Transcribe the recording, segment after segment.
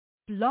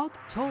Blog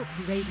Talk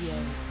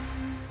Radio.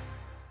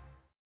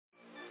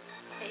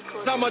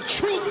 I'm a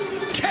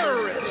truth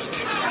terrorist.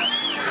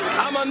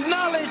 I'm a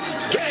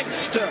knowledge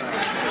gangster.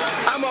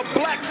 I'm a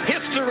black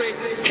history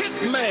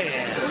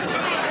hitman.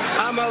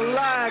 I'm a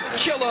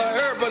lie killer,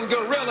 urban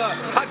gorilla.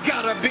 I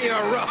gotta be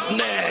a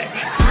roughneck.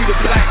 Free the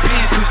Black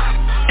Panthers,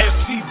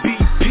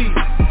 FCBP,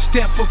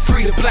 stand for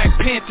Free the Black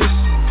Panthers,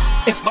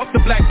 and fuck the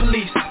black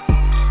police.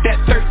 That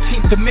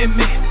 13th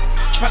Amendment,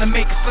 trying to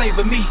make a slave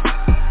of me.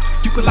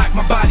 You can lock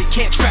my body,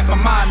 can't trap my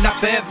mind,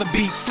 not forever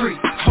be free.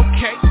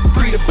 Okay,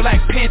 Free the Black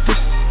Panthers,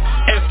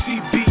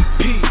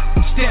 FCBP,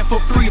 stand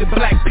for Free the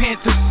Black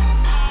Panthers,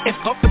 and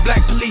fuck the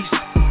black police.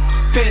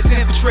 Feds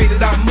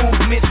infiltrated our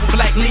movements for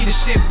black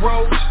leadership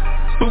roles,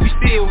 but we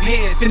still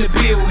heads in the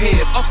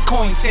billhead of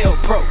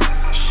COINTELPRO.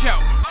 Show,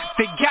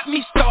 they got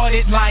me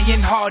started,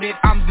 lion-hearted,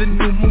 I'm the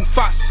new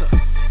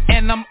Mufasa.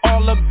 And I'm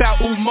all about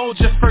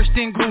Umoja, first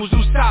in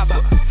Guzu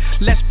Saba.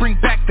 Let's bring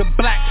back the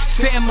black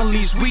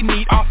families, we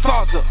need our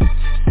father.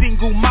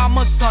 Single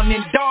mama, son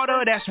and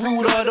daughter, that's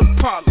root of the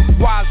problem.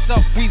 Wise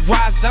up, we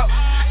rise up,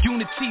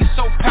 unity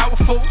so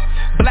powerful.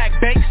 Black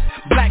banks,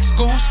 black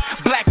schools,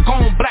 black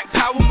on, black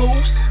power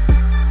moves.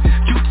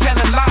 You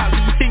telling lies,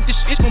 you think this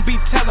shit gon' be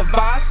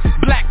televised.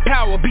 Black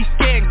power, be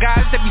scared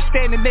guys that be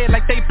standing there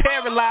like they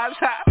paralyzed.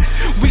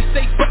 We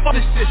say fuck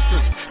the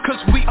system,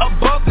 cause we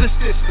above the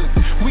system.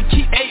 We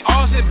keep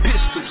ARs and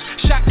pistols,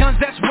 shotguns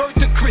that's worth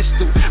the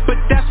crystal, but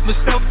that's for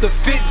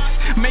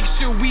self-defense. Make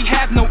sure we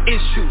have no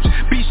issues,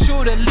 be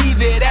sure to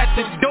leave it at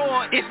the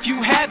door if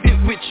you have it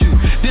with you.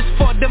 This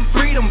for them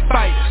freedom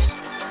fighters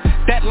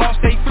that lost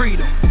their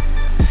freedom,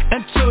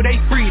 until they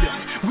freedom,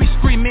 we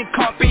screaming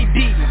carpe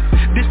diem.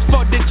 This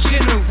for the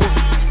general,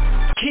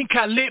 King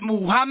Khalid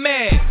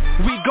Muhammad.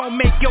 We gon'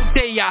 make your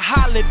day a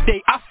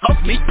holiday, I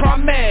fuck me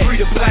promise. Free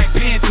the Black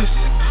Panthers,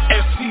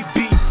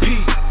 FCBP,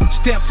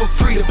 stand for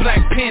Free the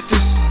Black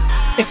Panthers,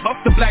 and fuck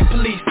the black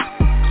police.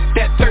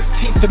 That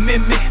 13th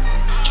Amendment,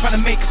 trying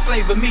to make a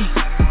slave of me.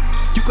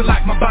 You can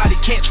lock my body,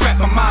 can't trap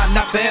my mind,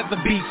 not forever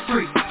be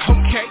free.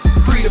 Okay,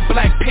 Free the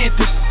Black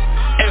Panthers,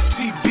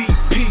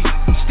 FCBP,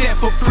 stand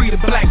for Free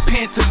the Black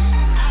Panthers,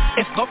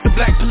 and fuck the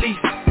black police.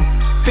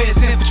 Feds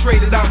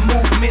infiltrated our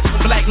movements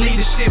for black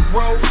leadership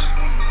roles,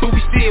 but we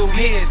still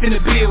heads in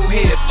the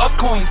billhead of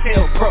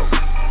COINTELPRO.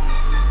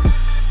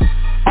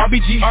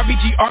 RBG,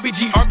 RBG,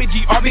 RBG,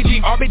 RBG,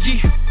 RBG,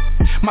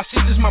 RBG. My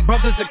sisters, my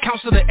brothers, the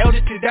council, the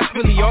elders, that's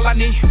really all I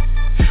need.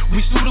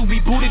 We suited, we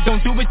booted,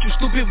 don't do it, you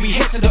stupid, we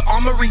head to the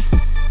armory.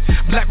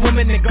 Black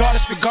woman and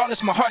goddess, regardless,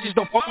 my heart just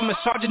don't fuck with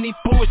misogyny,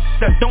 bullshit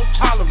that don't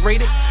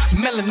tolerate it.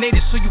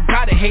 Melanated, so you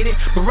gotta hate it.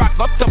 Barack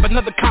upped up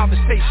another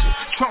conversation.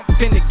 Trump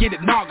finna get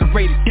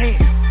inaugurated,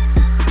 damn.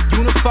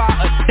 Unify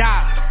or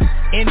die,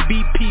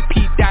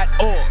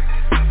 NBPP.org.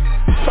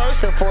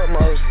 First and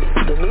foremost,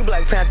 the new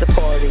Black Panther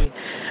Party,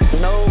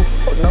 no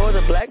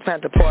other Black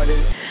Panther Party,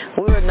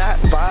 we are not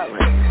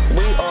violent.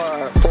 We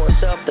are for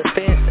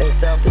self-defense and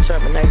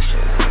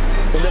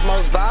self-determination. The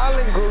most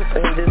violent group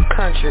in this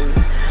country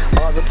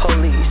are the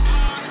police.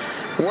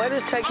 What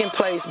is taking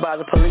place by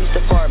the police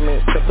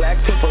department to black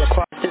people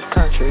across this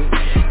country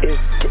is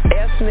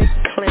ethnic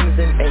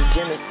cleansing and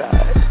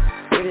genocide.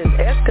 It has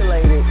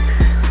escalated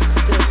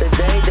since the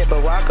day that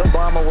Barack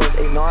Obama was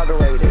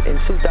inaugurated in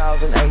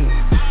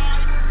 2008.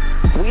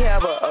 We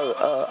have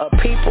a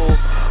people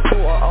who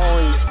are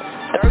only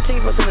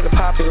 13% of the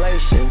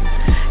population,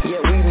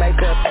 yet we make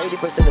up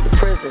 80% of the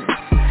prisons.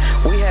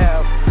 We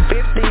have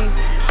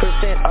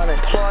 50%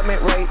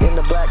 unemployment rate in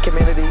the black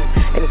community,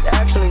 and it's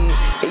actually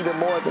even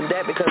more than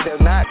that because they're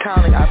not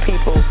counting our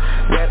people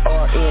that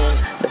are in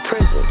the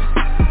prisons.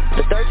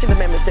 The 13th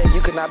Amendment said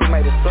you could not be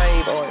made a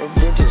slave or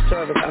indentured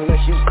servant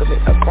unless you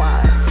commit a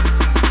crime.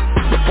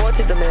 The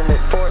 14th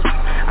Amendment forced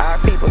our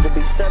people to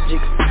be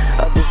subjects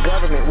of this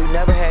government. We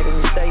never had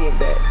any say in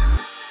that.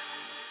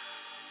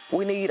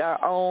 We need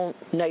our own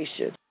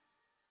nation.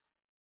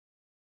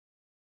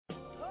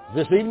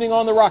 This evening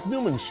on The Rock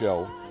Newman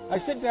Show,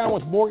 I sit down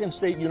with Morgan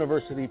State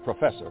University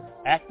professor,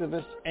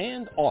 activist,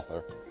 and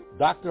author,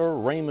 Dr.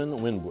 Raymond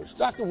Winbush.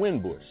 Dr.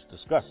 Winbush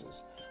discusses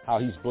how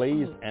he's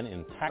blazed an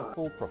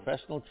impactful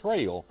professional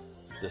trail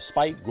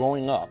despite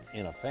growing up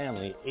in a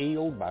family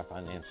ailed by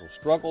financial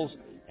struggles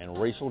and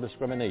racial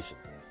discrimination.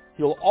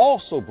 He'll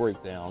also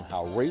break down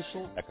how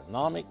racial,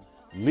 economic,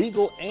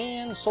 legal,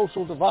 and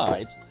social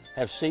divides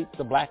have shaped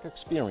the black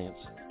experience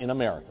in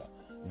America.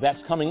 That's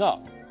coming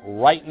up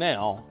right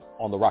now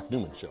on The Rock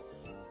Newman Show.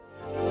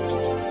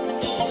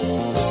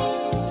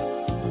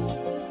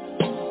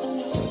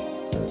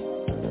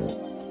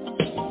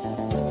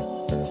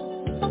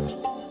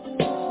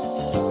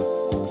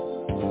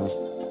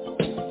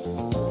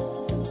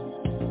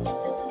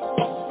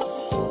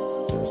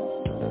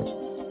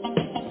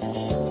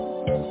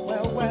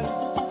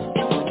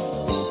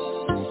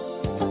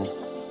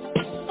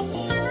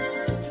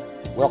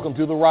 Welcome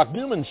to The Rock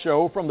Newman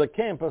Show from the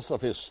campus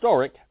of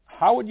historic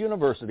Howard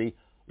University,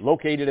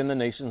 located in the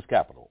nation's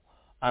capital.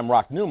 I'm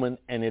Rock Newman,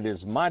 and it is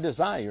my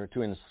desire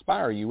to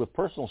inspire you with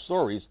personal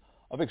stories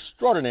of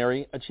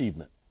extraordinary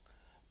achievement.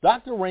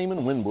 Dr.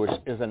 Raymond Winbush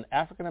is an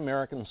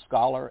African-American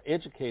scholar,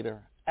 educator,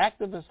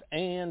 activist,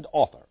 and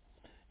author.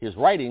 His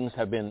writings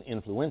have been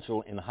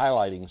influential in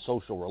highlighting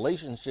social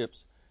relationships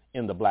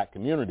in the black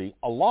community,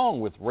 along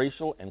with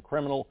racial and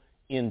criminal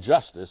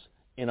injustice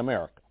in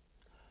America.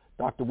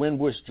 Dr.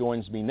 Winbush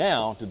joins me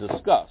now to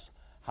discuss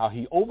how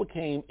he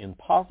overcame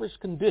impoverished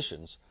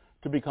conditions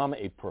to become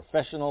a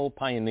professional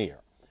pioneer.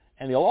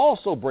 And he'll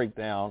also break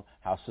down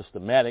how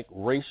systematic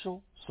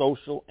racial,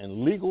 social,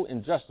 and legal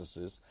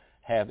injustices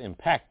have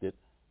impacted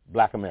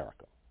black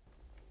America.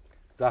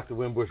 Dr.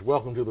 Winbush,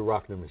 welcome to the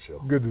Rock Newman Show.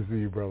 Good to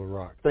see you, Brother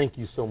Rock. Thank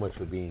you so much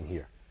for being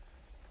here.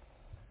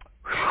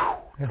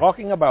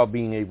 Talking about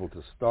being able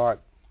to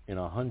start in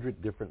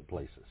 100 different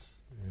places.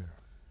 Yeah.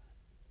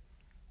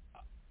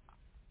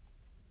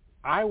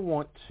 I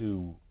want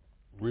to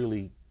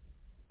really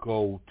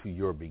go to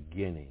your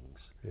beginnings,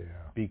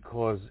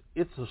 because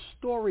it's a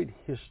storied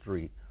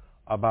history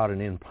about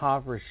an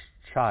impoverished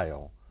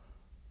child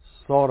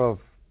sort of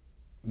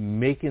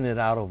making it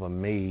out of a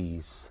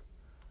maze,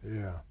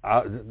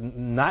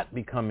 not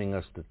becoming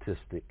a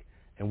statistic,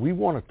 and we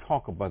want to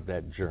talk about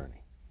that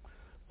journey.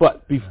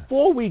 But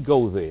before we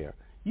go there,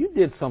 you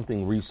did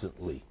something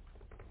recently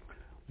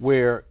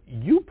where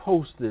you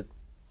posted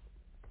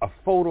a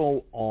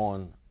photo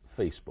on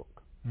Facebook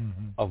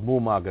of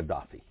Muammar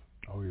Gaddafi.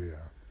 Oh, yeah.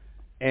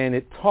 And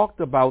it talked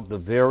about the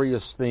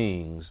various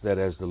things that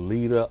as the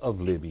leader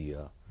of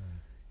Libya,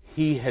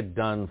 he had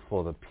done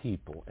for the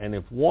people. And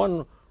if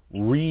one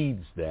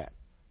reads that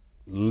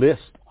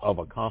list of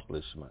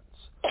accomplishments,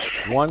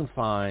 one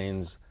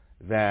finds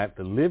that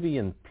the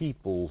Libyan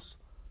people's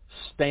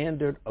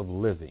standard of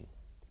living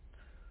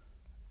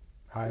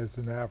highest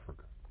in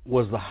Africa.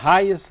 Was the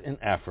highest in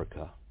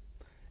Africa,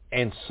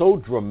 and so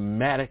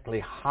dramatically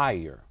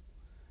higher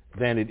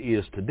than it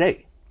is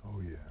today.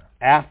 Oh, yeah.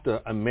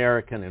 After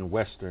American and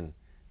Western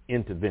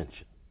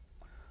intervention.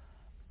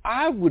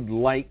 I would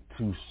like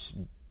to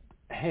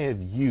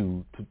have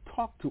you to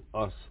talk to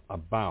us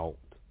about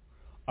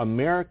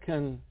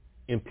American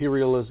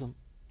imperialism,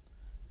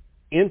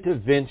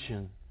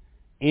 intervention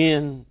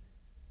in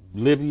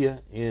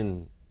Libya,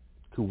 in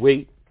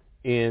Kuwait,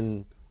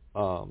 in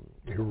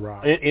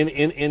Iraq.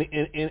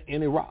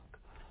 In Iraq.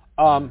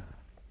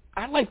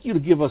 I'd like you to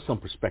give us some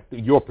perspective,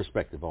 your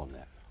perspective on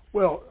that.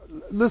 Well,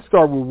 let's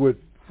start with what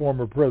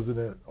former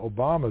President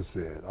Obama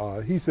said.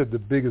 He said the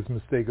biggest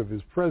mistake of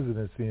his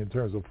presidency in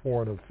terms of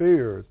foreign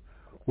affairs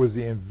was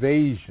the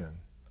invasion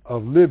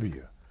of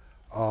Libya.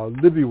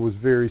 Libya was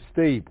very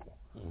stable.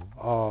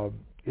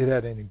 It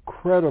had an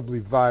incredibly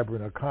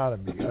vibrant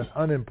economy, an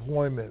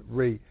unemployment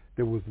rate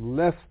that was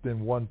less than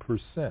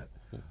 1%.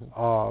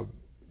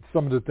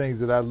 Some of the things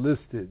that I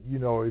listed,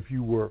 if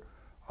you were,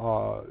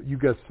 you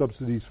got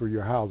subsidies for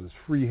your houses,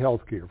 free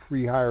health care,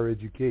 free higher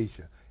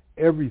education,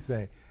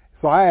 everything.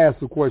 So I asked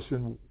the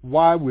question,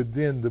 why would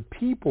then the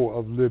people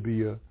of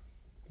Libya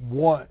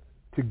want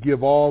to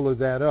give all of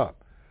that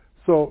up?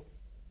 So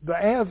the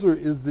answer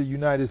is the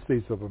United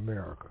States of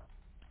America.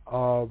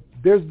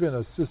 There's been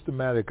a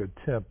systematic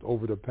attempt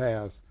over the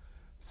past,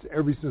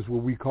 ever since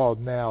what we call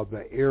now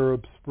the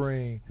Arab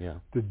Spring,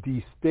 to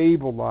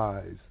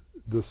destabilize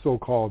the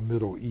so-called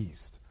Middle East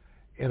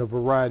in a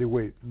variety of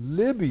ways.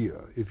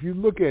 Libya, if you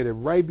look at it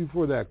right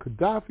before that,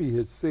 Gaddafi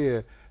had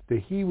said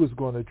that he was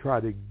going to try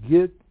to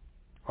get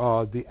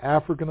the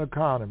African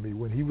economy,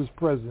 when he was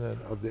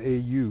president of the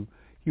AU,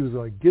 he was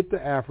going to get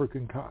the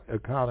African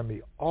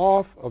economy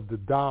off of the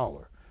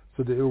dollar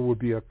so that it would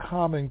be a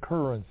common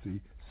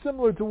currency,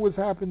 similar to what's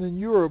happened in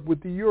Europe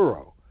with the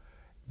euro.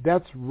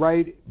 That's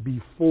right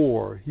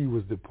before he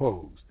was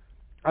deposed.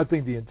 I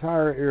think the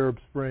entire Arab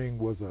Spring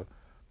was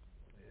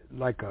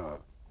like a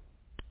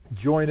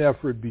joint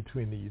effort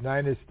between the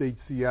United States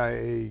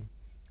CIA,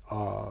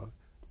 the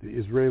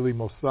Israeli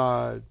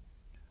Mossad,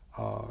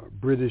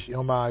 British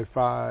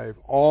MI5,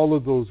 all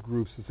of those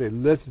groups to say,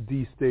 let's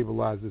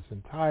destabilize this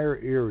entire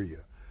area.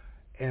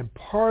 And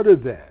part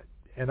of that,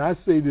 and I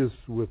say this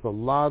with a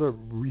lot of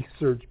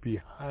research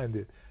behind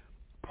it,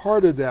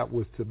 part of that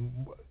was to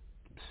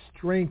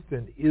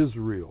strengthen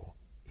Israel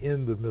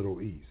in the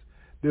Middle East.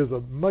 There's a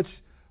much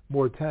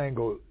more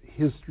tangled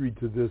history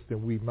to this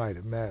than we might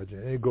imagine,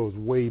 and it goes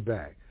way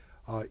back.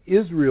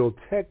 Israel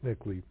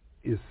technically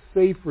is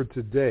safer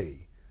today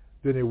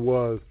than it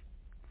was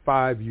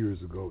 5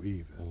 years ago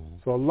even.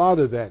 So a lot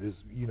of that is,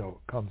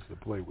 comes to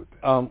play with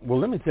that. Well,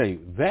 let me tell you,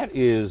 that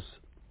is,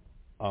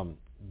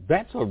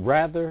 that's a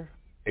rather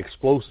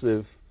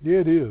explosive.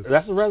 Yeah, it is.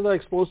 That's a rather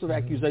explosive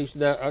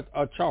accusation,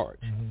 a charge.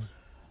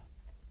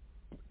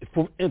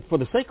 For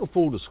the sake of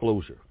full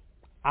disclosure,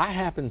 I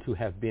happen to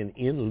have been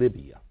in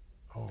Libya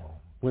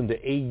when the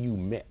AU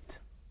met,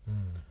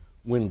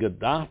 when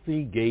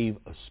Gaddafi gave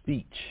a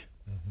speech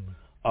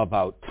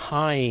about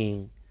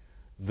tying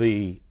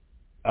the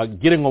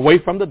getting away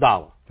from the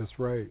dollar. That's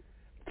right.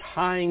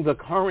 Tying the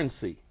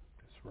currency.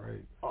 That's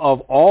right. Of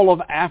all of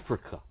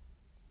Africa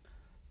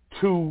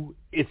to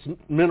its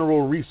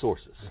mineral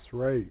resources. That's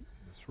right.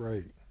 That's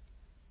right.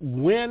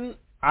 When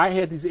I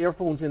had these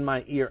earphones in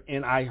my ear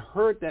and I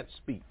heard that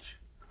speech,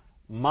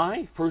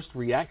 my first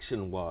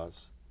reaction was,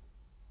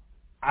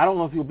 I don't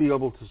know if you'll be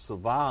able to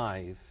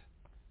survive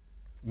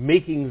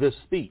making this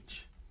speech.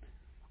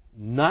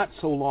 Not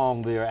so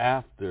long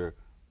thereafter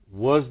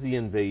was the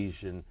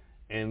invasion,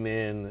 and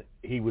then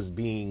he was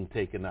being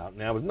taken out.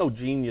 Now, it was no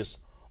genius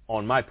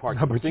on my part.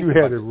 No, but you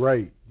had it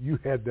right. You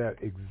had that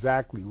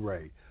exactly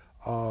right.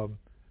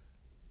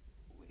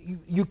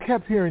 You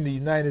kept hearing the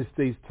United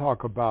States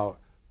talk about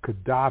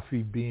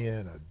Gaddafi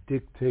being a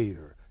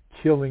dictator,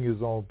 killing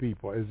his own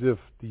people, as if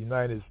the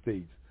United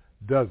States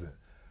doesn't.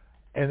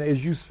 And as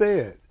you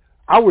said,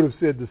 I would have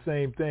said the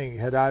same thing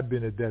had I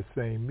been at that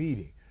same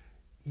meeting.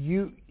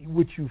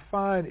 What you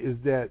find is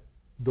that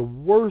the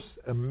worst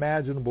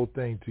imaginable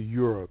thing to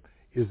Europe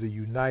is a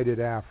united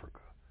Africa.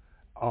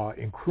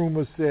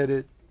 Nkrumah said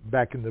it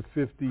back in the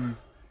 50s.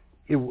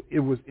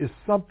 It's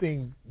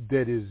something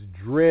that is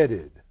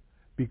dreaded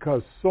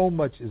because so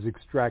much is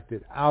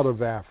extracted out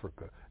of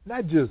Africa,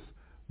 not just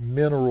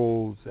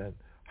minerals and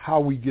how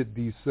we get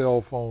these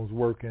cell phones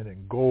working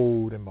and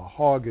gold and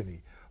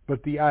mahogany,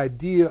 but the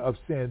idea of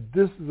saying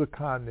this is a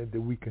continent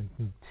that we can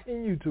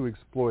continue to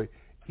exploit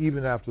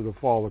even after the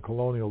fall of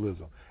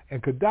colonialism.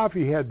 And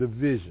Gaddafi had the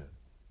vision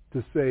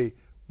to say,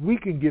 we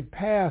can get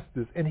past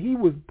this. And he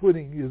was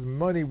putting his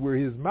money where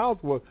his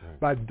mouth was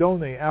by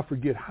donating. I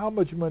forget how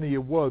much money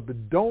it was,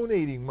 but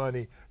donating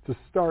money to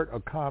start a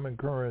common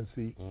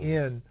currency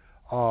in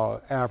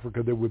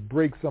Africa that would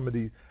break some of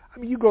these. I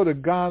mean, you go to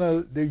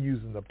Ghana, they're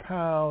using the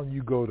pound.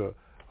 You go to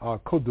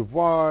Cote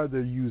d'Ivoire,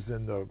 they're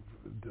using the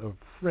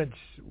French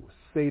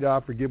state, I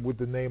forget what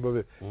the name of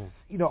it.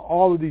 You know,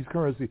 all of these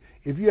currencies.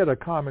 If you had a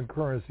common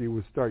currency, it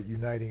would start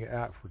uniting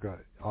Africa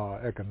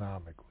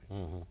economically.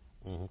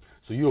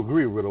 So you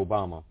agree with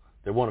Obama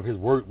that one of his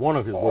worst.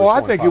 Oh,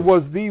 I think it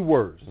was the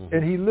worst.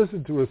 And he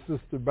listened to a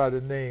sister by the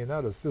name,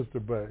 not a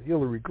sister, but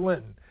Hillary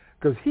Clinton,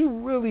 because he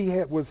really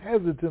was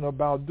hesitant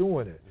about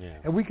doing it.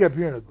 And we kept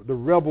hearing the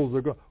rebels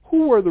are going.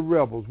 Who were the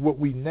rebels? What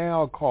we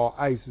now call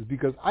ISIS,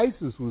 because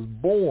ISIS was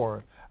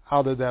born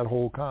out of that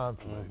whole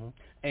conflict.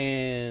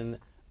 And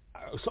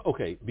so,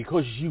 okay,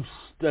 because you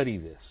study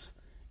this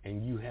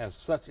and you have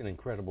such an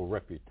incredible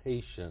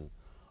reputation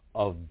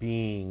of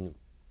being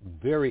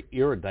very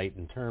erudite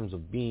in terms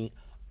of being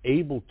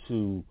able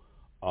to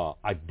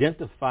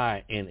identify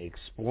and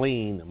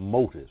explain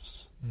motives,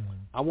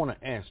 I want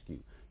to ask you,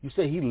 you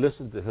say he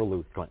listened to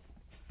Hillary Clinton.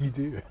 He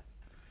did.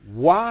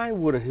 Why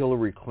would a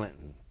Hillary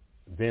Clinton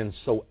been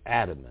so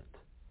adamant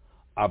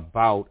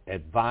about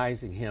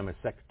advising him as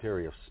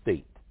Secretary of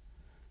State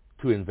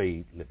to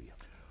invade Libya?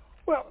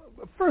 Well,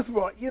 first of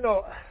all, you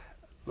know,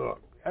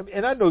 look,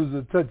 and I know this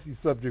is a touchy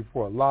subject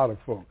for a lot of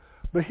folks,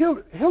 but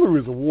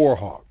Hillary is a war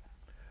hawk.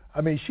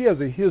 I mean, she has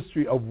a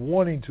history of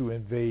wanting to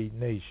invade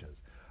nations.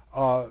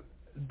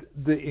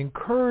 The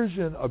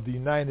incursion of the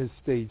United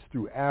States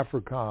through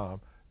AFRICOM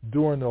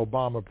during the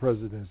Obama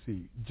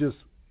presidency just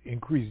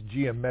increased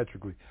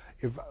geometrically.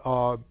 If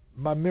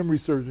my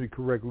memory serves me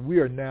correctly, we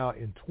are now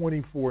in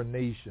 24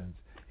 nations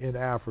in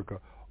Africa.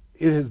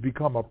 It has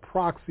become a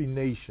proxy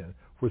nation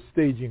for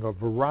staging a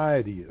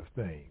variety of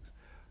things.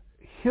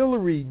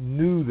 Hillary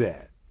knew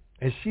that,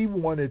 and she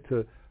wanted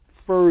to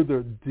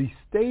further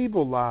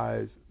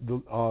destabilize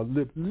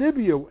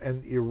Libya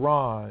and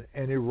Iran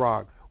and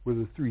Iraq were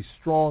the three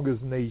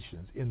strongest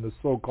nations in the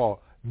so-called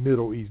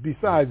Middle East,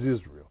 besides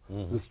Israel.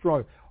 The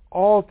strong.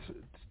 All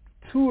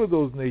two of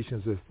those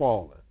nations have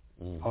fallen,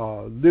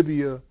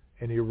 Libya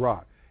and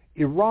Iraq.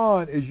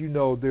 Iran, as you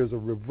know, there's a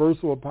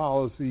reversal of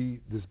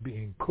policy that's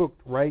being cooked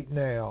right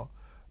now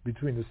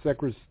between the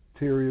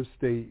Secretary of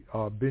State,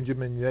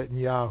 Benjamin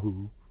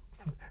Netanyahu,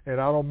 and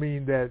I don't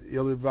mean that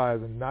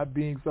ill-advised and not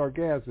being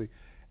sarcastic,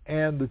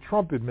 and the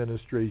Trump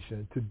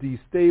administration to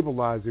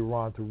destabilize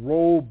Iran, to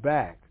roll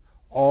back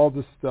all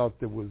the stuff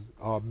that was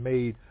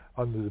made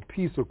under the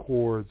peace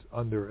accords,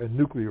 under a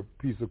nuclear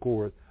peace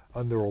accord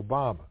under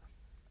Obama.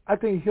 I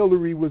think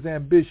Hillary was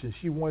ambitious.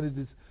 She wanted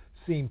to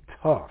seem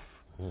tough.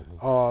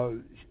 The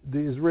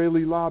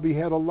Israeli lobby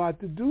had a lot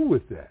to do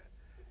with that.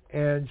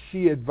 And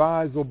she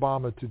advised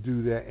Obama to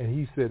do that, and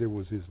he said it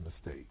was his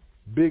mistake,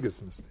 biggest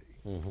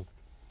mistake.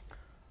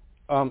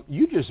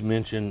 You just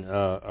mentioned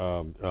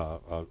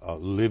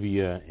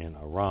Libya and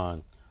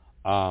Iran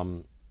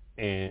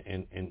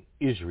and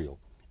Israel.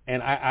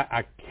 And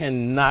I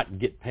cannot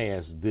get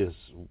past this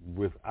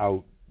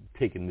without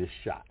taking this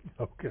shot.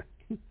 Okay.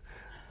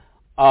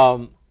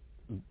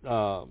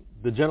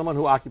 The gentleman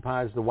who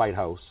occupies the White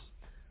House,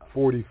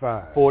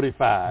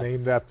 45,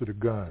 named after the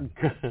gun,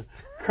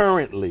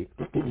 currently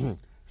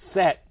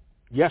sat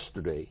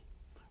yesterday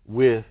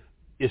with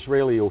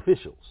Israeli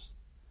officials,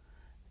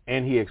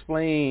 and he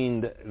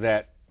explained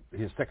that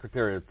his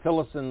Secretary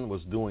Tillerson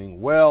was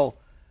doing well.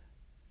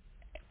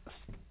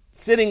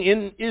 Sitting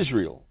in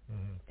Israel,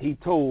 he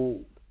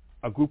told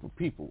a group of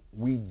people,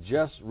 we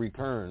just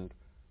returned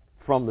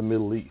from the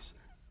Middle East.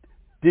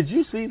 Did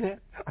you see that?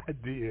 I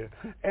did.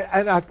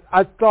 And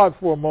I thought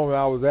for a moment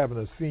I was having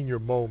a senior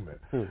moment.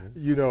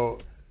 You know,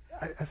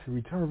 I said,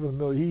 return from the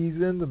Middle East.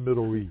 He's in the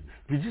Middle East.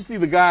 Did you see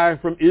the guy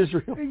from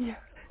Israel? Yeah.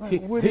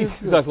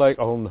 He's like,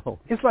 oh no.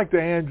 It's like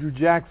the Andrew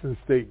Jackson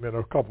statement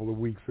a couple of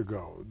weeks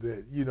ago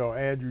that,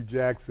 Andrew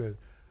Jackson,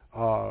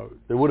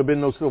 there would have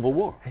been no Civil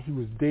War. He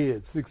was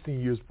dead 16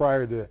 years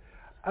prior to that.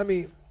 I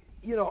mean,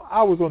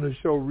 I was on a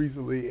show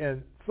recently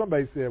and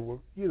somebody said, well,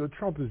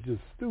 Trump is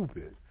just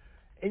stupid.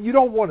 And you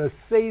don't want to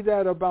say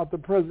that about the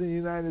President of the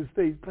United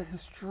States, but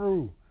it's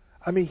true.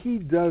 I mean, he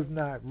does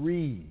not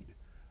read.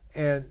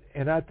 And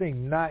I think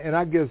not, and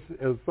I guess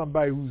as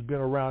somebody who's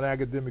been around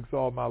academics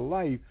all my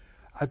life,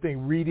 I think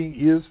reading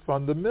is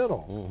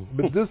fundamental.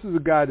 Mm-hmm. But this is a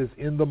guy that's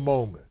in the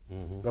moment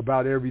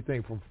about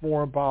everything from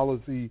foreign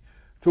policy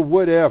to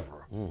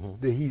whatever,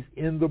 that he's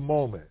in the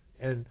moment.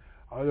 And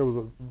there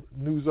was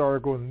a news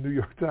article in the New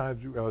York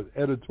Times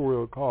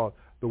editorial called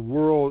 "The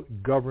World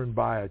Governed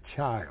by a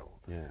Child."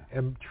 Yeah.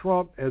 And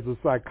Trump, as a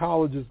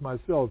psychologist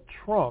myself,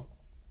 Trump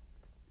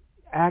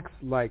acts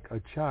like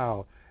a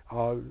child.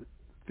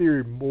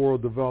 Theory of moral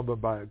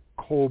development by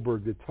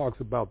Kohlberg that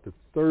talks about the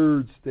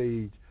third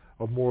stage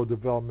of moral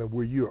development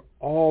where you're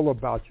all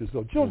about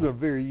yourself. Children are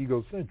very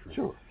egocentric.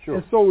 Sure.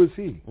 And so is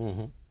he.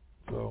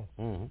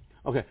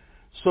 Okay.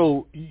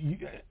 So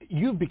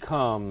you've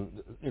become,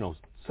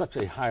 such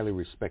a highly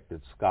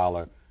respected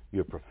scholar.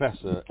 You're a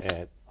professor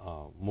at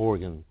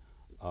Morgan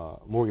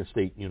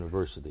State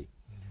University.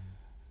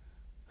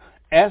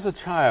 As a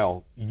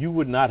child, you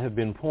would not have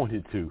been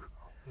pointed to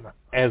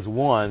as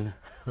one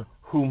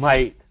who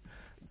might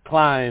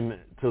climb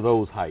to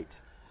those heights.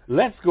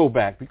 Let's go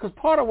back, because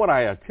part of what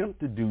I attempt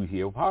to do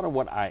here, part of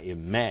what I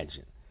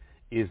imagine,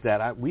 is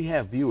that we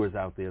have viewers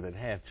out there that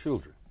have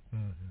children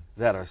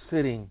that are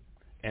sitting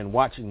and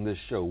watching this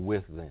show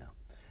with them.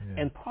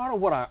 Yeah. And part of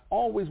what I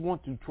always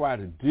want to try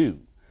to do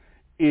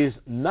is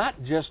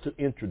not just to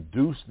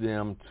introduce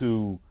them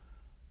to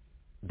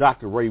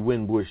Dr. Ray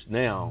Winbush,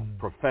 now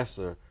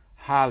professor,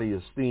 highly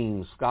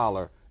esteemed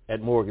scholar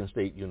at Morgan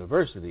State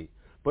University,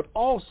 but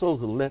also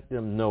to let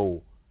them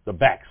know the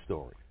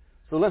backstory.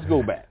 So let's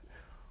go back.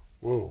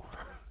 Whoa.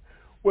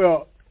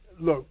 Well,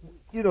 look,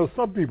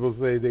 some people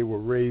say they were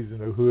raised in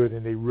the hood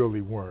and they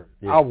really weren't.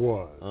 Yeah. I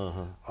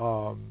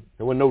was.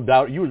 There was no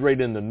doubt. You was raised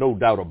in the no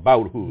doubt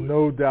about hood.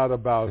 No doubt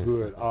about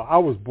hood. I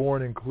was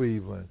born in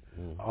Cleveland.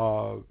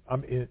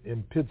 I'm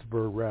in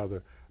Pittsburgh,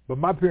 rather. But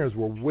my parents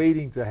were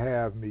waiting to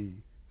have me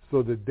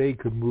so that they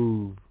could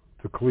move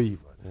to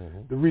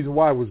Cleveland. The reason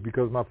why was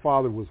because my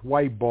father was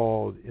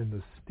white-balled in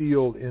the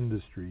steel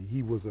industry.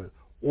 He was an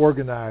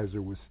organizer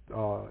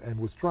and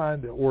was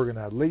trying to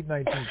organize, late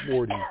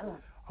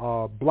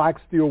 1940s, black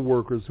steel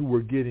workers who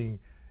were getting,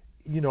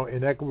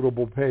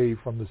 inequitable pay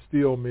from the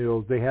steel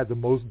mills. They had the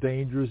most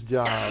dangerous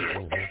jobs.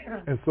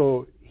 And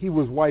so he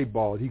was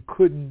white-balled. He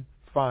couldn't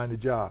find a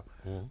job.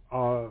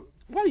 Why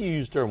do you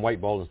use the term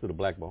white-ball instead of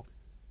black-ball?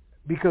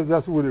 Because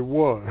that's what it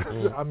was.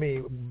 I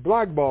mean,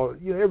 blackball,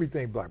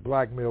 everything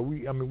blackmail.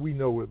 We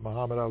know what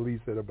Muhammad Ali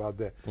said about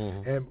that.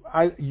 And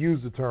I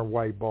use the term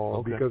white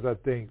ball because I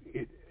think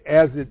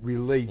as it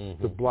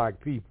relates to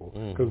black people,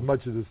 because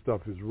much of this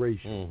stuff is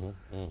racial.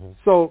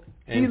 So,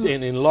 and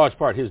in large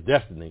part, his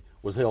destiny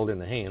was held in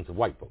the hands of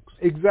white folks.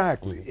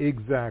 Exactly.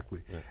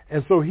 Yeah.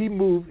 And so he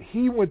moved.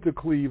 He went to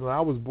Cleveland.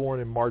 I was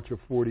born in March of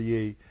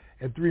 '48.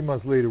 And 3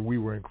 months later, we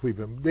were in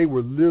Cleveland. They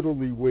were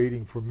literally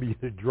waiting for me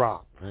to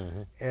drop.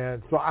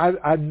 And so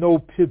I know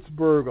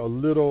Pittsburgh a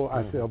little.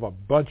 I have a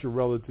bunch of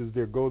relatives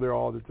there, go there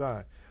all the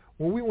time.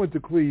 When we went to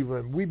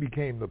Cleveland, we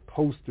became the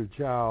poster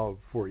child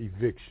for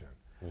eviction.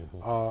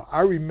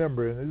 I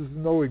remember, and this is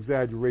no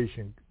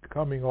exaggeration,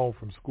 coming home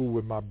from school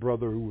with my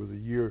brother, who was a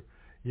year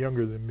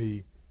younger than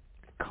me,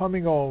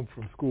 coming home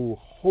from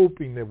school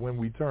hoping that when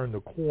we turned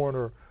the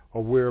corner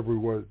or wherever we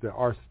were, that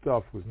our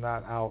stuff was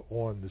not out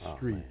on the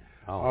street.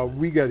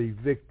 We got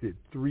evicted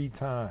 3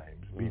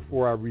 times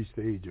before I reached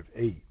the age of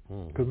 8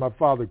 because my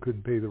father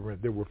couldn't pay the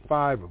rent. There were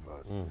 5 of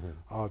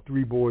us,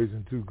 3 boys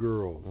and 2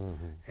 girls.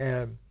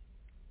 And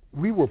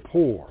we were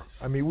poor.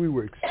 I mean, we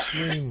were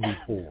extremely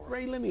poor.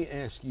 Ray, let me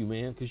ask you,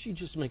 man, because you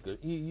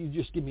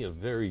just give me a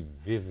very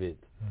vivid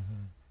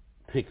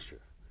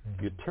picture.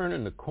 You're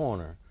turning the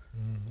corner,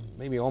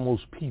 maybe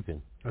almost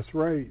peeping. That's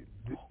right.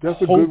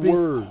 That's a good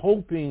word.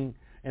 Hoping.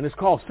 And it's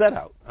called set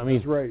out. I mean,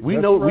 that's right. We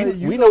know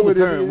the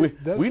term.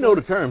 We know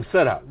the term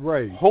set out.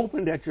 Right.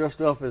 Hoping that your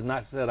stuff is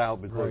not set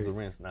out because the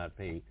rent's not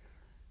paid.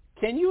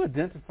 Can you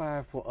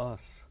identify for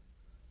us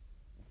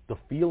the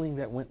feeling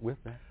that went with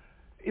that?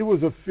 It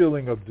was a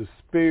feeling of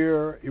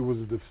despair. It was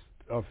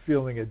a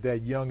feeling at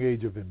that young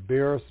age of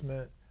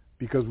embarrassment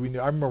because we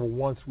knew. I remember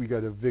once we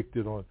got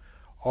evicted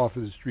off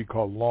of the street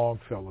called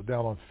Longfellow,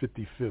 down on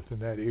 55th in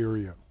that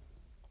area.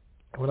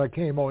 When I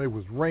came home, it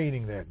was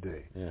raining that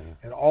day,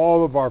 and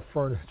all of our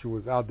furniture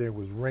was out there. It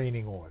was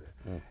raining on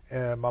it,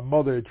 and my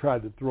mother had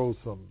tried to throw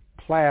some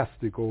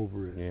plastic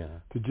over it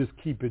to just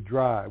keep it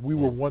dry. We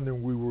were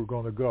wondering where we were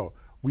going to go.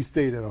 We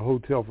stayed in a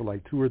hotel for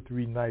like 2 or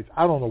 3 nights.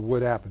 I don't know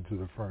what happened to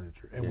the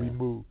furniture, and we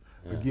moved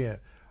again.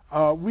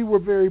 We were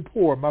very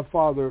poor. My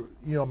father,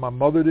 my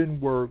mother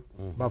didn't work.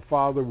 My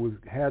father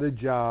had a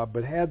job,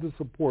 but had to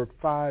support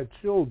 5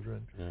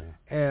 children,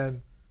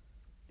 and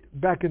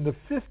back in the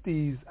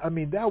 50s, I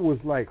mean, that was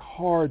like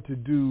hard to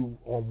do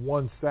on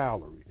one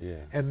salary,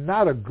 and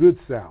not a good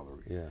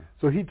salary. Yeah.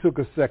 So he took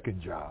a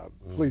second job,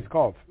 a place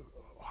called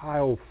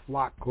Ohio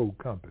Flock Coat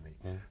Company.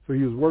 So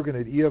he was working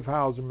at E.F.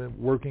 Hauserman,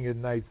 working at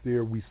nights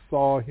there. We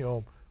saw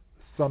him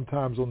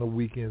sometimes on the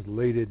weekends,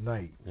 late at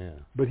night. Yeah.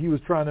 But he was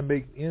trying to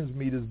make ends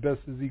meet as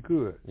best as he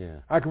could. Yeah.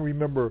 I can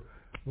remember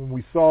when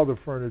we saw the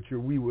furniture,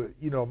 we would,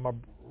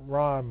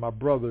 Ron, my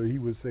brother, he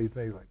would say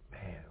things like,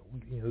 man,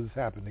 this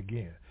happened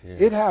again. Yeah.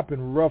 It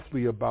happened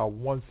roughly about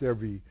once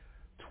every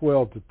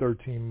 12 to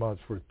 13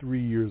 months for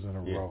 3 years in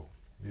a row.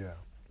 Yeah.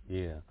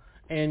 Yeah.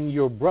 And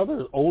your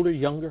brother, older,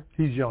 younger?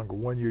 He's younger,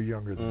 1 year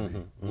younger than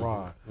me.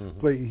 Ron.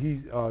 He's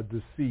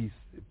deceased.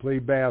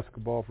 Played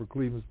basketball for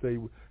Cleveland State,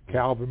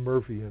 Calvin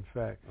Murphy, in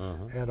fact,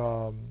 and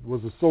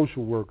was a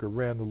social worker,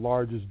 ran the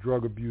largest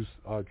drug abuse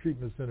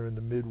treatment center in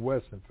the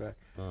Midwest, in fact,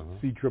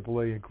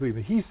 CAAA in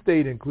Cleveland. He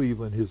stayed in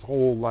Cleveland his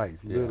whole life,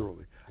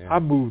 literally. I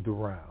moved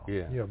around,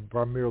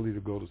 primarily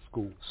to go to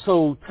school.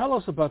 So tell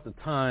us about the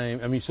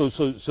time. I mean,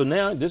 so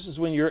now this is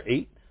when you're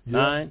 8,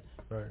 9,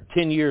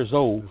 10 years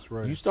old. That's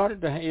right. You started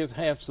to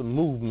have some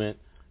movement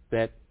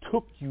that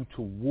took you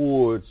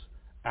towards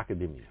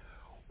academia.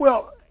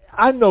 Well,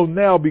 I know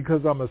now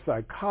because I'm a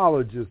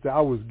psychologist that I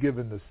was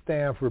given the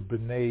Stanford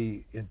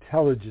Binet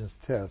intelligence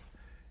test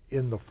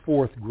in the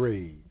 4th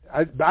grade.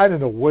 I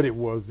didn't know what it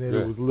was then.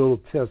 It was a little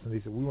test, and they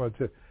said, we want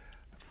to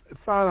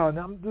find out.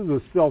 Now, this is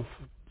a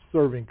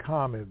self-serving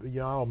comment. I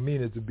don't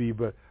mean it to be,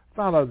 but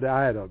found out that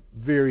I had a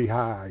very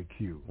high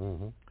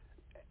IQ.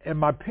 And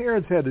my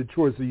parents had the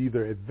choice of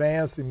either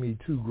advancing me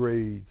 2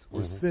 grades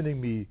or sending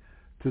me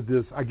to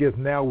this, I guess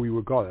now we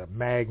would call it a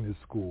magnet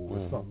school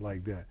or something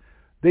like that.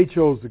 They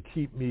chose to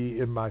keep me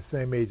in my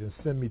same age and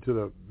send me to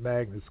the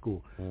magnet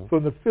school. So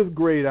in the 5th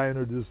grade, I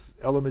entered this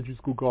elementary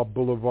school called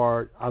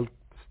Boulevard. I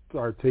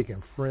started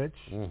taking French,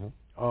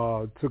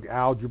 took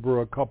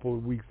algebra a couple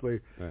of weeks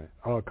later,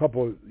 a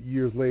couple of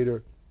years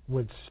later,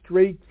 went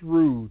straight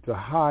through to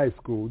high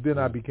school. Then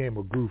I became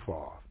a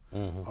goof-off.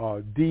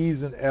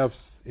 D's and F's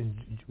in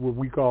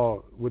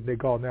what they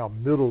call now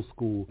middle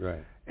school.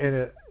 And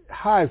at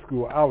high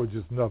school, I was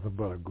just nothing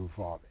but a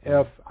goof-off.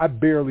 I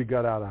barely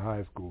got out of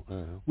high school.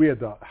 We had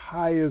the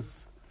highest,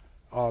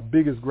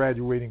 biggest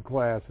graduating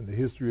class in the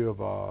history of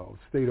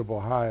state of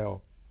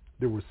Ohio.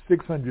 There were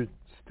 600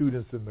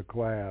 students in the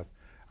class.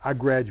 I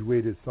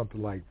graduated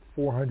something like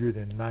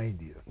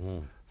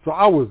 490th. So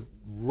I was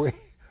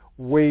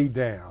way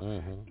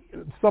down.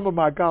 Some of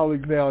my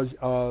colleagues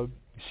now,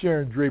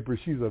 Sharon Draper,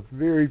 she's a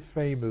very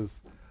famous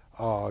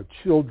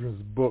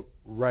children's book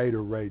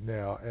writer right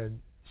now, and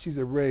she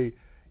said, Ray,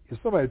 if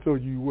somebody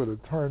told you would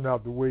have turned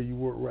out the way you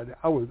were right now,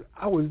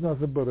 I was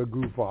nothing but a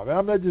goof off. And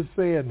I'm not just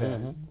saying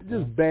that.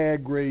 Just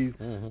bad grades,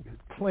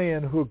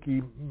 playing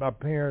hooky. My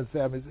parents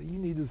had me say, you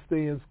need to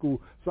stay in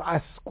school. So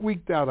I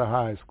squeaked out of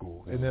high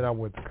school, and then I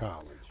went to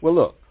college. Well,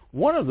 look,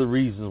 one of the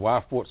reasons why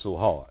I fought so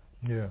hard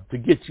to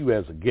get you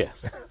as a guest,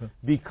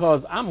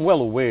 because I'm well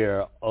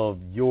aware of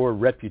your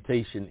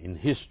reputation in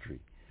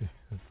history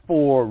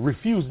for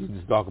refusing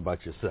to talk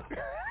about yourself.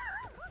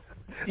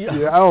 Yeah,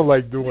 I don't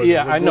like doing that.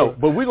 Yeah, I know,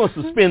 but we're going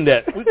to suspend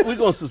that. We're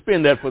going to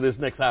suspend that for this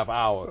next half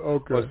hour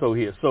or so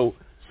here. So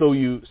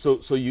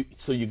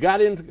you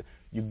got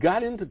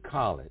into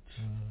college.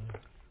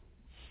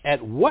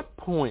 At what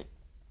point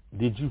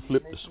did you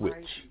flip the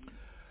switch?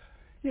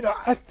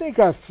 I think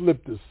I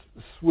flipped the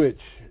switch.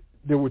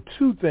 There were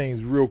 2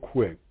 things real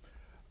quick.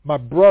 My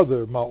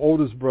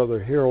oldest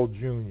brother, Harold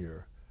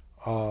Jr.,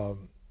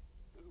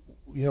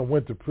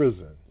 went to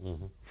prison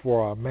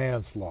for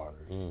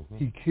manslaughter.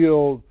 He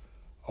killed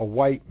a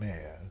white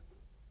man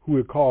who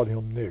had called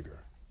him nigger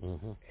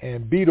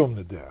and beat him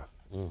to death.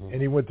 And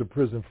he went to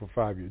prison for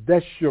 5 years.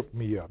 That shook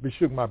me up. It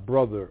shook my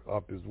brother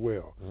up as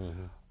well.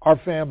 Our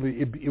family,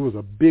 it was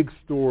a big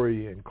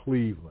story in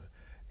Cleveland,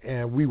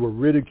 and we were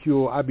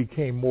ridiculed. I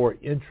became more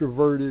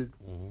introverted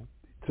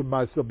to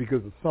myself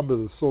because of some of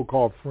the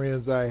so-called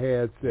friends I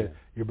had said,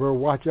 you better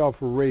watch out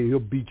for Ray. He'll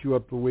beat you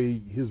up the way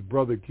his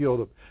brother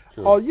killed him.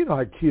 Oh, you know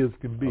how kids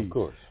can be. Of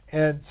course.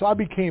 And so I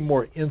became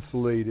more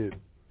insulated,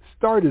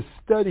 started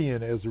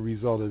studying as a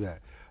result of that.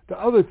 The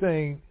other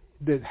thing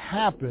that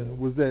happened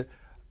was that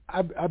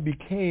I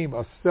became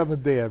a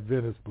Seventh-day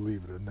Adventist,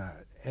 believe it or not,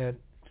 and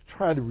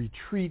tried to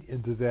retreat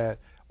into that.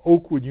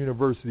 Oakwood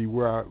University,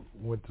 where I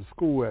went to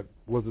school at,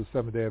 was a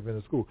Seventh-day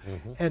Adventist school.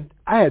 And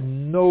I had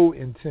no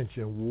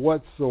intention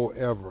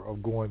whatsoever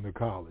of going to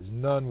college,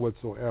 none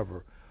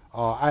whatsoever.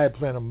 I had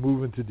planned on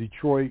moving to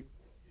Detroit,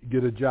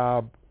 get a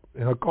job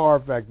in a car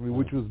factory,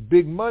 which was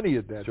big money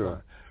at that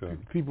time. Sure.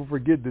 People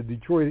forget that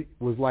Detroit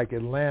was like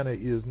Atlanta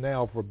is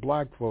now for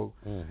black folk.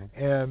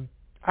 And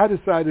I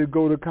decided to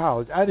go to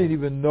college. I didn't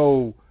even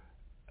know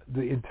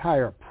the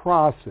entire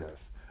process.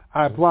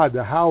 I applied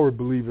to Howard,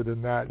 believe it or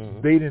not.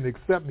 They didn't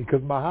accept me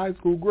because my high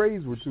school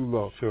grades were too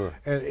low.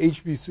 And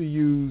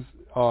HBCUs,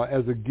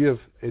 as a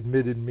gift,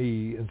 admitted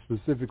me, and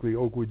specifically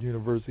Oakwood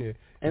University.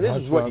 And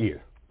this is what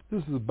year?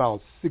 This is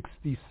about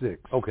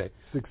 66. Okay.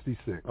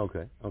 66.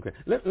 Okay.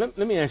 Let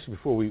me ask you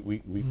before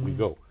we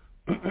go.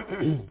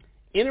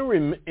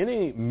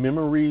 Any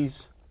memories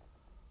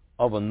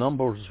of a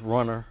numbers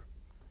runner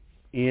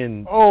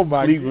in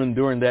Cleveland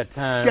during that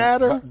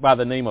time by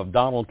the name of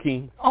Donald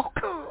King? Oh,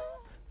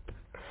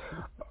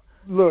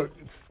 look,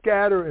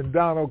 Scatter and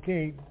Donald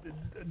King.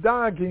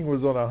 Don King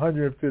was on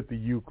 150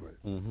 Euclid.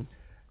 Mm-hmm.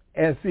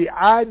 And see,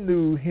 I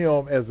knew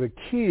him as a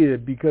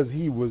kid because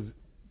he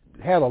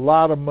had a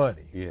lot of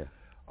money. Yeah.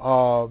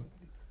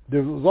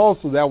 There was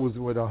also, that was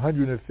when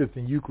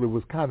 150 Euclid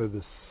was kind of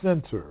the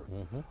center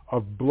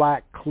of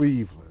black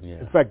Cleveland.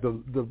 Yeah. In fact,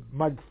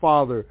 my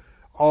father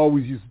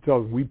always used to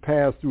tell us, we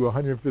passed through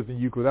 150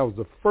 Euclid. That was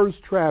the first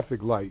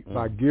traffic light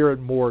by Garrett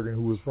Morgan,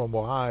 who was from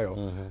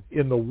Ohio,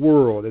 in the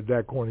world at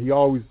that corner. He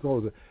always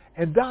told us.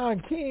 And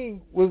Don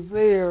King was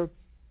there.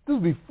 This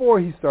was before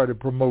he started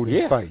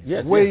promoting fights.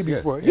 Way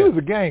before. He was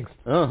a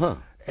gangster.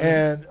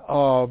 And,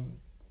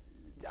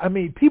 I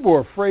mean, people were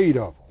afraid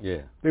of him.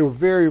 Yeah. They were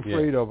very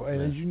afraid of him.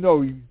 And as you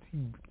know, he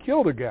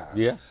killed a guy.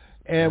 Yes.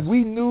 And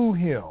we knew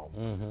him.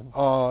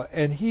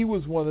 And he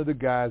was one of the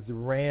guys that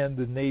ran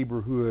the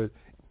neighborhood,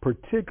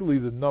 particularly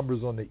the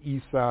numbers on the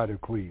east side of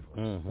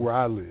Cleveland, where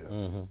I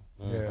live.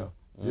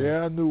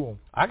 Yeah, I knew him.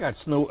 I got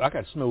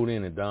snowed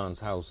in at Don's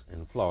house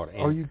in Florida.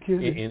 Are you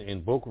kidding?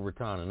 In Boca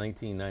Raton in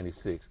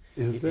 1996.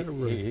 Is that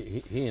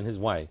right? He and his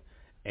wife,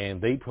 and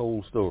they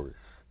told stories.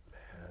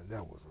 Man,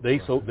 that was.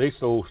 They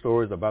told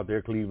stories about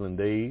their Cleveland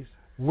days.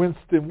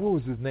 Winston, what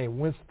was his name?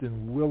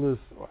 Winston Willis.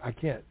 I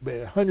can't.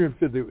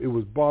 150. It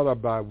was bought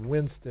up by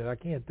Winston. I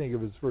can't think of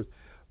his first,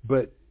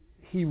 but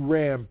he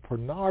ran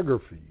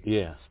pornography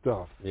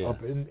stuff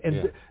up.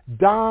 And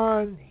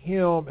Don,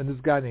 him, and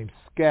this guy named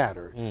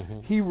Scatter,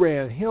 he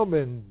ran, him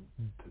and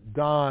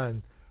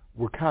Don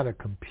were kind of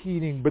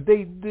competing, but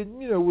they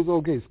didn't, it was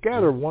okay.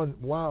 Scatter wound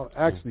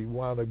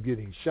up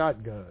getting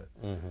shotgunned.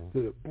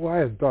 Boy, I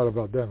hadn't thought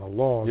about that in a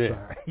long time.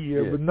 But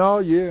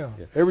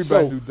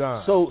everybody knew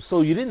Don.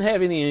 So you didn't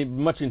have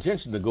much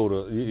intention to go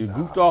to, you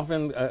goofed off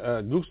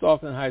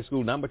in high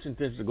school, not much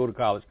intention to go to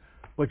college,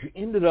 but you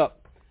ended up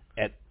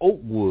at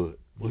Oakwood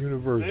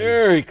University.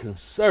 Very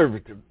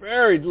conservative,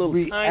 very little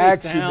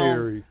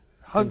reactionary.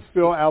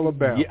 Huntsville,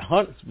 Alabama. Yeah,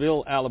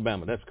 Huntsville,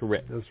 Alabama. That's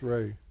correct. That's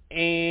right.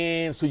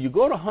 And so you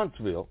go to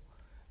Huntsville,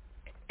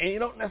 and you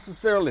don't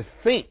necessarily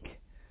think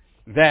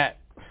that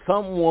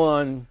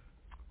someone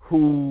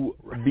who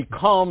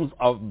becomes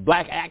a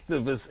black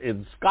activist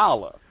and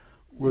scholar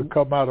would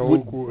come out of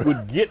Oakwood.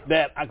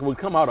 Would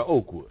come out of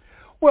Oakwood.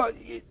 Well,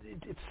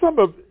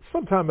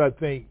 sometimes I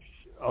think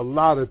a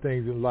lot of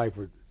things in life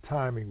are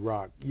timing,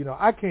 Rock.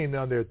 I came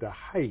down there at the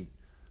height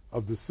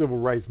of the civil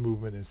rights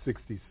movement in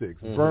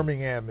 '66.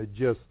 Birmingham had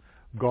just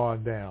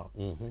gone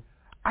down.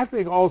 I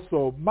think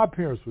also my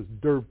parents was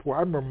dirt poor.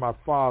 I remember my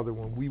father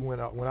when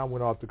I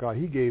went off to college,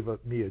 he gave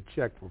me a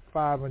check for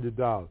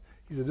 $500.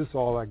 He said, "This is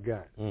all I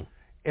got,"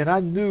 and I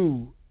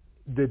knew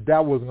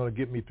that wasn't going to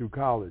get me through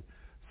college.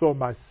 So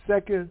my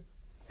second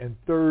and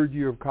third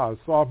year of college,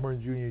 sophomore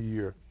and junior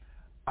year,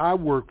 I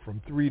worked from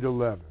 3 to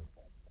 11.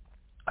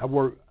 I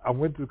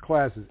went to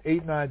classes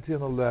 8, 9,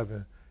 10,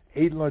 11,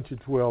 ate lunch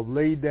at 12,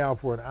 laid down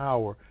for an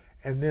hour,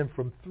 and then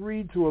from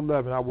 3 to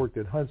 11, I worked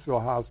at Huntsville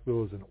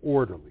Hospital as an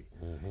orderly.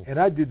 And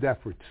I did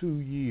that for 2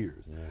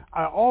 years.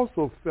 I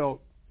also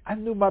felt, I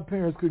knew my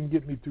parents couldn't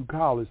get me through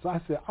college, so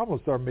I said, I'm going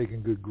to start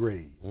making good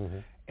grades.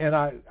 And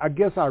I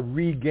guess I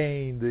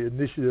regained the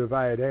initiative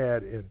I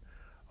had in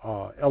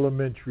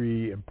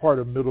elementary and part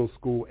of middle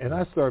school, and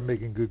I started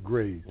making good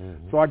grades.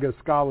 So I got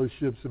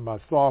scholarships in my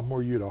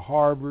sophomore year to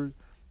Harvard,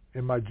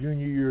 in my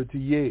junior year to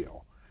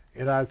Yale,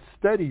 and I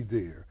studied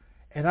there.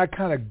 And I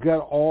kind of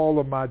got all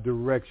of my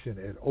direction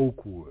at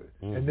Oakwood.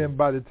 And then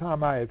by the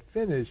time I had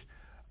finished,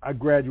 I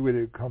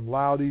graduated cum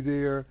laude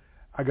there.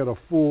 I got a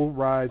full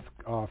ride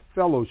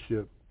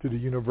fellowship to the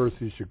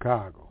University of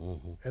Chicago.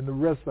 And the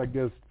rest, I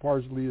guess,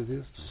 partially is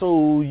history.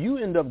 So you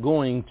end up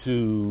going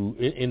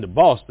into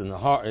Boston,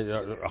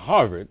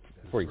 Harvard,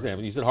 for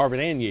example. You said Harvard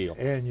and Yale.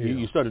 And Yale.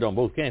 You studied on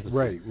both campuses.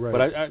 Right.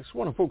 But I just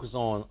want to focus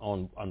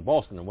on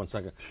Boston in 1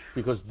 second,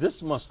 because this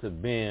must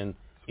have been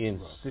in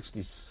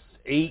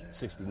 68,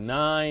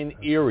 69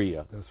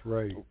 area. That's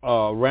right.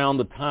 Around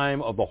the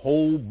time of the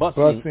whole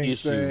busing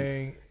issue.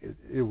 Thing,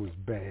 it was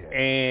bad.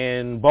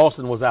 And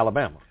Boston was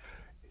Alabama.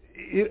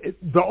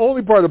 The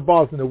only part of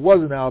Boston that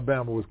wasn't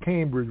Alabama was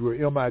Cambridge, where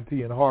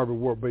MIT and Harvard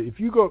were. But if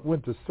you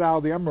went to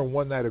Southie, I remember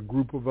one night a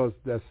group of us,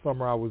 that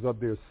summer I was up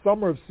there,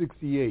 summer of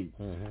 '68,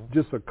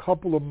 just a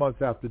couple of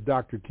months after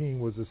Dr. King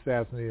was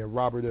assassinated,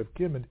 Robert F.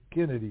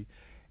 Kennedy,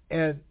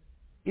 and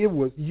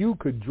you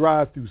could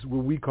drive through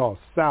what we call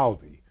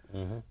Southie,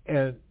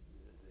 and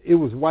it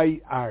was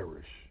white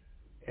Irish,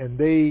 and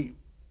they,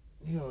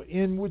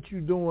 in what you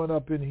doing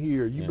up in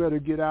here, you better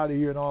get out of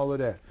here and all of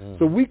that.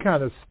 So we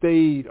kind of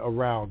stayed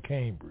around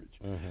Cambridge.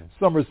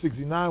 Summer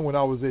 '69, when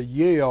I was at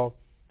Yale,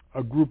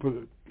 a group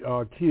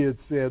of kids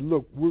said,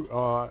 look,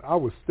 I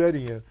was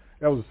studying,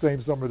 that was the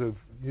same summer that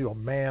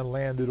man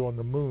landed on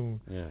the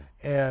moon,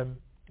 and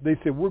they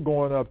said, we're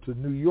going up to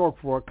New York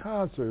for a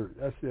concert.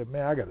 I said,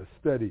 man, I got to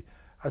study.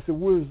 I said,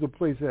 where's the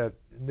place at?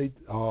 And they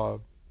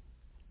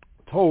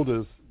told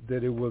us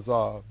that it was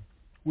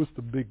what's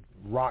the big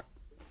rock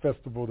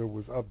festival that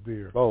was up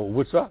there? Oh,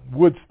 Woodstock?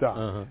 Woodstock.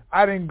 Uh-huh.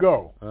 I didn't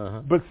go.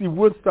 Uh-huh. But see,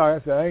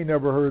 Woodstock, I said, I ain't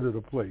never heard of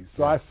the place.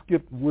 So Yeah. I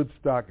skipped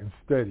Woodstock and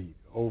studied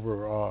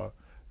over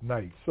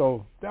night.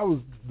 So that was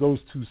those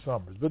 2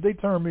 summers. But they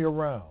turned me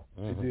around.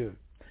 Mm-hmm. They did.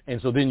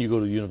 And so then you go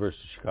to the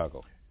University of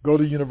Chicago. Go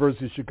to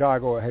University of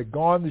Chicago. I had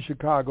gone to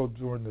Chicago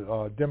during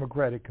the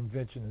Democratic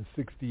Convention in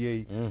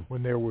 '68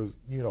 when there was,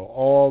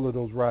 all of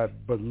those riots,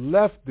 but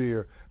left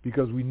there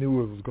because we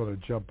knew it was going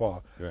to jump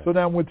off. Right. So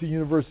then I went to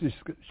University of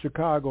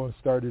Chicago and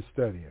started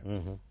studying.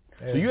 Mm-hmm.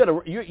 So you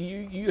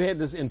had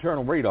this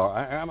internal radar.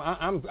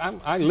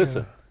 I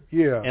listen.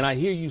 Yeah. And I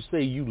hear you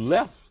say you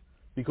left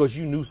because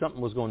you knew something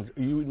was going.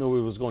 You knew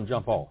it was going to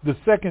jump off. The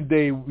second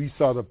day we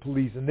saw the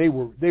police, and they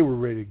were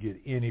ready to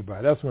get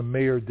anybody. That's when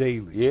Mayor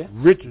Daley,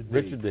 Richard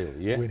Daley,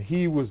 yeah, when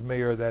he was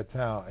mayor of that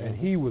town, and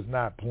he was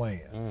not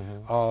playing.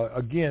 Mm-hmm.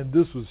 Again,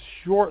 this was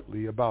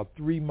shortly, about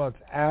 3 months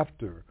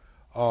after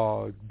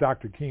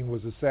Dr. King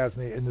was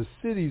assassinated, and the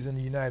cities in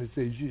the United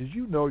States, as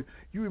you know,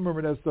 you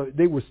remember that stuff,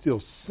 they were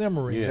still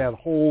simmering that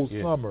whole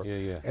summer.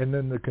 Yeah. And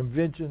then the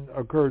convention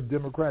occurred,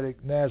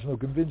 Democratic National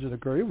Convention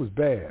occurred. It was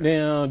bad.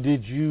 Now,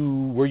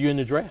 were you in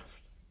the draft?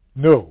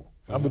 No.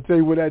 I'm going to tell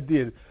you what I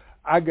did.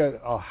 I got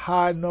a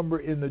high number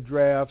in the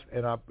draft,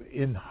 and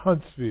in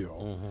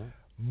Huntsville,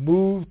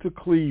 moved to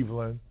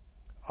Cleveland,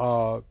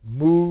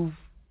 moved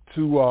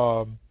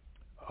to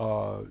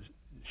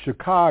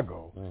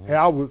Chicago, and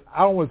I don't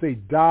want to say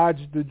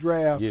dodged the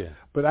draft,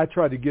 but I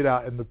tried to get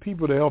out, and the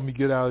people that helped me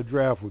get out of the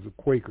draft was a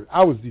Quaker.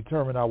 I was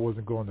determined I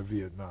wasn't going to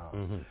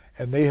Vietnam,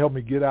 and they helped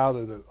me get out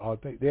of the.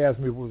 They asked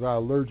me if was I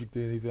allergic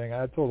to anything.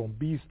 I told them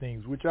bee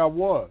stings, which I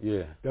was.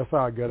 Yeah, that's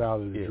how I got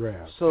out of the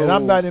draft. So, and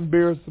I'm not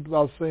embarrassed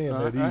about saying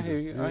that either. I hear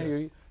you. I hear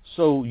you.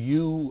 So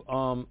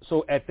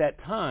so at that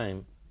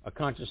time, a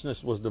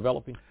consciousness was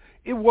developing.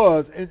 It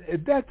was, and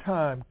at that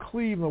time,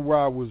 Cleveland, where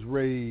I was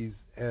raised,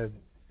 and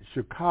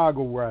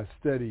Chicago, where I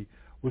studied,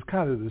 was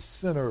kind of the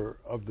center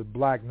of the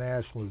black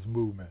nationalist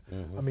movement.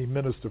 I mean,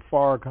 Minister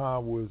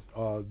Farrakhan was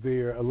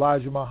there.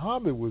 Elijah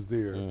Muhammad was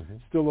there,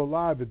 still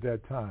alive at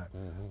that time.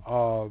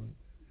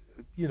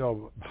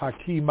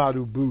 Hakeem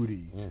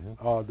Madhubuti,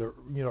 the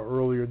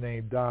earlier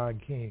named Don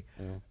King,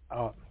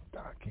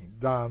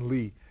 Don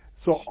Lee.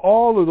 So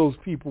all of those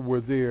people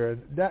were there,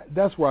 and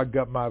that's where I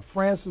got my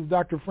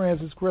Dr.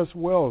 Frances Cress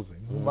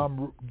Welsing, whom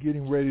I'm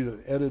getting ready to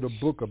edit a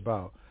book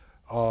about.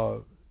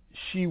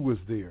 She was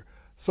there.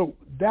 So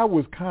that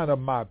was kind of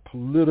my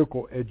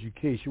political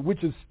education,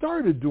 which had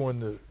started during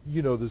this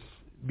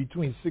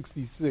between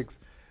 66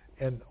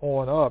 and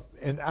on up.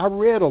 And I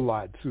read a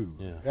lot, too.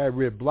 Yeah. I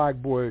read Black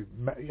Boy.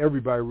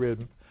 Everybody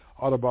read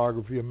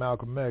Autobiography of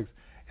Malcolm X.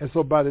 And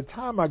so by the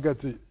time I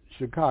got to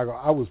Chicago,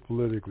 I was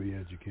politically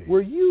educated.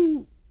 Were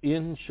you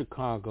in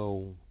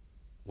Chicago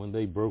when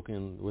they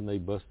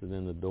busted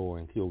in the door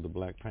and killed the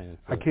Black Panther?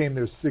 I came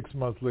there 6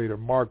 months later,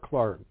 Mark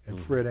Clark and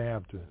Fred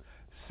Hampton.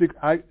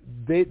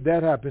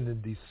 That happened in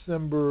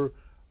December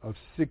of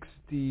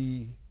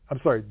 69,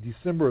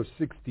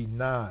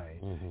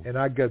 and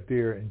I got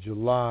there in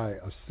July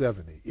of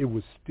 70. It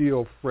was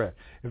still fresh.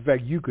 In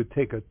fact, you could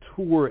take a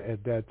tour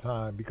at that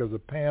time because the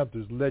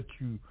Panthers let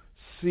you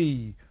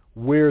see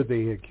where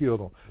they had killed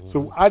them.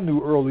 So I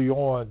knew early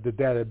on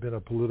that had been a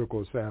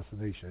political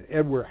assassination.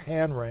 Edward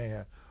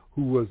Hanrahan,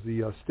 who was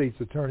the state's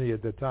attorney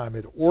at the time,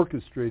 had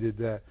orchestrated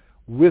that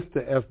with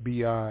the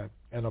FBI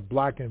and a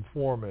black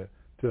informant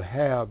to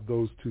have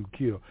those two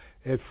killed.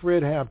 Had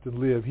Fred Hampton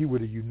lived, he would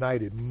have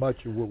united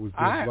much of what was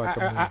done black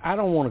community. I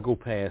don't want to go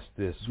past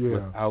this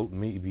without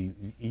maybe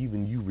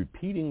even you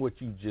repeating what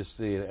you just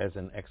said as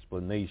an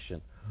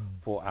explanation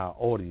for our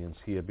audience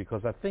here,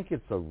 because I think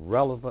it's a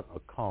relevant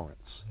occurrence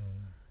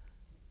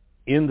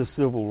in the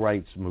civil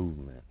rights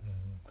movement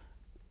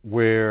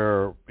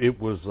where it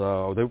was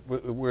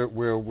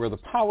where the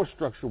power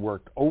structure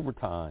worked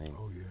overtime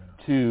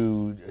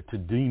to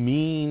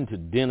demean, to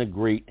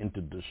denigrate, and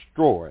to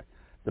destroy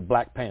the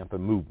Black Panther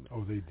movement.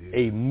 Oh, they did.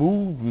 A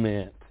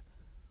movement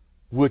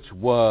which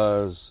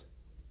was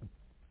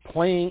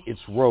playing its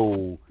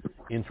role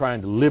in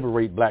trying to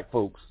liberate black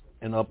folks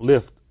and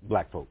uplift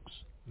black folks.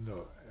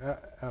 No,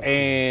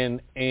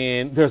 and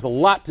there's a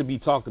lot to be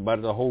talked about.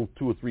 There's a whole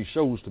 2 or 3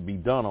 shows to be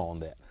done on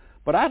that.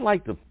 But I'd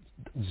like to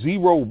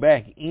zero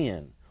back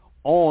in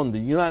on the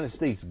United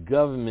States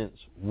government's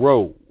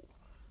role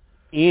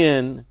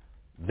in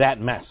that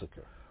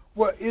massacre.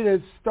 Well, it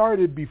had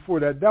started before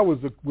that. That was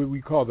what we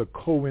call the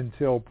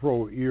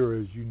COINTELPRO era,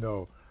 as you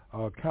know,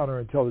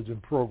 counterintelligence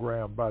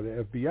program by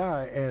the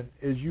FBI. And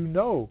as you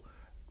know,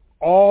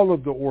 all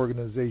of the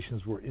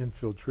organizations were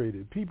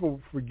infiltrated.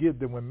 People forget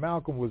that when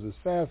Malcolm was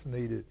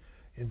assassinated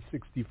in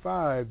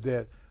 65,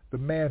 that the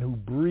man who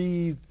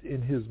breathed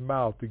in his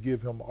mouth to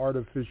give him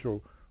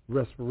artificial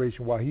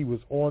respiration while he was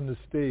on the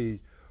stage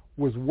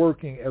was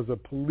working as a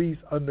police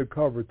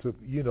undercover to,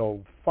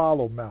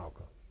 follow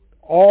Malcolm.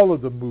 All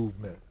of the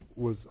movement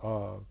was,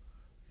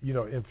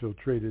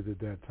 infiltrated at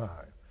that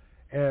time.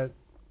 And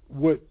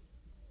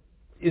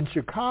in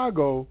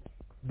Chicago,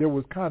 there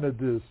was kind of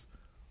this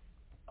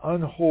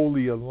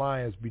unholy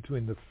alliance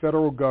between the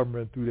federal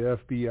government through the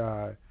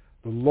FBI,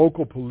 the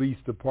local police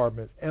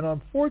departments, and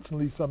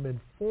unfortunately some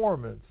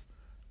informants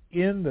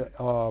in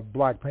the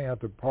Black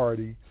Panther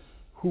Party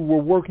who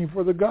were working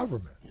for the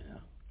government.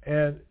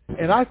 Yeah.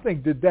 And I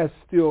think that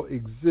still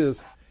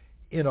exists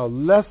in a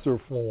lesser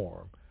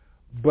form,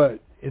 but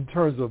in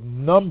terms of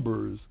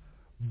numbers,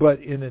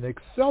 but in an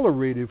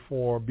accelerated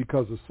form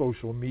because of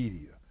social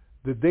media,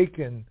 that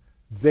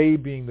they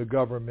being the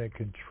government,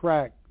 can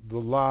track the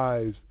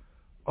lives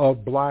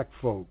of black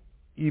folk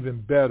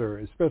even better,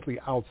 especially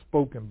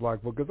outspoken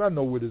black folk, because I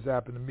know what has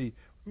happened to me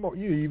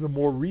even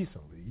more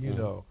recently, you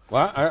know.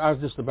 Well, I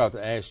was just about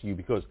to ask you,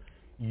 because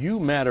you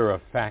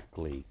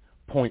matter-of-factly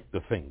point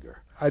the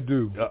finger. I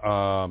do.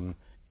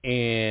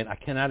 And I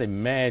cannot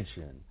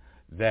imagine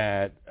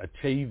that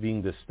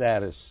achieving the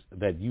status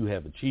that you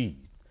have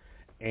achieved,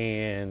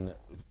 and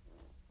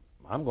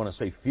I'm going to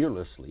say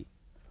fearlessly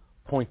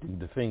pointing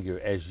the finger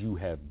as you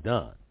have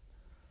done,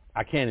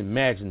 I can't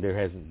imagine there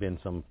hasn't been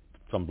some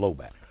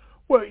blowback.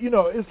 Well, you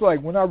know, it's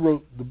like when I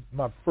wrote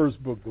my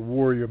first book, The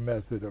Warrior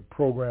Method, a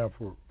program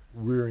for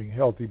rearing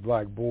healthy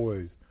black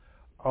boys,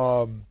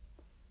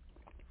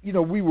 you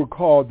know, we were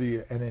called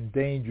an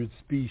endangered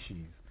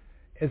species.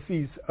 And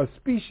see, a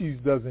species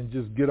doesn't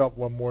just get up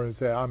one morning and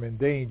say, I'm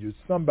endangered.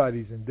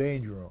 Somebody's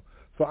endangering them.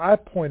 So I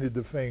pointed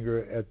the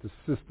finger at the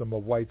system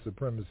of white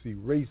supremacy,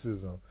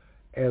 racism,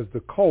 as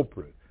the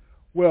culprit.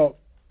 Well,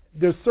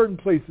 there's certain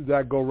places that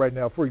I go right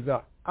now. For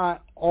example, I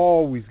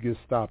always get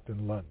stopped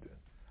in London.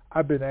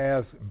 I've been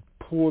asked and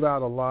pulled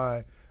out a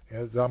line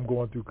as I'm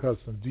going through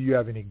customs, do you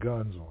have any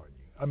guns on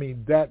you? I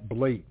mean, that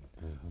blatant.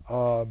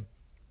 Mm-hmm.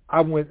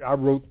 I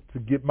wrote to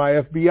get my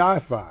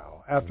FBI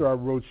file after I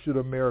wrote Should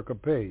America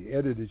Pay,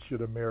 edited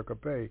Should America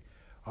Pay,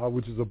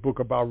 which is a book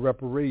about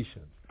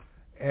reparations.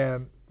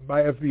 And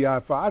my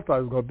FBI file, I thought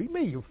it was going to be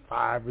maybe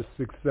 5 or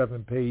 6,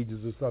 7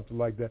 pages or something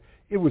like that.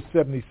 It was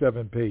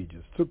 77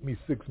 pages. Took me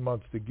 6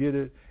 months to get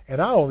it,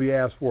 and I only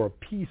asked for a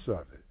piece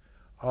of it.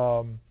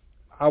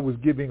 I was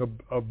giving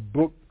a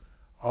book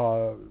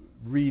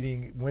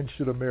reading When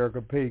Should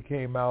America Pay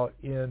came out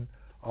in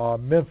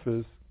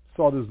Memphis,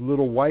 saw this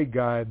little white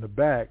guy in the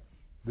back.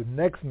 The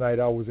next night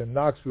I was in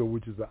Knoxville,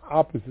 which is the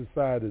opposite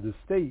side of the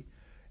state,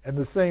 and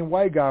the same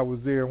white guy was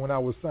there. When I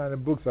was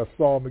signing books, I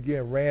saw him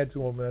again, ran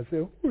to him, and I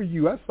said, who are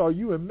you? I saw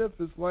you in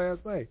Memphis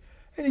last night.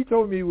 And he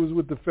told me he was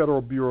with the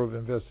Federal Bureau of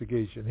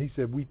Investigation. He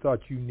said, we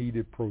thought you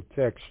needed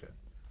protection.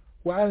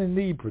 Well, I didn't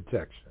need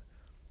protection.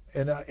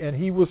 And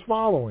he was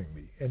following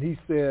me. And he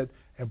said,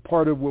 and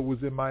part of what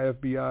was in my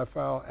FBI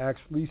file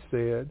actually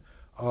said,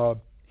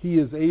 he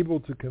is able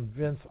to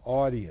convince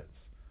audience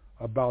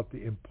about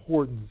the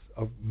importance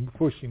of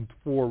pushing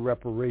for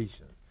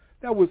reparations.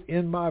 That was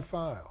in my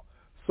file.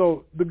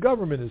 So the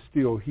government is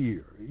still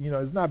here. You know,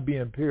 it's not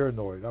being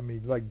paranoid. I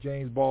mean, like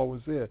James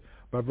Baldwin said,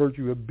 by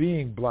virtue of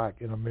being black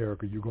in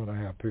America, you're going to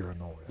have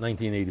paranoia.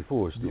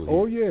 1984 is still here.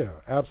 Oh, yeah,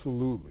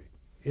 absolutely.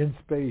 In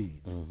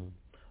spades.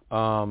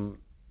 Mm-hmm.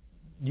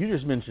 You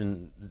just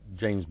mentioned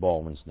James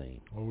Baldwin's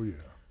name. Oh, yeah.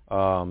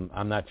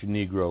 I'm Not Your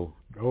Negro.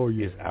 Oh,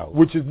 yeah. Is out.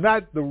 Which is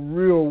not the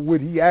real what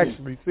he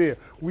actually said.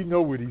 We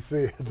know what he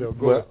said, though.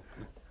 Well,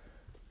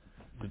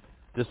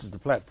 this is the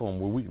platform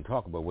where we can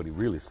talk about what he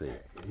really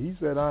said. He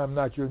said, I am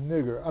not your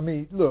nigger. I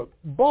mean, look,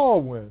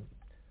 Baldwin,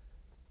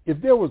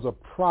 if there was a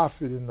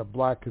prophet in the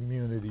black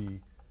community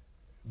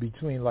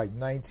between like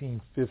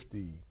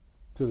 1950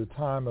 to the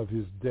time of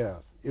his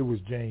death, it was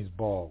James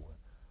Baldwin.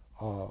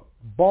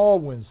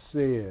 Baldwin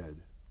said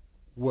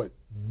what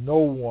no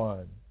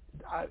one,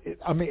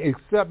 I mean,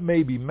 except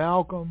maybe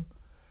Malcolm,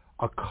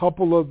 a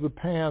couple of the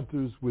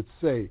Panthers would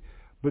say.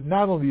 But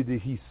not only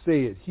did he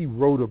say it, he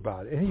wrote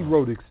about it, and he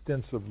wrote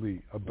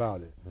extensively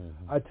about it.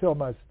 Mm-hmm. I tell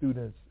my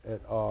students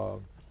at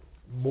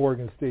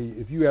Morgan State,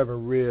 if you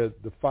haven't read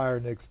The Fire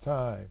Next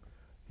Time,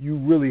 you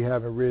really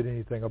haven't read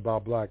anything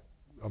about black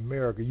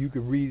America. You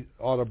can read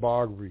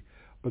autobiography,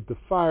 but The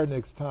Fire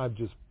Next Time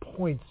just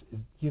points,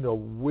 you know,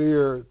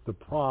 where the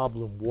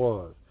problem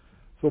was.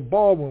 So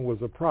Baldwin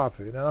was a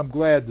prophet, and I'm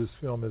glad this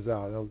film is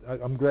out.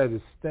 I'm glad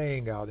it's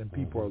staying out and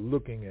people are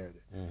looking at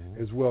it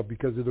as well,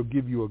 because it'll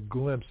give you a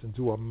glimpse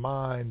into a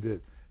mind that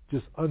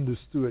just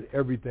understood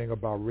everything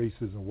about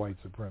racism and white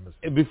supremacy.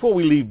 And before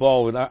we leave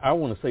Baldwin, I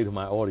want to say to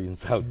my audience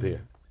out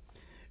there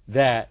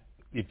that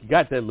if you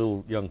got that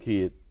little young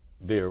kid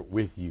there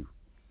with you,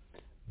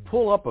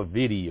 pull up a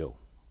video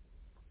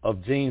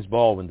of James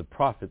Baldwin, the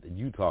prophet that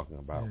you're talking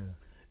about,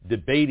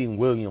 debating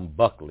William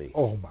Buckley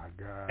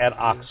at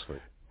Oxford.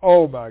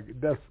 Oh, my God.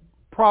 That's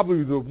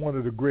probably one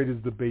of the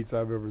greatest debates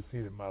I've ever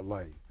seen in my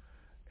life.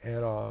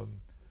 And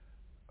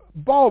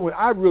Baldwin,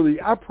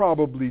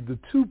 the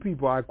two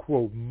people I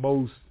quote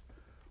most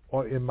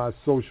in my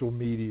social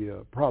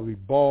media, probably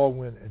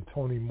Baldwin and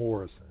Toni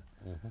Morrison,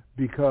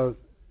 because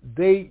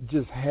they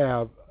just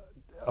have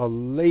a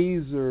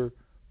laser-like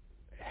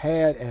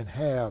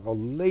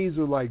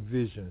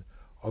vision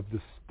of the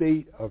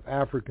state of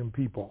African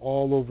people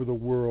all over the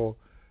world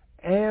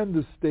and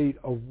the state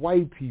of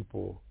white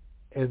people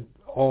and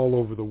all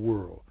over the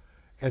world.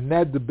 And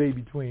that debate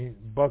between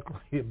Buckley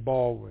and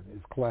Baldwin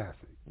is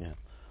classic. Yeah.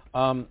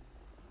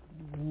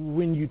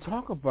 When you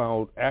talk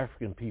about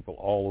African people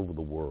all over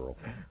the world,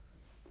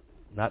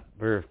 not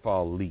very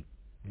far leap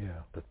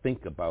to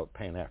think about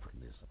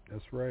Pan-Africanism.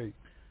 That's right.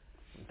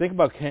 Think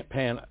about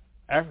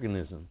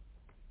Pan-Africanism,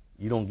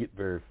 you don't get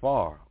very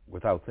far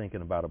without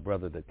thinking about a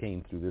brother that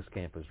came through this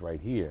campus right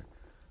here,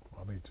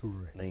 Kwame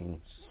Ture, named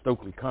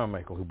Stokely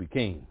Carmichael, who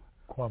became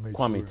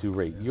Kwame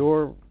Ture. Yeah.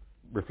 Your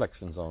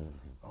reflections on him?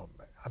 Oh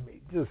man, I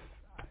mean, just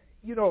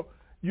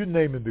you're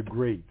naming the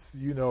greats,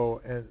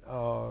 and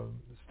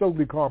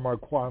Stokely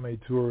Carmichael, Kwame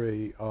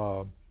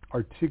Ture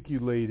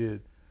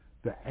articulated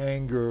the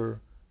anger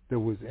that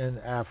was in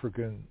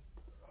African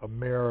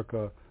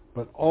America,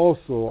 but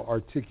also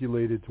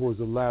articulated towards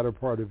the latter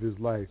part of his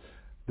life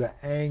the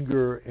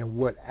anger and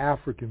what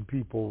African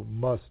people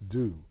must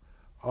do.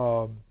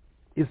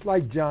 It's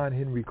like John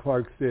Henry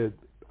Clark said,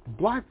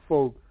 black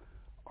folk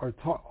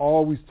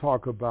always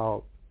talk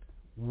about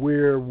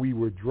where we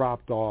were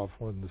dropped off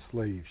on the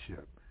slave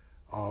ship.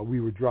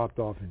 We were dropped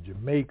off in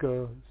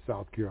Jamaica,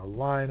 South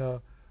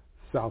Carolina,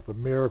 South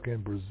America,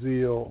 and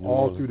Brazil,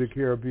 all through the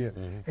Caribbean.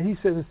 Mm-hmm. And he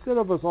said, instead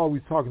of us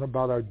always talking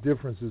about our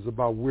differences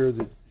about where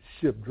the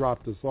ship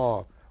dropped us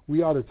off,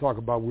 we ought to talk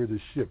about where the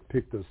ship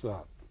picked us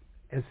up.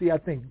 And see, I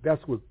think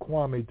that's what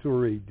Kwame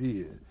Ture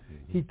did. Mm-hmm.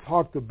 He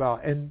talked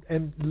about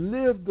and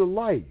lived the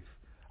life.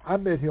 I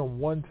met him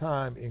one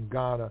time in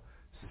Ghana,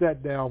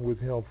 sat down with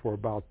him for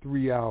about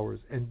 3 hours,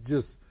 and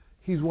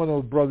he's one of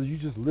those brothers you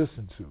just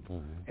listen to,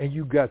 and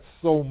you got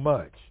so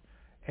much.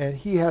 And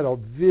he had a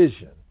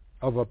vision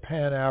of a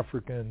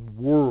Pan-African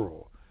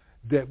world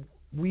that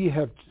we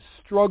have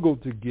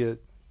struggled to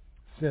get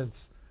since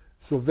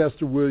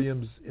Sylvester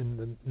Williams in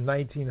the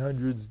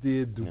 1900s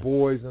did, Du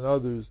Bois and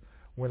others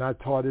when I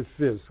taught at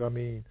Fisk. I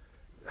mean,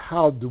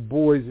 how Du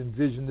Bois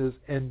envisioned this,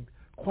 and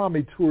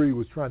Kwame Ture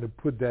was trying to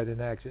put that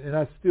in action. And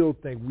I still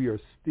think we are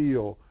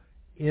still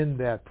in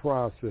that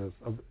process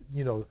of,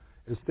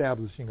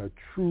 establishing a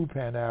true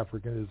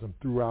Pan-Africanism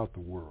throughout the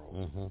world.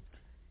 Mm-hmm.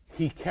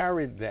 He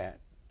carried that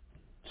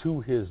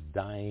to his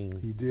dying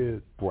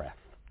breath.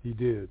 He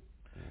did.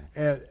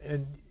 Yeah.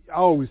 And I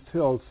always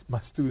tell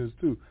my students,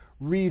 too,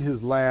 read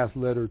his last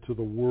letter to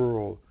the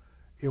world,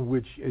 in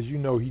which, as you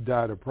know, he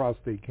died of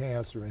prostate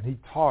cancer, and he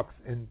talks,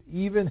 and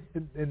even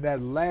in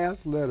that last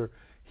letter,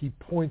 he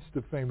points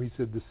to fame. He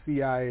said the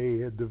CIA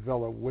had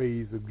developed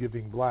ways of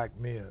giving black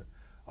men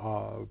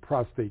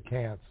prostate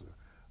cancer.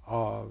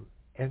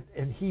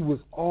 And he was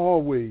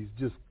always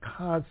just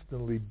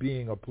constantly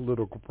being a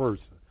political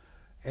person.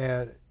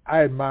 And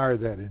I admire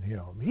that in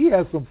him. He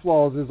has some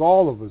flaws, as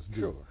all of us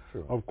do,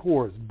 sure. Of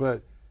course,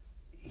 but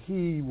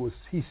he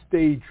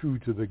stayed true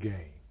to the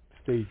game.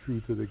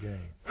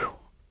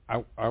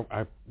 I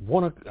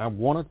want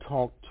to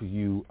talk to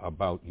you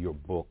about your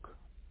book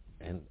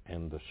and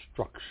the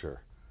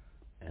structure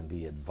and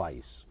the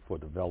advice for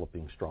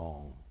developing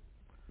strong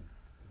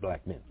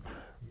black men.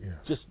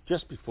 Yeah.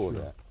 Just before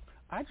that,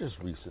 I just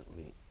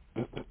recently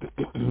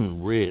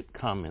read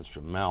comments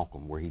from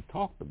Malcolm where he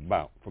talked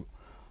about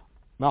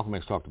Malcolm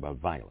X talked about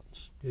violence.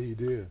 Yeah, he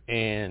did.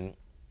 And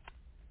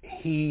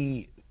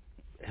he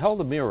held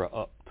a mirror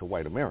up to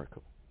white America.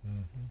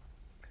 Mm-hmm.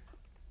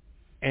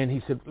 And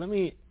he said, let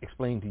me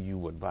explain to you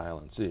what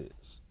violence is.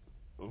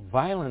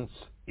 Violence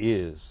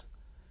is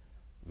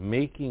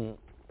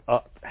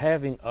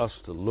having us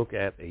to look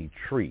at a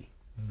tree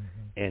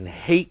and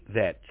hate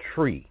that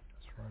tree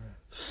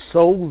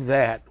so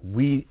that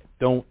we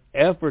don't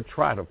ever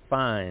try to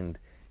find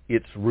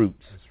its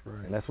roots. That's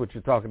right. And that's what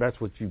you're talking. That's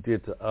what you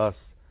did to us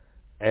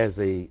as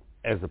a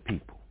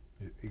people.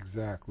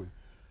 Exactly.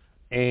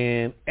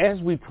 And as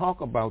we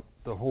talk about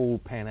the whole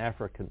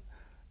Pan-African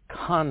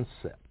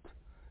concept,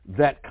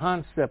 that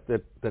concept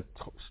that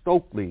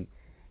Stokely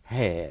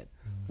had,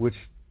 which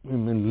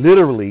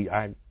literally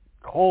I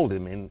called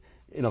him in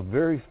a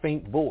very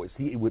faint voice.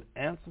 He would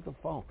answer the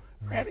phone,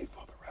 ready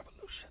for the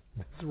revolution.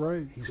 That's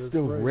right. He's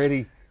still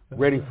ready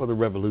for the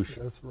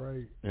revolution. That's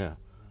right. Yeah.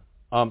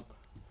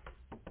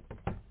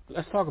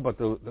 Let's talk about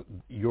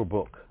your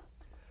book.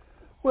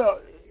 Well,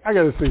 I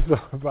got to say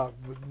something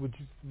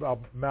about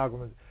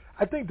Malcolm.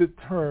 I think the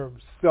term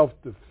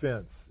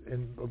self-defense,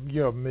 and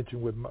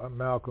mentioned what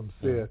Malcolm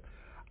said.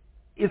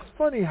 It's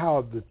funny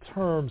how the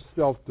term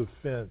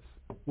self-defense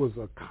was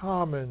a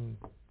common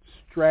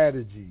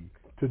strategy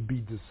to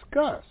be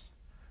discussed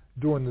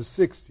during the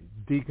 60s.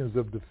 Deacons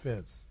of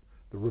Defense,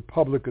 the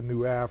Republic of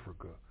New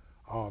Africa,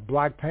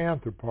 Black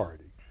Panther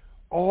Party,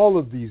 all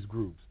of these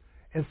groups.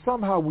 And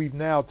somehow we've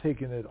now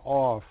taken it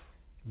off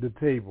the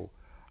table.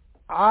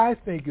 I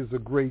think it's a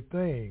great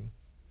thing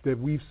that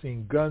we've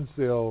seen gun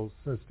sales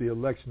since the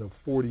election of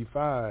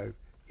 45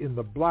 in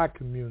the black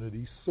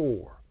community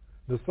soar.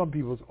 Now, some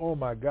people say, oh,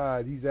 my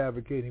God, he's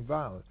advocating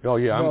violence. Oh,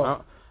 yeah,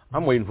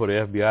 I'm waiting for the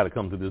FBI to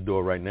come to this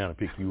door right now to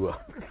pick you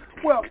up.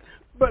 Well,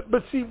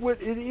 but see,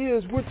 what it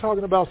is, we're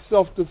talking about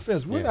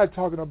self-defense. We're not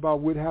talking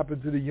about what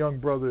happened to the young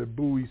brother at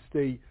Bowie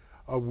State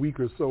a week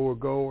or so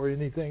ago or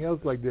anything else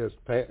like this.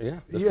 This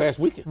past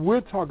weekend.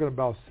 We're talking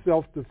about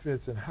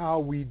self-defense and how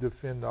we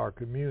defend our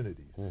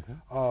communities.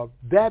 Mm-hmm.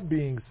 That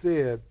being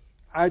said,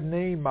 I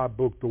named my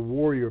book The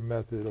Warrior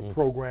Method, a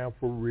program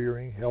for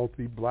rearing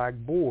healthy black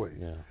boys.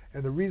 Yeah.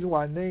 And the reason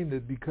why I named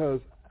it because,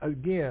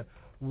 again,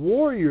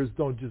 warriors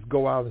don't just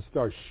go out and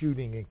start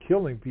shooting and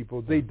killing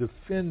people. They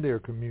defend their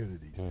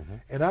communities. Mm-hmm.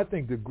 And I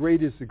think the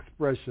greatest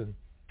expression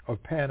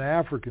of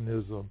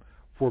Pan-Africanism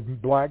for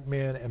black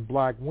men and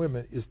black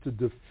women is to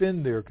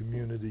defend their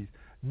communities,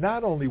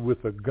 not only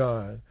with a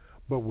gun,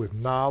 but with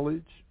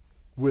knowledge,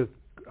 with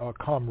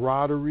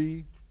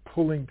camaraderie,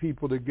 pulling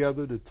people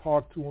together to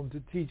talk to them, to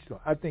teach them.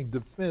 I think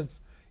defense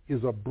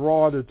is a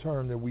broader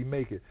term than we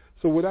make it.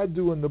 So what I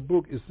do in the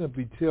book is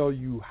simply tell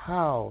you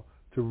how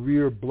to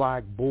rear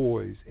black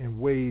boys in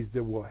ways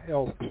that will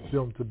help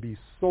them to be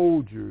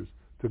soldiers,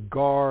 to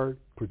guard,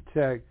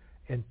 protect,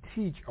 and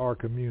teach our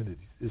communities.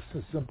 It's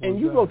as simple And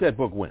as you that. wrote that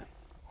book when?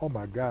 Oh,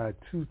 my God,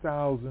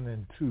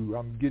 2002.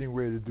 I'm getting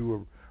ready to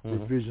do a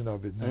revision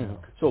of it now.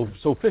 So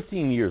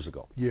 15 years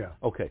ago. Yeah.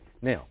 Okay.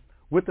 Now,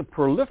 with the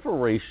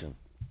proliferation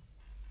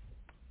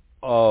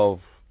of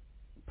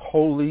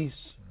police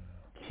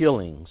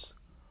killings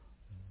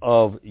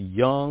of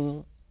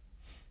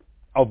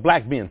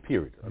black men,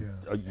 period.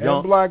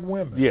 And black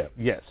women. Yeah,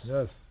 yes.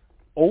 Yes.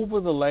 Over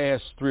the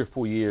last 3 or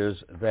 4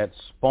 years that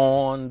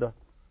spawned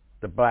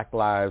the Black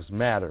Lives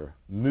Matter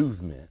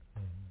movement,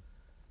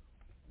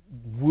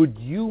 would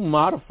you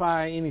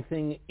modify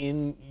anything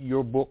in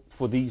your book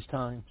for these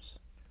times?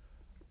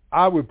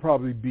 I would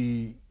probably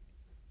be,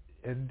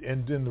 and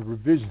in the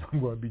revision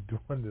I'm going to be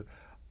doing this,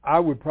 I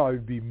would probably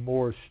be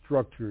more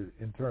structured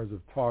in terms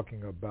of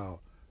talking about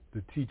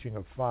the teaching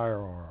of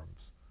firearms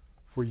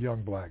for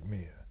young black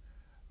men.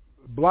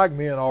 Black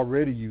men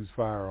already use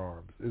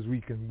firearms, as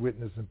we can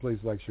witness in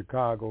places like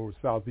Chicago or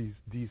Southeast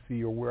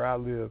D.C. or where I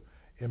live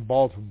in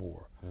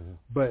Baltimore. Mm-hmm.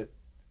 But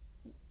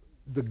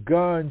the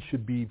gun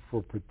should be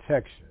for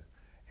protection.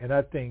 And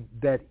I think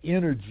that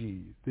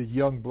energy that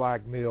young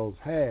black males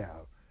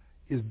have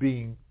is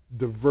being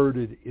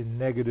diverted in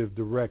negative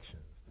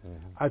directions.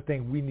 Mm-hmm. I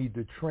think we need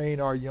to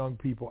train our young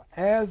people,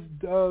 as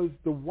does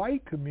the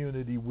white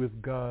community with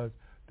guns,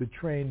 to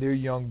train their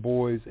young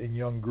boys and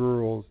young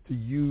girls to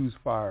use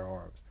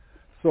firearms.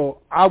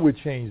 So I would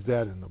change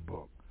that in the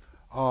book.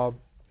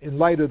 In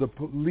light of the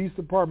police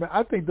department,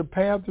 I think the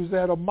Panthers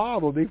had a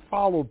model. They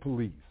followed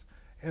police.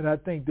 And I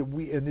think that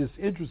and it's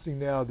interesting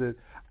now that,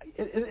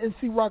 and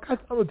see, Rock, I'm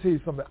going to tell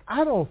you something.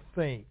 I don't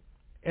think,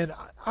 and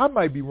I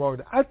might be wrong,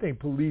 I think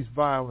police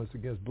violence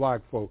against black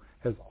folk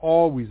has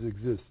always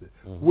existed.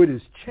 Mm-hmm. What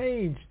has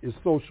changed is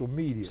social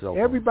media.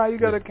 Everybody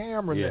got a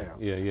camera now.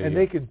 And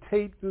they can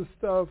tape this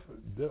stuff,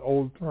 the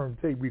old term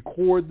tape,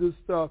 record this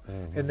stuff,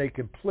 and they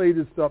can play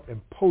this stuff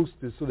and post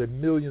it so that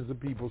millions of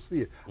people see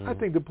it. I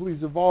think the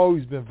police have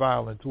always been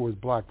violent towards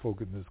black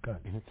folk in this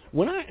country.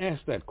 When I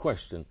asked that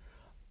question,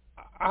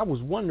 I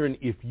was wondering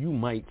if you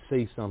might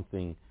say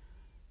something,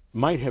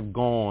 might have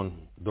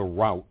gone the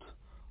route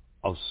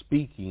of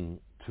speaking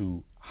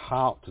to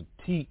how to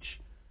teach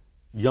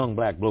young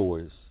black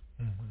boys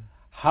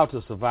how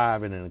to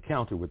survive in an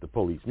encounter with the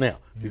police. Now,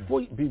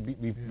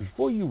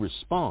 before you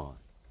respond,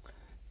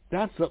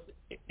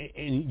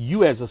 and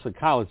you as a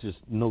psychologist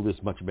know this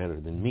much better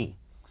than me,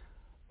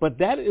 but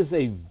that is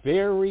a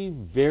very,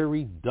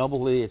 very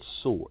double-edged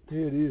sword.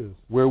 It is.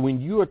 Where when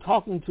you are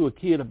talking to a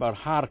kid about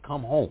how to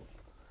come home,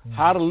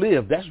 how to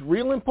live, that's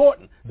real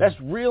important. That's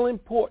real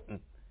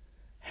important.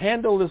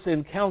 Handle this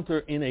encounter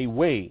in a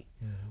way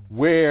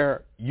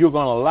where you're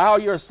going to allow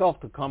yourself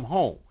to come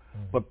home.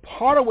 But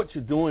part of what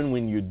you're doing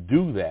when you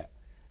do that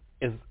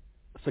is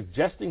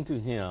suggesting to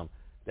him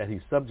that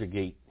he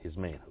subjugate his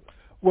manhood.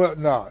 Well,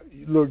 no,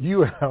 look,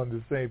 you and I on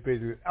the same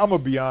page. I'm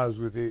going to be honest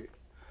with you.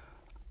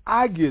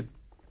 I get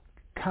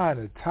kind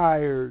of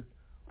tired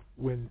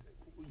when,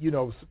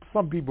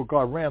 some people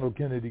Randall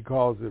Kennedy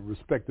calls it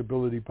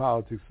respectability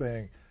politics,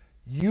 saying,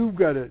 you've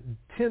got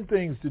 10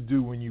 things to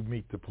do when you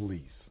meet the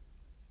police.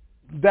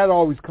 That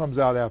always comes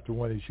out after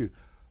one issue.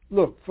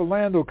 Look,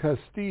 Philando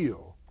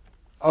Castile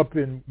up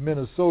in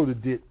Minnesota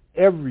did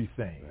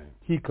everything. Right.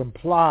 He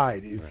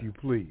complied, if you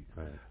please.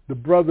 Right. The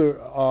brother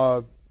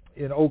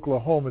in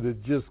Oklahoma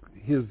that just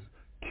his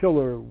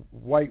killer,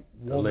 white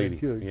woman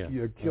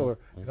killer,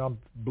 and I'm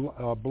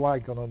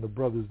blanking on the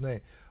brother's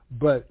name,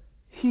 but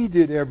he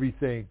did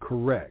everything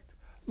correct.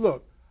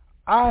 Look,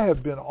 I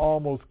have been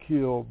almost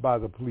killed by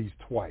the police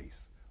twice.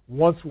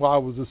 Once while I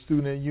was a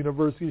student at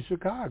University of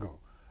Chicago,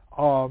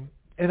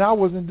 and I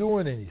wasn't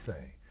doing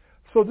anything.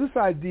 So this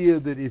idea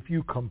that if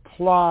you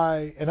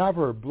comply, and I've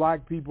heard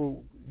black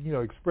people,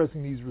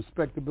 expressing these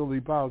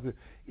respectability policies,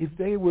 if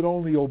they would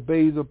only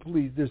obey the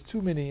police, there's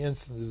too many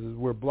instances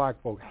where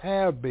black folk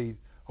have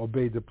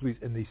obeyed the police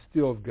and they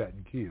still have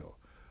gotten killed.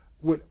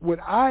 What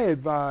I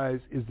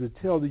advise is to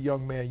tell the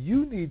young man,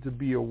 you need to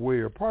be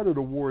aware, part of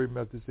the warrior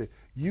method says,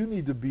 you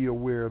need to be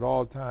aware at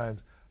all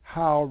times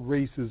how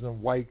racism,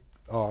 white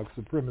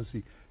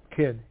supremacy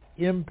can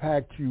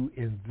impact you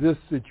in this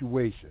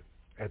situation.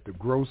 At the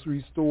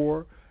grocery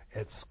store,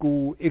 at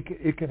school.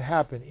 It can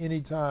happen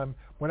anytime.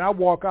 When I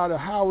walk out of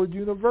Howard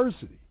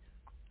University,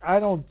 I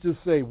don't just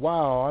say,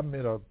 wow, I'm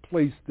in a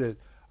place that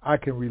I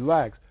can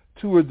relax.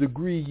 To a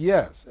degree,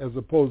 yes, as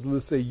opposed to,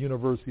 let's say,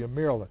 University of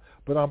Maryland.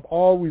 But I'm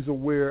always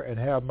aware and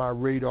have my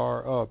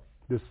radar up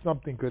that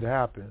something could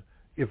happen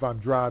if I'm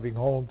driving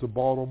home to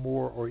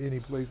Baltimore or any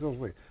place else.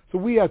 So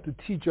we have to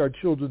teach our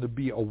children to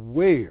be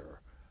aware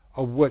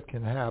of what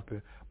can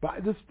happen.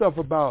 But this stuff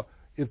about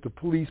if the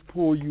police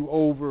pull you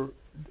over,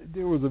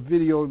 there was a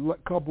video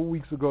a couple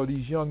weeks ago,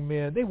 these young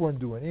men, they weren't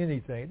doing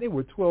anything. They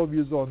were 12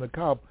 years old and the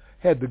cop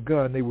had the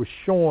gun. They were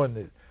showing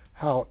it,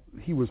 how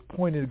he was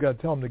pointing the gun,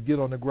 telling them to get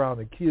on the ground.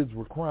 The kids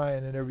were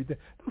crying and everything.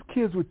 Those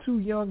kids were too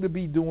young to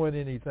be doing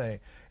anything.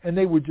 And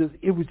it was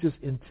just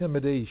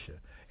intimidation.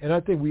 And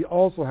I think we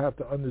also have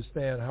to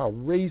understand how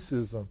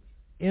racism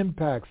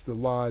impacts the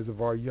lives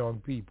of our young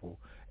people,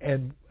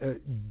 and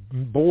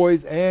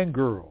boys and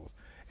girls,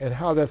 and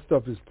how that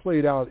stuff is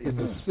played out in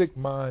the sick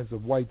minds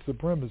of white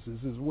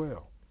supremacists as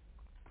well.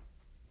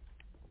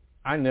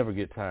 I never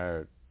get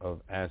tired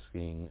of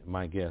asking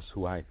my guests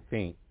who I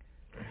think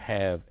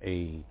have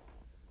a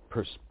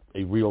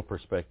real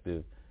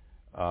perspective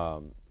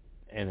and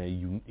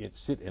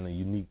sit in a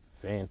unique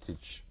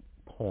vantage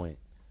point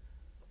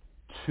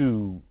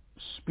to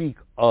speak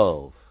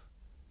of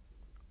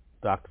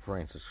Dr.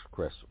 Frances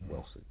Cress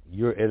Welsing.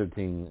 You're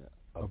editing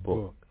a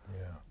book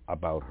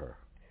about her.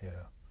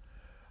 Yeah.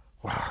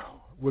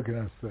 Wow. What can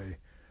I say?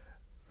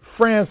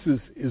 Frances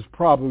is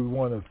probably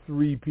one of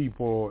three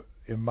people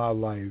in my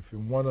life,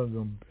 and one of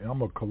them, and I'm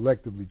going to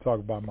collectively talk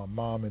about my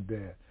mom and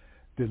dad,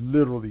 that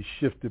literally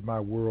shifted my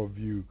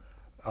worldview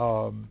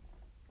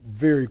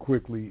very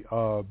quickly.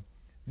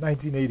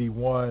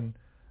 1981,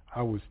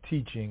 I was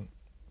teaching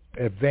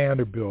at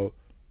Vanderbilt,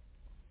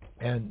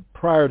 and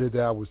prior to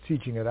that, I was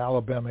teaching at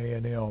Alabama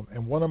A&M,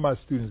 and one of my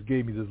students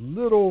gave me this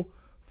little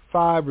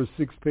 5 or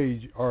 6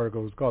 page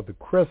article. It's called The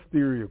Cress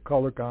Theory of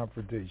Color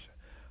Confrontation.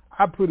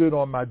 I put it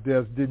on my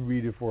desk, didn't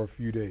read it for a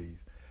few days.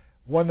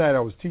 One night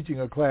I was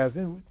teaching a class,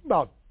 and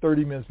about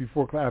 30 minutes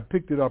before class, I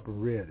picked it up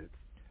and read it.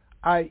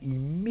 I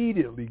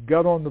immediately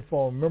got on the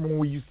phone. Remember when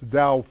we used to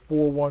dial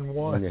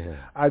 411? Yeah.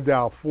 I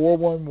dialed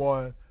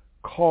 411,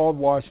 called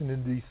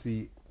Washington,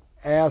 D.C.,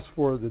 asked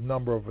for the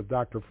number of a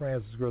Dr.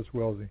 Frances Cress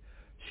Welsing.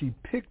 She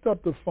picked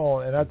up the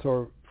phone, and I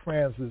told her,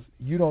 Frances,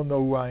 you don't know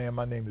who I am.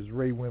 My name is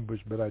Ray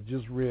Winbush, but I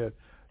just read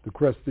The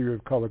Cress Theory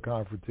of Color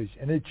Confrontation,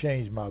 and it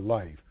changed my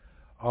life.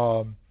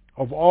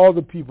 Of all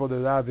the people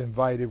that I've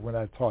invited when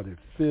I taught at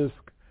Fisk,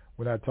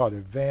 when I taught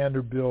at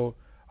Vanderbilt,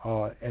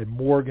 at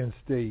Morgan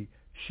State,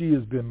 she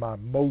has been my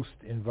most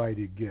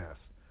invited guest.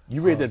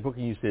 You read that book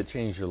and you said it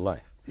changed your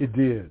life. It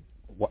did.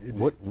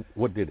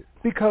 What did it?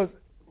 Because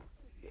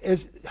as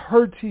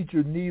her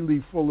teacher,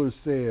 Neely Fuller,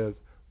 says,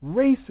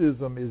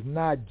 racism is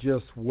not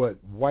just what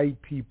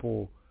white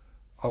people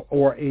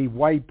or a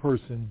white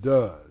person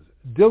does.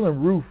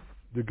 Dylan Roof,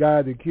 the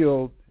guy that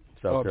killed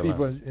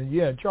people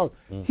in Charles,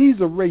 he's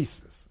a racist.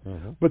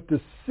 Mm-hmm. But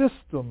the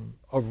system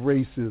of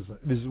racism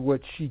is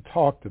what she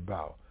talked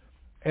about.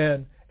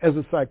 And as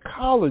a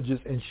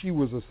psychologist, and she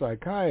was a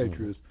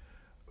psychiatrist,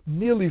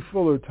 Neely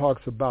Fuller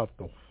talks about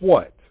the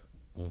what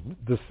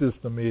the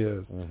system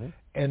is. Mm-hmm.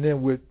 And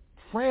then what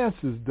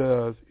Frances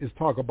does is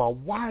talk about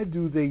why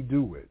do they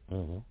do it?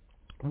 Mm-hmm.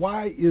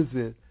 Why is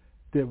it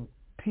that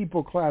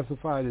people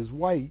classified as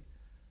white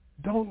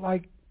don't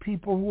like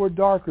people who are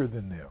darker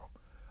than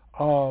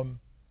them?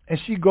 And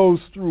she goes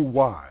through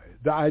why.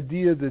 The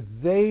idea that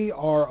they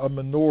are a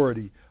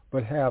minority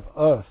but have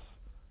us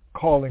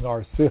calling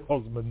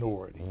ourselves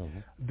minority. Mm-hmm.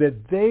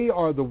 That they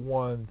are the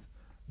ones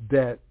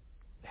that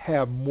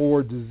have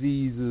more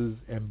diseases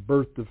and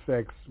birth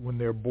defects when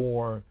they're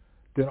born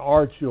than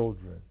our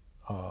children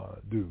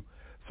do.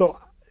 So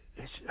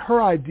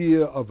her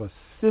idea of a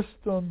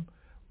system,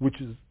 which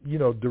is,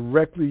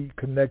 directly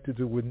connected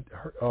to what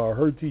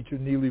her teacher,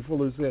 Neely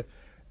Fuller, said,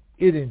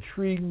 it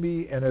intrigued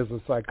me, and as a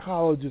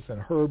psychologist and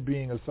her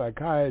being a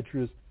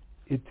psychiatrist,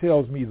 it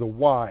tells me the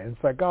why. And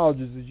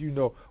psychologists, as you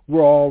know,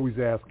 we're always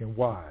asking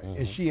why,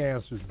 and she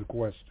answers the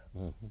question.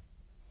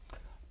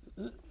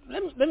 Mm-hmm.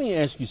 Let me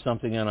ask you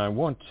something, and I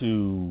want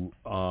to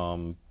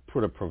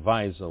put a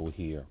proviso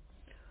here.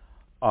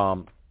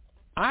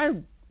 I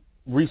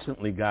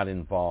recently got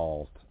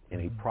involved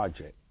in a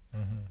project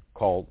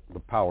called the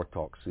Power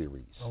Talk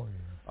series,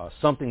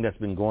 something that's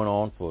been going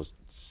on for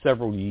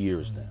several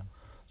years now.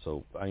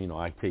 So,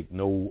 I take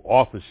no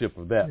authorship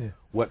of that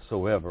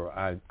whatsoever.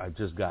 I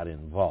just got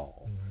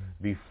involved.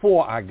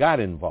 Before I got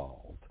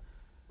involved,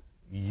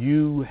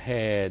 you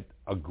had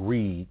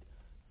agreed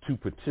to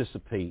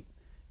participate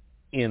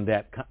in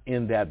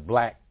that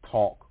Black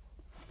Talk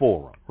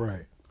forum.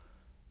 Right.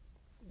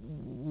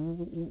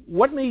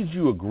 What made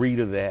you agree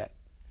to that,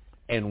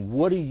 and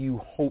what do you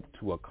hope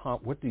to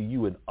accomplish? What do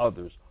you and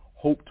others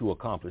hope to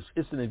accomplish?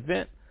 It's an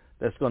event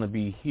that's going to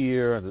be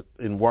here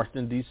in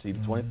Washington, D.C., the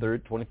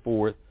 23rd,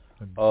 24th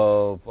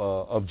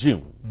of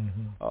June.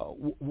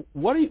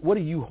 What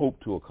do you hope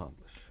to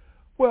accomplish?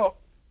 Well,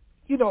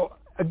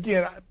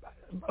 again,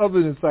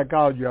 other than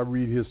psychology, I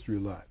read history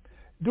a lot.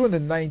 during the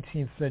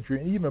 19th century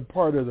and even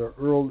part of the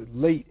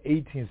late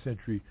 18th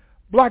century,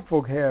 black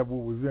folk had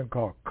what was then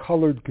called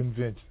colored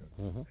conventions,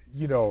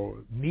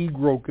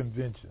 Negro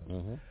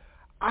conventions.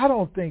 I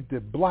don't think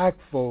that black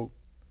folk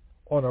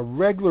on a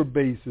regular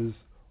basis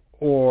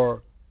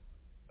or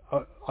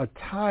a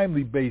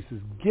timely basis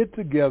get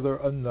together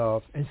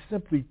enough and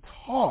simply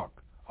talk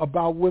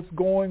about what's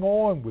going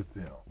on with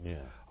them.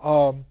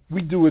 Yeah.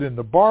 We do it in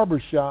the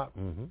barber shop.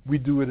 We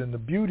do it in the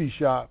beauty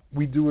shop.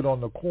 We do it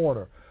on the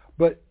corner.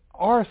 But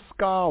our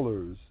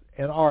scholars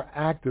and our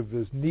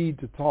activists need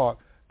to talk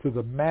to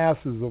the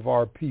masses of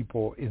our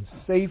people in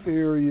safe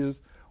areas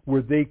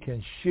where they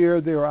can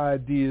share their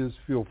ideas,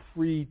 feel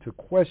free to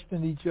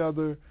question each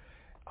other.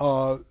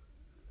 So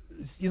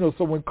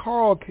when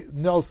Carl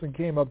Nelson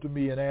came up to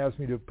me and asked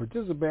me to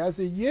participate, I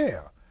said,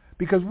 yeah,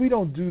 because we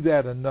don't do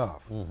that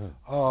enough.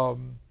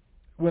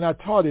 When I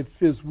taught at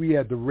Fisk, we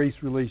had the Race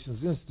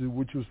Relations Institute,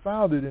 which was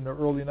founded in the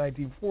early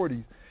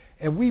 1940s,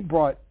 and we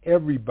brought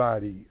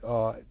everybody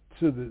to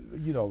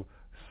the,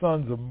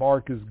 sons of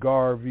Marcus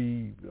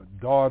Garvey,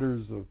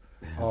 daughters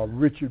of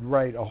Richard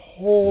Wright, a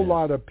whole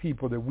lot of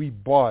people that we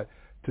brought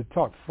to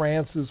talk.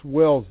 Francis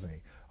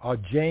Welsing,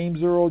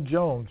 James Earl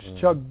Jones,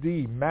 Chuck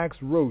D, Max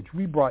Roach.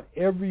 We brought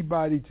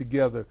everybody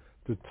together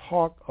to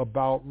talk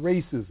about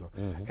racism.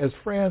 As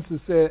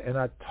Francis said, and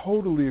I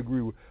totally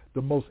agree with,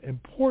 the most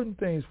important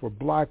things for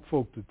black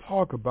folk to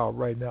talk about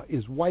right now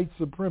is white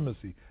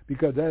supremacy,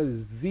 because that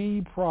is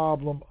the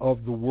problem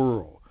of the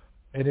world.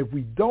 And if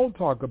we don't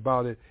talk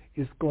about it,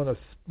 it's going to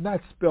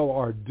not spell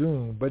our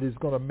doom, but it's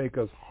going to make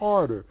us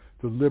harder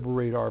to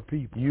liberate our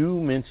people. You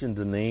mentioned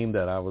the name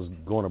that I was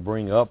going to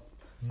bring up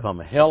come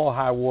hell or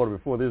high water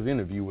before this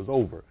interview was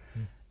over.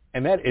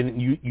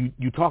 And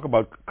you talk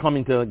about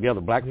coming together,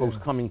 black folks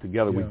coming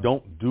together. We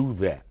don't do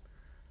that.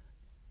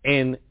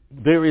 And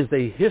there is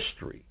a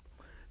history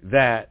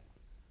that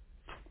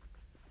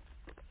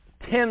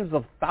tens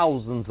of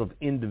thousands of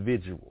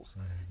individuals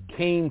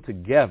came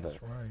together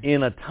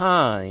in a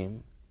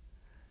time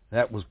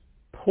that was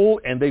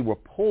pulled, and they were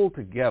pulled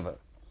together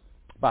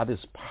by this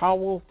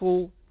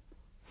powerful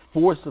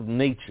force of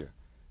nature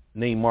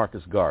named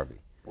Marcus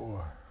Garvey. Boy.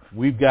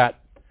 We've got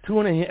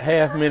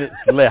 2.5 minutes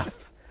left.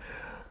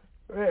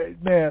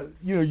 Man,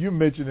 you're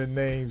mentioning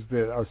names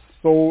that are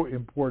so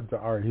important to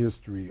our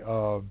history.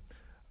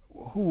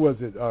 Who was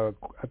it?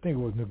 I think it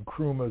was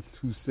Nkrumah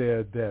who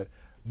said that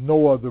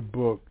no other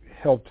book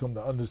helped him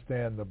to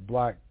understand the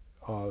black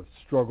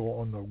struggle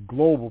on a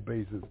global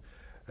basis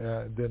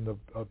than the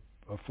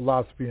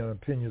philosophy and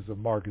opinions of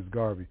Marcus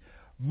Garvey.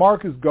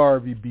 Marcus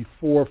Garvey,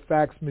 before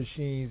fax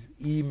machines,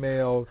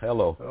 email,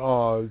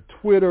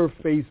 Twitter,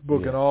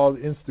 Facebook, and all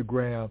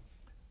Instagram,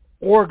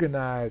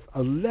 organized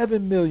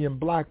 11 million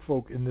black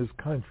folk in this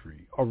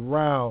country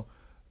around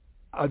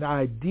an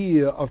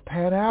idea of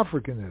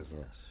Pan-Africanism.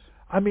 Yes.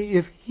 I mean,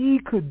 if he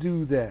could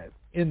do that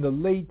in the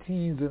late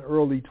teens and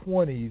early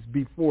 20s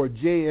before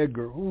J.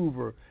 Edgar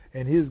Hoover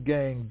and his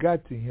gang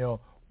got to him,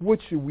 what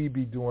should we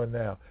be doing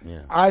now?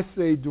 Yeah. I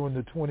say during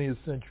the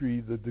 20th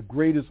century, the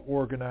greatest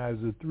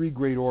organizers, three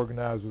great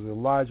organizers,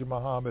 Elijah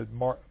Muhammad,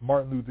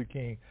 Martin Luther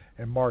King,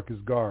 and Marcus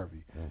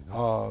Garvey,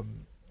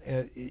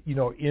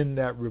 in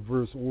that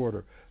reverse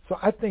order. So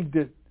I think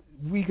that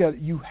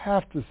you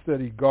have to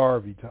study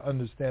Garvey to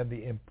understand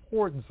the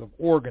importance of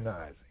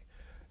organizing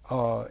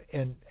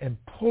and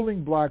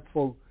pulling black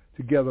folk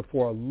together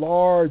for a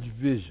large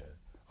vision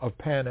of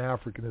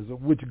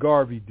Pan-Africanism, which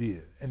Garvey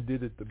did, and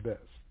did it the best.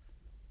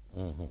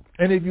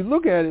 And if you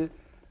look at it,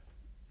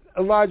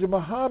 Elijah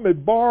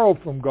Muhammad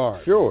borrowed from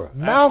Garvey. Sure,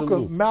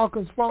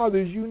 Malcolm's father,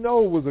 as you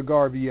know, was a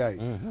Garveyite.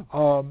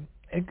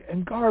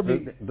 And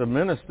Garvey... The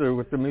minister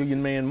with the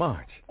Million Man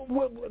March.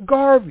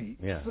 Garvey.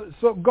 Yeah.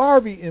 So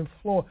Garvey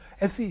influenced...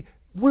 And see,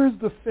 where's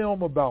the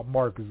film about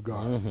Marcus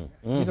Garvey?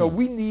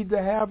 We need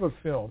to have a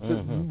film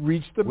to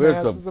reach the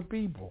masses of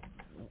people.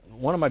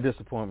 One of my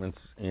disappointments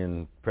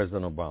in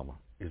President Obama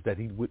is that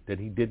he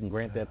didn't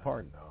grant that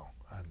pardon.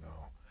 I know.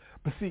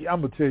 But see, I'm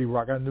going to tell you,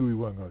 Rock, I knew he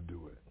wasn't going to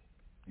do it.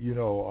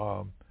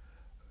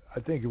 I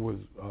think it was,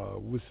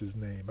 what's his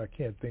name? I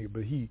can't think,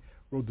 but he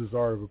wrote this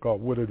article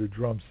called What Are the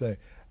Drums Saying?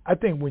 I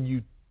think when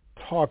you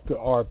talk to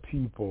our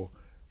people,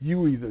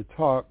 you either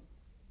talk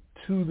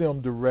to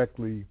them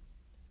directly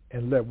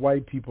and let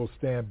white people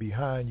stand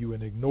behind you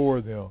and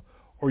ignore them,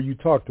 or you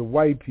talk to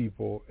white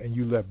people and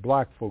you let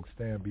black folks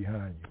stand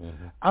behind you.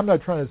 I'm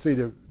not trying to say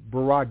that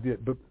Barack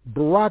did, but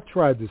Barack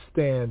tried to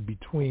stand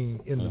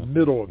between, in the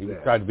middle of that. He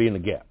tried to be in the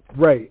gap.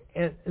 Right.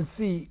 And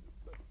see,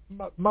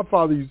 my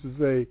father used to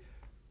say,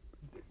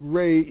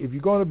 Ray, if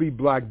you're going to be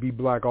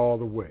black all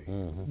the way.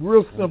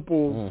 Real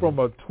simple from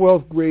a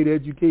 12th grade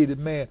educated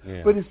man,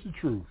 but it's the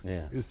truth.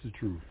 Yeah. It's the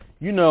truth.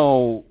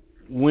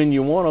 When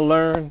you want to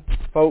learn,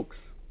 folks,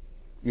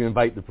 you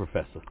invite the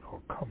professor.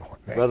 Oh, come on,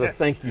 man. Brother,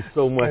 thank you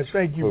so much. And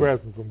thank you for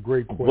asking some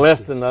great questions.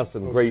 Blessing us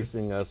and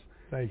gracing us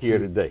here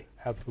today.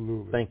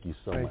 Absolutely. Thank you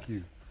so much. Thank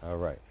you. All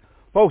right.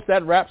 Folks,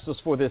 that wraps us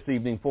for this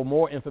evening. For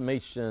more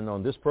information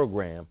on this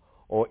program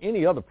or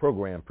any other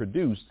program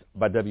produced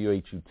by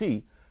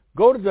WHUT,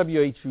 go to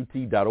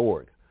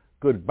WHUT.org.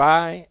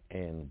 Goodbye,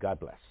 and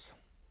God bless.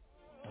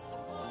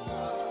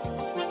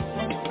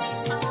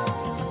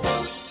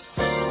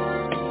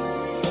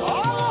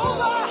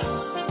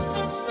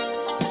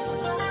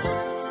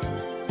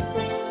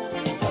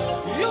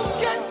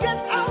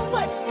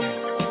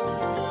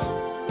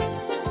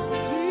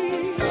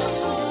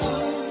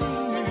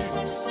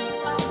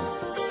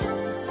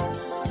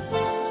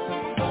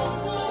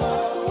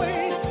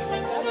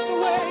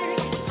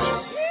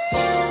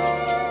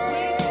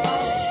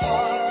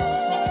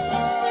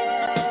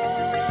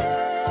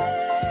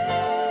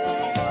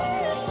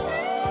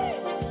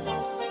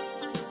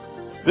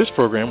 This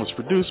program was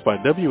produced by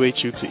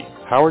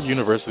WHUT, Howard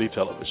University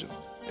Television,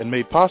 and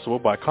made possible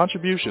by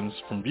contributions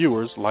from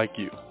viewers like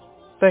you.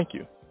 Thank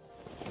you.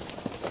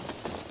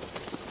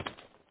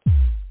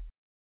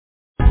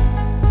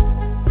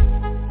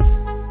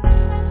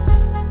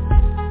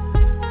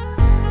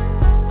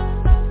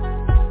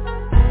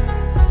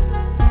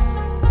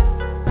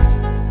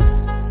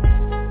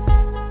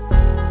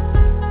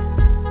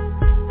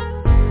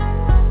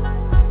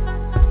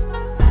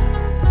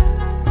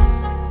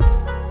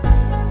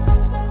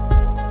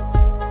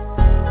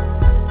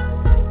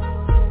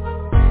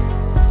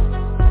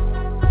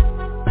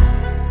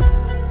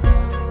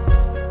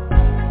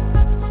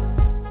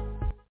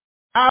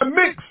 I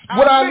mix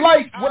what I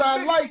like.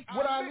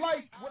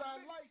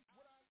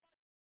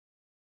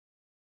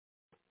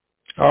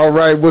 All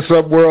right, what's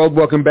up, world?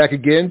 Welcome back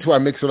again to I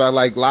Mix What I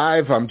Like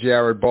Live. I'm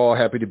Jared Ball,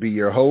 happy to be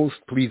your host.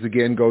 Please,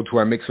 again, go to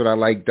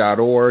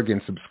imixwhatilike.org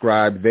and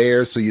subscribe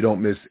there so you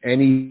don't miss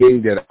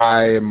anything that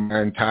I and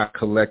my entire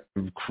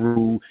collective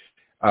crew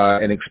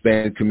and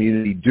expanded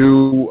community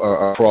do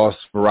across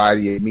a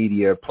variety of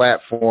media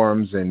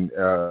platforms and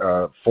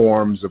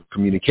forms of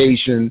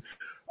communication.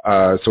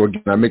 So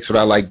again,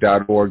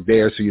 imixwhatilike.org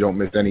there so you don't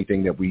miss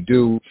anything that we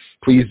do.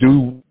 Please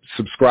do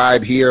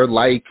subscribe here,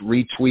 like,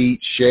 retweet,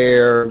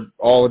 share,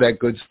 all of that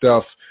good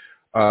stuff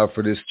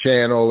for this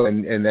channel.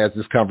 And as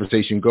this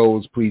conversation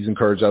goes, please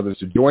encourage others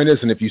to join us.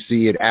 And if you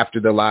see it after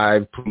the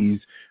live, please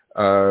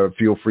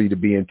feel free to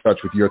be in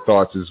touch with your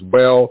thoughts as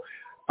well.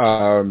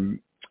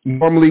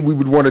 Normally, we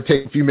would want to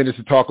take a few minutes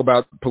to talk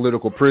about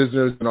political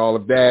prisoners and all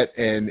of that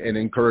and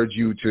encourage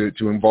you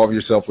to involve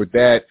yourself with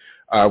that.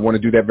 I want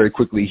to do that very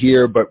quickly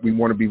here, but we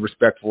want to be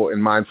respectful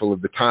and mindful of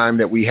the time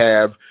that we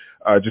have,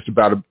 just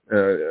about a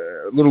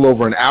little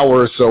over an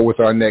hour or so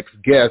with our next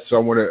guest. So I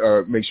want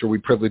to make sure we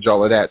privilege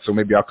all of that. So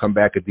maybe I'll come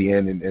back at the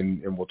end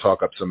and we'll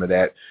talk up some of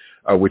that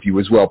with you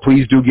as well.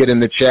 Please do get in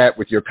the chat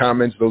with your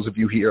comments. Those of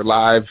you here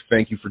live,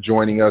 thank you for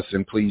joining us,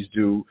 and please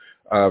do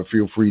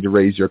feel free to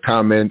raise your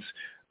comments.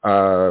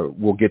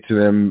 We'll get to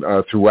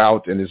them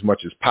throughout and as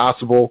much as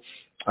possible.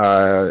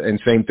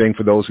 And same thing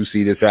for those who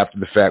see this after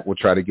the fact. We'll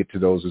try to get to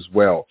those as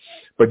well.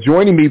 But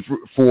joining me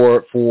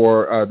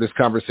for this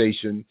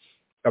conversation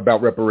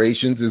about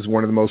reparations is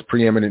one of the most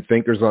preeminent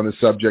thinkers on the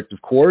subject,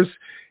 of course.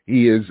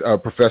 He is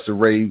Professor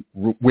Ray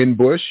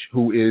Winbush,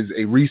 who is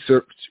a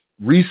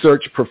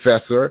research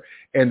professor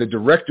and the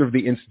director of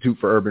the Institute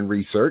for Urban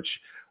Research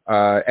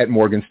at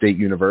Morgan State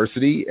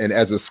University. And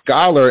as a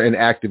scholar and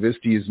activist,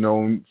 he is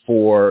known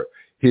for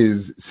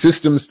his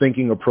systems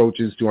thinking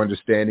approaches to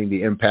understanding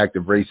the impact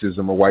of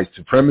racism or white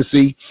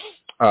supremacy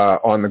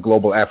on the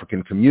global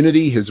African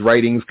community. His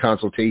writings,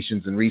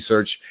 consultations, and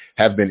research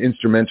have been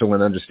instrumental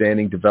in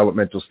understanding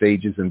developmental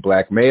stages in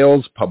black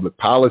males, public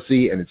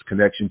policy, and its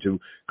connection to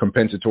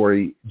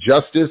compensatory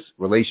justice,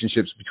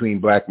 relationships between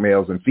black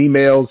males and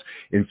females,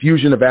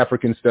 infusion of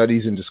African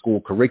studies into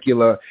school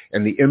curricula,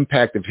 and the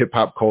impact of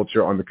hip-hop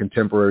culture on the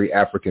contemporary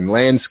African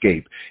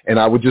landscape. And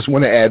I would just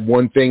want to add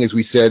one thing, as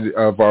we said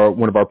of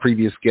one of our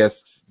previous guests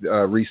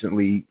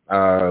recently,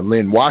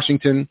 Lynn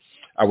Washington.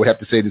 I would have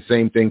to say the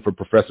same thing for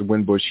Professor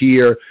Winbush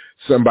here,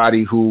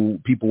 somebody who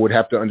people would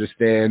have to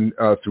understand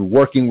through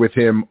working with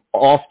him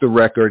off the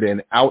record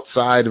and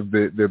outside of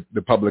the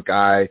public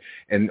eye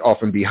and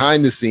often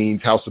behind the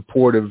scenes, how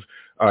supportive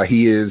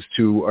he is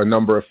to a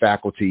number of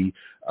faculty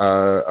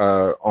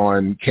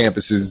on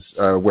campuses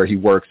where he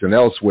works and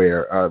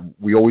elsewhere.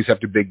 We always have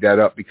to big that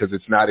up because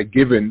it's not a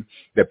given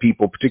that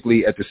people,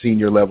 particularly at the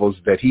senior levels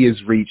that he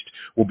has reached,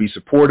 will be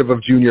supportive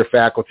of junior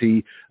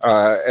faculty,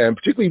 and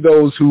particularly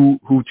those who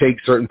take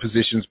certain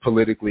positions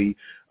politically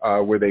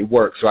where they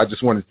work. So I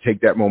just wanted to take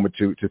that moment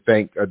to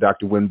thank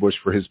Dr. Winbush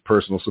for his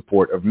personal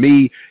support of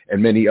me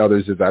and many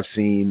others as I've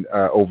seen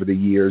over the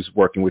years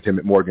working with him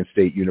at Morgan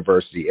State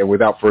University. And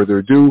without further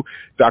ado,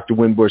 Dr.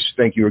 Winbush,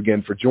 thank you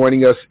again for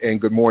joining us, and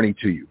good morning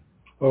to you.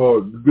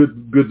 Oh,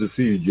 good to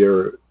see you,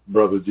 Jared,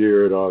 Brother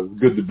Jared.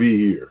 Good to be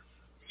here.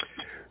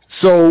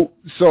 So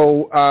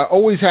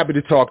always happy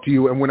to talk to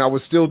you. And when I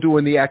was still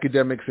doing the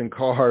Academics and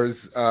Cars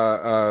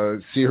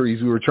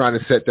series, we were trying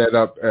to set that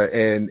up,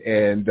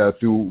 and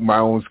through my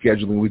own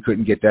scheduling, we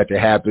couldn't get that to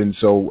happen.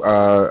 So,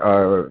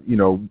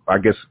 I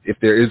guess if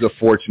there is a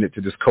fortunate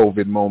to this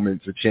COVID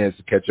moment, it's a chance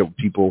to catch up with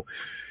people,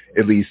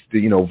 at least,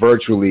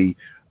 virtually.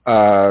 So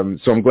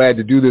I'm glad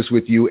to do this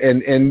with you.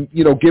 And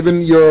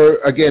given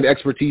your, again,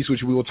 expertise,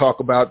 which we will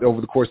talk about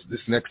over the course of this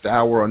next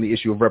hour on the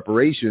issue of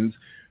reparations,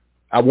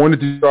 I wanted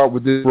to start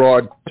with this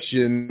broad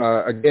question,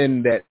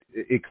 again, that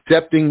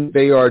accepting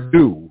they are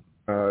due,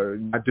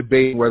 not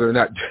debating whether or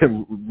not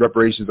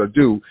reparations are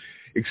due,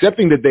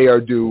 accepting that they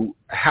are due,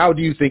 how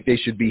do you think they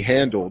should be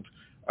handled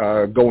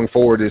going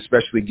forward,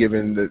 especially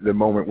given the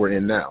moment we're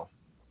in now?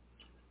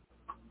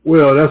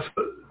 Well, that's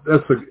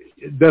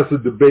a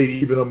debate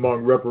even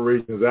among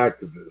reparations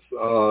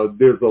activists.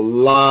 There's a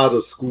lot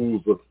of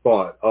schools of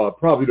thought.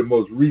 Probably the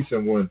most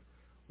recent one,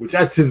 which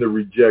I tend to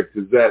reject,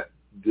 is that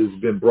has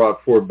been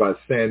brought forward by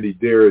Sandy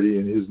Darity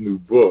in his new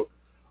book.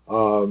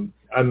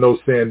 I know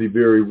Sandy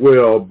very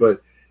well,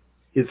 but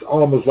it's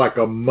almost like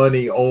a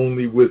money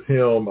only with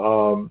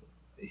him.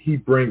 He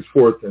brings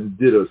forth and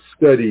did a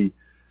study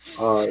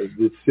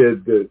that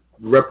said that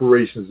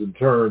reparations in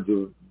terms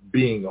of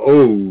being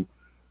owed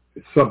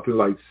is something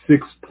like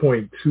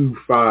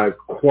 $6.25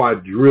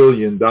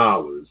 quadrillion.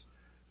 Now,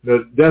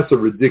 that's a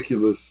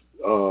ridiculous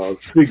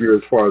figure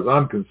as far as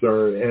I'm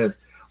concerned.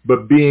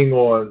 But being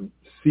on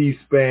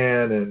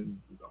C-SPAN and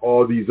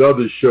all these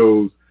other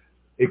shows,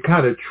 it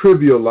kind of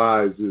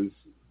trivializes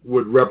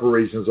what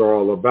reparations are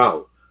all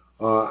about.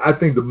 I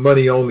think the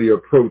money-only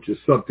approach is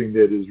something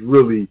that is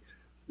really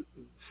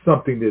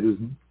something that is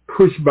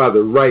pushed by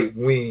the right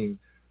wing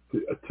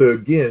to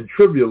again,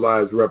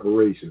 trivialize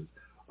reparations.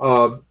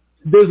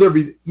 There's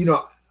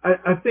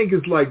I think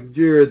it's like,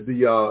 Jared,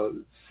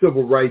 the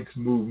civil rights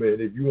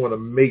movement, if you want to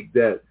make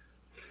that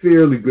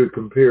fairly good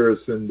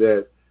comparison,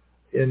 that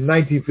in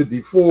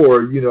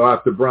 1954,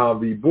 after Brown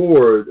v.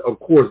 Board, of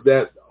course,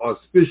 that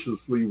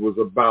auspiciously was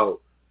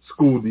about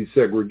school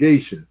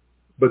desegregation.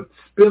 But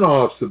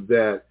spin-offs of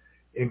that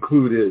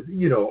included,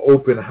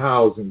 open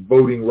housing,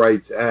 Voting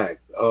Rights Act,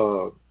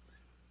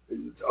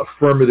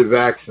 affirmative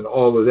action,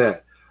 all of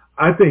that.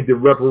 I think that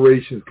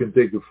reparations can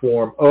take the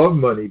form of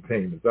money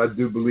payments. I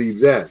do believe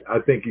that. I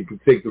think it can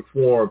take the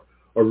form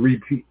of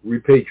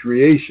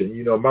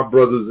repatriation. My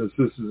brothers and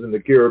sisters in the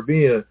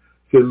Caribbean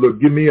said,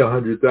 look, give me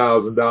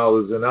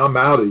 $100,000 and I'm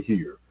out of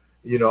here.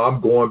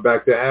 I'm going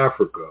back to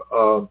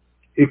Africa.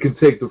 It can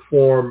take the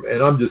form,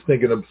 and I'm just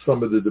thinking of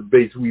some of the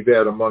debates we've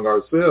had among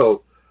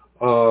ourselves,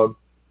 about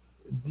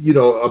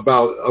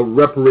a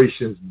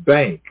reparations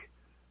bank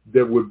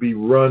that would be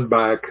run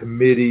by a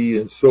committee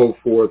and so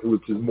forth,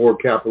 which is more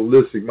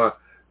capitalistic. My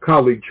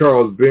colleague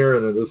Charles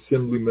Barron, an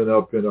assemblyman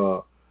up in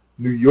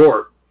New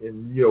York,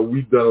 and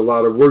we've done a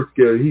lot of work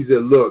together. He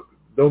said, look,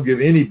 don't give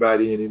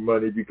anybody any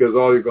money because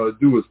all you're going to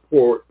do is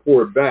pour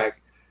it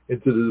back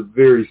into the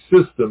very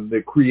system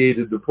that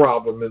created the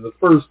problem in the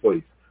first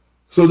place.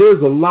 So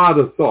there's a lot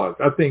of thoughts.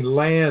 I think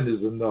land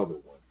is another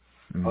one.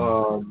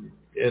 Mm-hmm.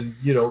 And,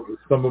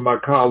 some of my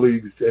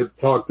colleagues have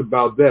talked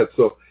about that.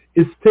 So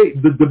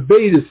the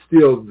debate is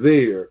still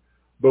there,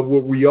 but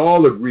what we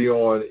all agree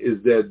on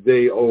is that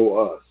they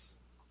owe us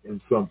in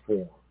some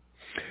form.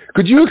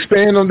 Could you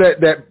expand on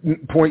that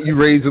point you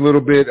raised a little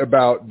bit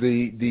about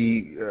the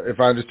if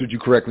I understood you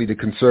correctly, the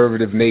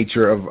conservative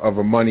nature of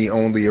a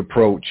money-only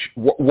approach?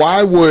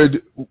 Why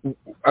would,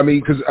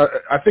 because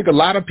I think a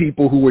lot of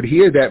people who would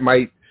hear that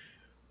might,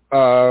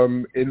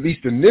 at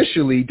least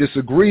initially,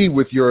 disagree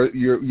with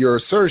your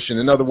assertion.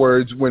 In other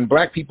words, when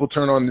black people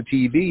turn on the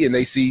TV and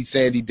they see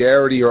Sandy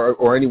Darity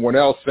or anyone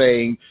else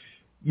saying,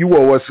 you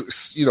owe us,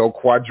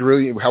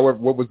 quadrillion, however,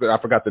 what was I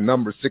forgot the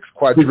number, $6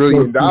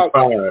 quadrillion.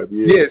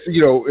 Yes,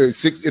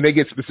 and they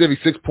get specific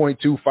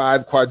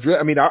 6.25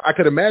 quadrillion. I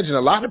could imagine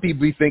a lot of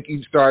people you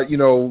start,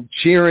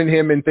 cheering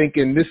him and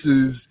thinking this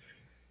is,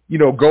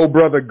 go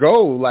brother,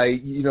 go,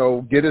 like,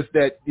 get us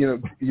that,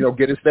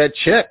 get us that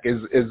check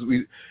as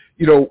we,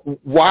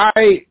 why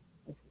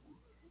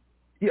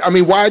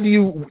do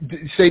you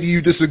say, do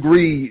you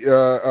disagree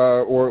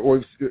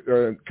or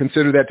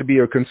consider that to be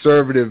a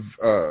conservative?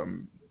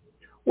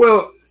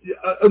 Well,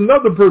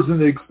 another person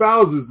that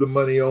espouses the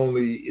money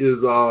only is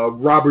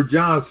Robert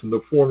Johnson, the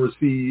former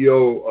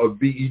CEO of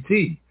BET.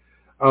 He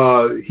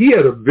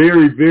had a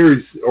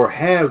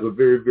has a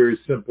very, very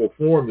simple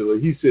formula.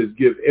 He says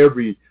give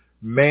every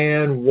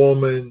man,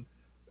 woman,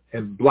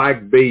 and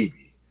black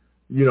baby,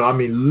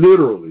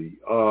 literally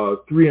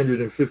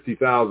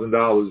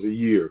 $350,000 a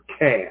year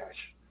cash,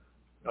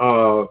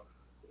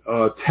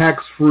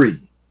 tax-free.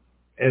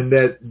 And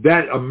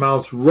that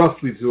amounts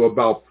roughly to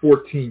about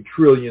 $14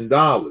 trillion,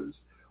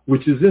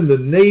 which is in the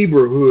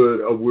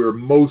neighborhood of where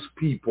most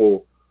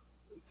people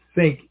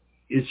think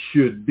it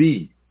should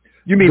be.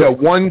 You mean a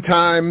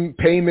one-time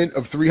payment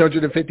of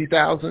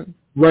 $350,000?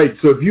 Right.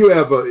 So if you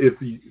have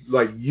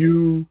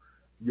you,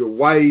 your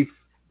wife,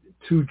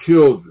 2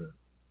 children,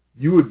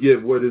 you would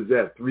get, what is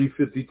that,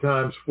 350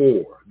 times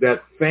 4.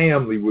 That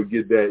family would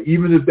get that,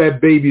 even if that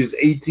baby is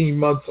 18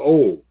 months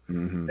old.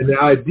 Mm-hmm. And the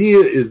idea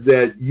is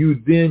that you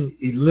then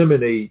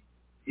eliminate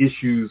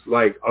issues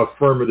like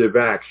affirmative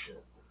action.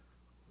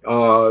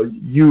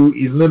 You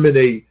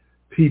eliminate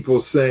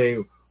people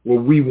saying, well,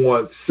 we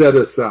want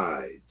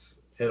set-asides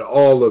and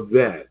all of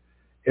that,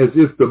 as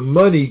if the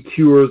money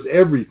cures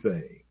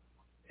everything.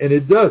 And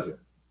it doesn't.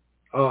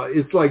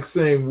 It's like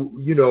saying,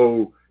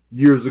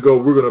 years ago,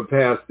 we're going to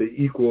pass the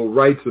Equal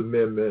Rights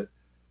Amendment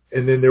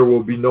and then there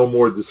will be no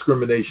more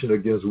discrimination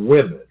against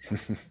women,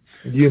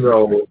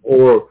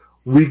 or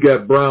we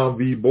got Brown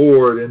v.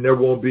 Board, and there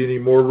won't be any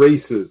more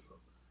racism.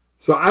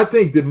 So I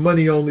think that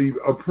money-only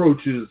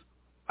approaches,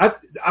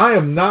 I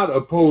am not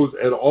opposed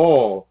at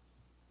all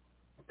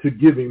to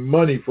giving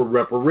money for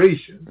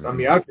reparations. I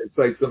mean, I can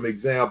cite some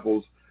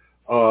examples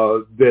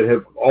that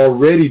have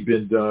already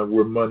been done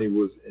where money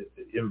was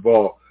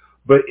involved.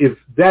 But if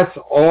that's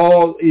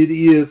all it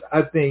is,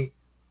 I think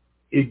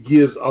it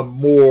gives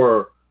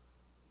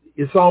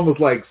it's almost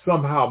like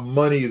somehow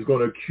money is going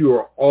to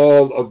cure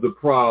all of the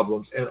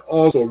problems and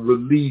also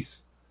release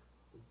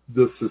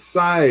the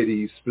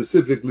society,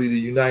 specifically the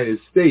United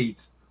States,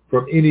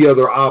 from any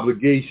other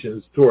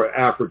obligations toward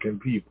African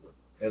people.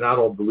 And I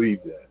don't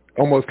believe that.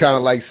 Almost kind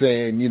of like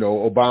saying,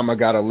 Obama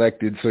got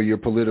elected, so your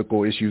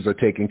political issues are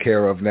taken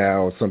care of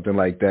now, something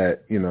like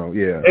that,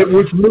 yeah. And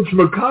which Mitch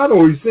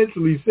McConnell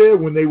essentially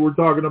said when they were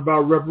talking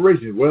about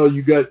reparations. Well,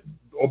 you got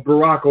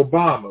Barack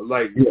Obama,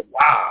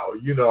 wow,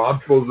 I'm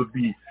supposed to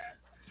be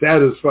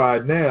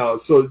satisfied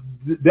now. So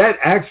that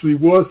actually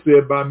was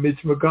said by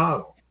Mitch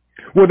McConnell.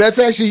 Well, that's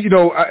actually,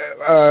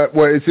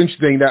 it's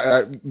interesting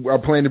that I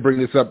plan to bring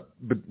this up,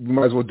 but we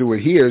might as well do it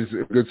here. It's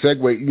a good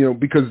segue,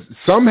 because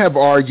some have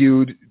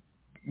argued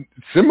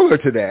similar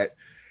to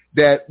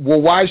that,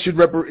 why should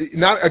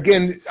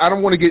again, I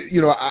don't want to get,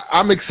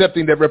 I'm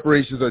accepting that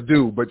reparations are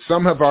due, but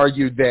some have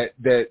argued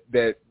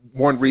that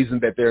one reason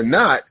that they're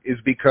not is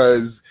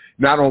because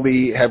not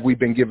only have we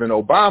been given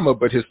Obama,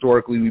 but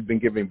historically we've been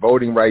given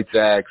voting rights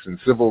acts and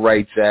civil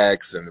rights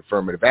acts and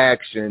affirmative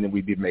action, and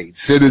we've been made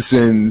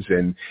citizens,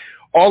 and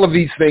all of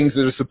these things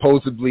that are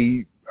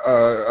supposedly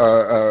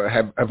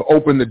have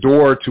opened the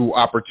door to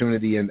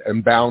opportunity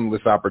and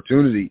boundless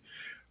opportunity.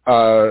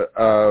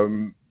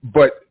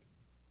 But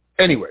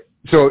anyway,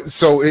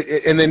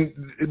 and then,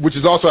 which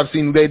is also I've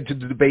seen led to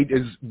the debate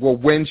is, well,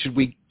 when should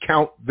we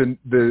count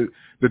the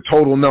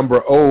total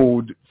number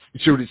owed?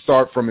 Should it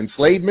start from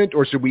enslavement,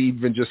 or should we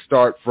even just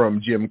start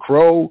from Jim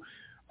Crow?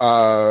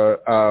 I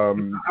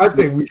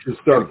think we should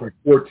start from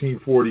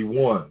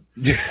 1441.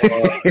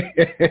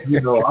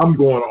 I'm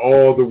going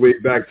all the way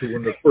back to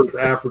when the first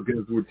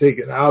Africans were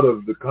taken out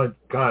of the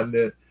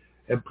continent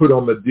and put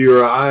on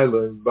Madeira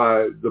Island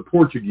by the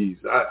Portuguese.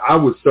 I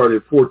would start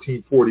at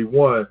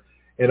 1441,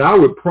 and I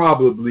would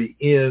probably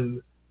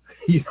end,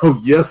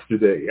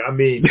 yesterday. I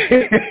mean,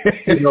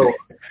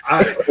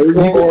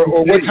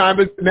 or what time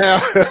is it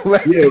now?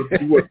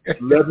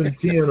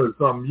 11:10 or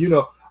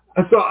something.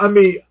 So I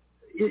mean,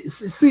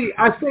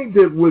 I think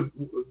that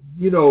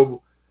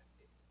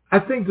I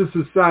think the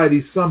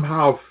society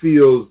somehow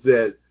feels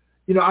that,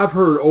 I've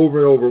heard over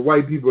and over,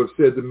 white people have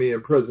said to me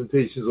in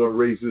presentations on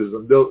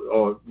racism,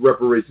 on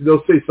reparations,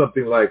 they'll say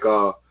something like,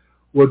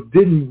 well,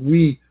 didn't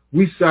we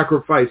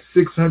sacrificed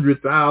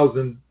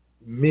 600,000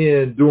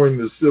 men during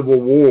the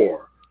Civil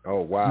War?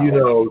 Oh, wow.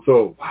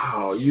 So,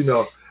 wow,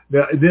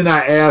 Now, then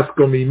I ask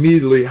them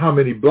immediately how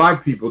many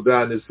black people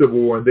died in the Civil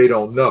War, and they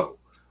don't know.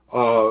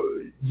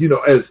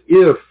 As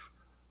if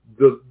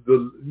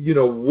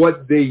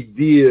what they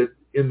did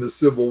in the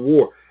Civil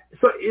War.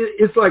 So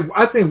it's like,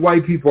 I think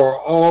white people are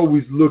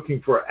always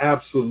looking for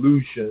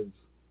absolutions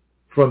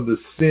from the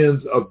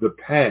sins of the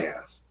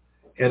past.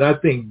 And I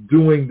think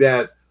doing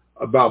that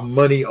about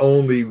money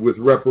only with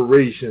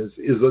reparations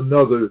is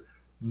another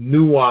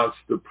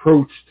nuanced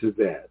approach to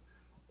that.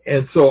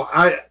 And so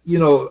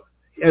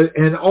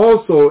and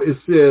also it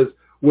says,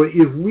 well,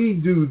 if we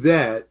do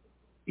that,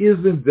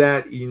 isn't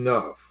that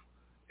enough?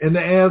 And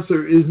the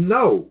answer is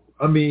no.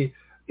 I mean,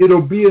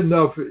 it'll be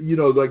enough,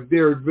 like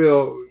Derek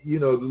Bell,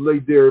 the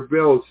late Derek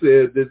Bell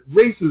said that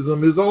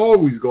racism is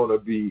always going to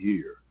be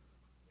here.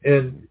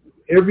 And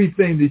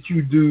everything that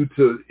you do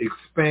to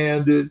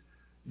expand it,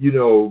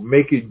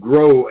 make it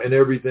grow and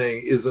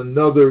everything is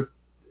another,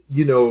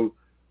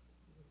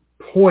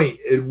 point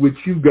at which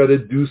you've got to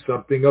do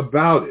something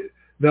about it.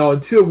 Now,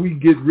 until we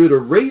get rid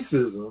of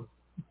racism,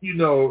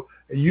 and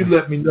you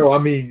let me know, I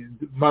mean,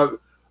 my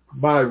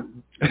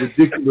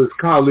ridiculous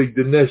colleague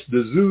Dinesh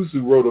D'Souza,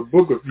 who wrote a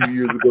book a few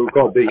years ago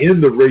called The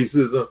End of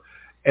Racism,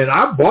 and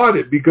I bought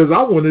it because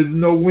I wanted to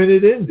know when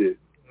it ended.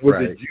 Was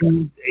it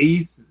June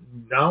 8th,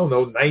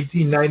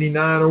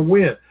 1999 or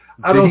when?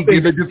 Did he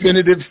give a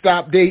definitive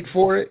stop date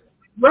for it?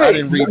 Right. I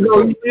didn't read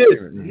he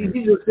did.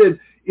 He just said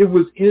it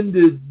was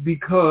ended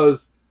because,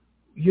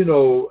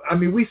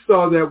 we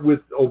saw that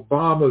with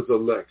Obama's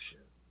election.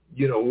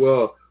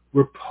 Well,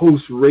 we're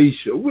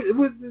post-racial.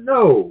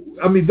 No.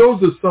 I mean,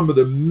 those are some of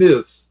the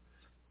myths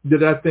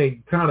that I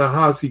think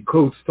Ta-Nehisi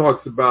Coates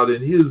talks about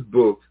in his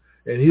books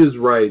and his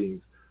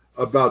writings,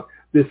 about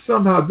that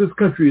somehow this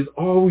country is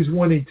always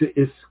wanting to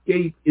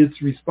escape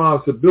its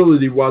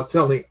responsibility while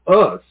telling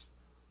us,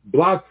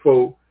 black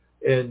folk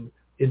and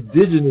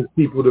indigenous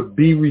people, to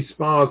be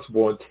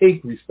responsible and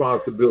take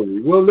responsibility.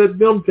 Well, let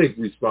them take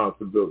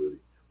responsibility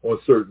on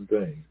certain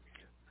things.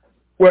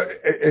 Well,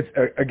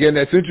 again,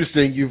 that's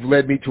interesting. You've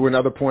led me to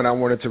another point I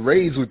wanted to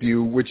raise with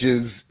you, which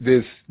is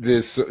this.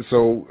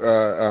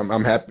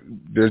 I'm happy.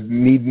 There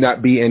need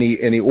not be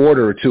any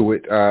order to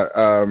it.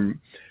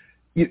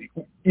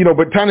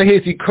 but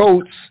Ta-Nehisi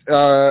Coates,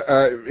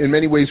 in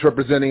many ways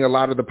representing a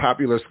lot of the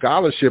popular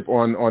scholarship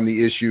on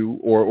the issue,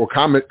 or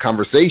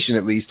conversation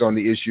at least on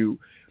the issue,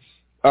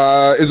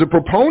 is a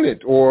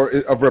proponent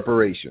of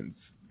reparations.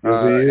 He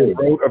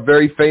wrote a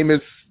very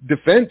famous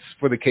defense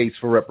for the case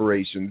for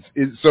reparations.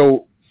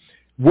 So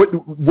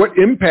what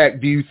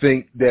impact do you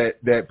think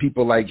that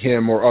people like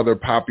him or other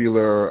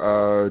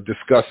popular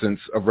discussants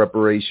of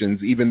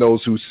reparations, even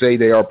those who say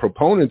they are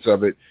proponents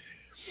of it?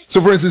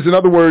 So, for instance, in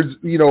other words,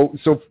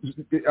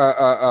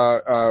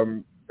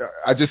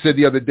 I just said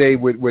the other day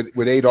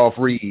with Adolph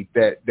Reed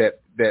that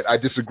I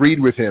disagreed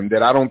with him,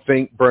 that I don't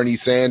think Bernie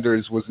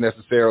Sanders was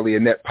necessarily a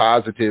net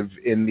positive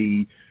in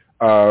the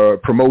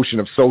promotion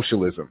of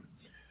socialism,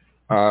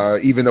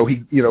 even though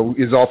he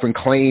is often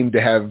claimed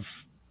to have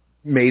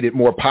made it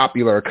more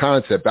popular a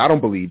concept. I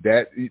don't believe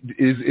that.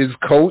 Is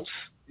Coates,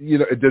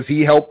 does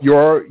he help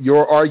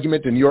your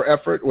argument and your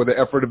effort, or the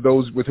effort of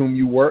those with whom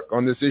you work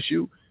on this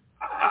issue?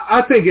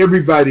 I think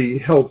everybody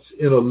helps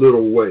in a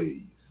little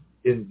way,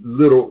 in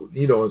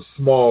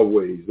small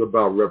ways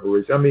about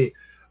reparations. I mean,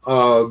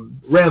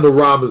 Randall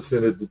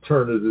Robinson at the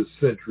turn of this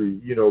century,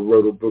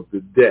 wrote a book,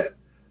 The Debt,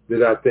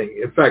 that I think,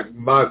 in fact,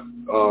 my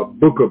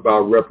book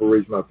about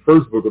reparations, my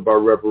first book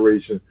about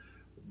reparations,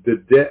 The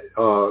Debt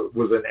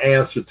was an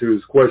answer to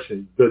his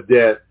question, the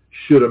debt,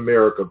 should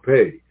America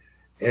pay?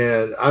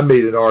 And I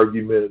made an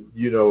argument,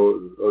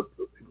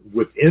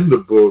 within the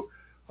book,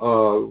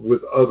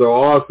 with other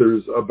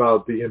authors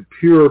about the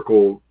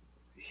empirical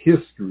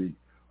history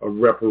of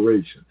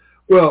reparation.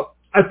 Well,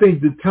 I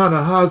think that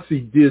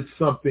Ta-Nehisi did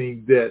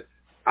something that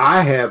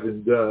I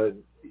haven't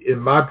done in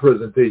my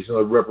presentation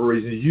of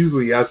reparations.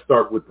 Usually I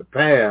start with the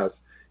past,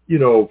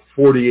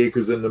 40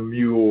 Acres and the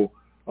Mule,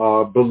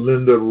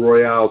 Belinda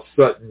Royale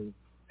Sutton,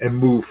 and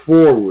move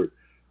forward.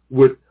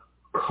 What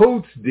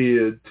Coates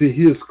did, to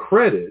his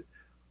credit,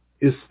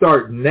 is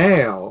start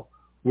now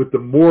with the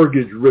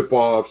mortgage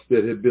ripoffs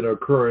that had been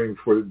occurring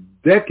for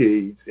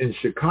decades in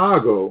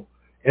Chicago,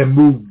 and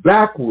move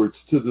backwards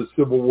to the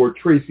Civil War,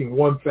 tracing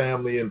one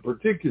family in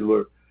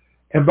particular.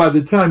 And by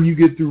the time you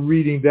get through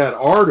reading that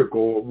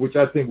article, which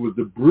I think was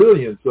the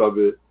brilliance of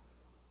it,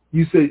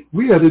 you say,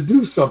 we got to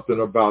do something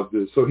about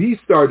this. So he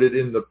started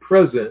in the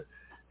present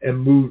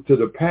and moved to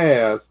the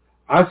past.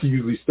 I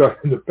usually start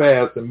in the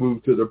past and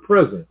move to the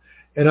present.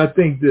 And I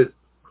think that,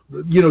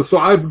 so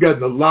I've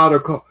gotten a lot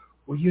of calls.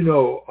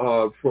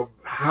 Well, from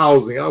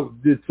housing, I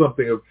did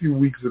something a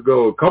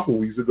couple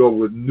weeks ago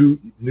with New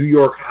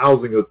York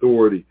Housing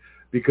Authority,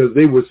 because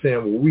they were saying,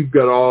 well, we've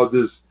got all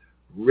this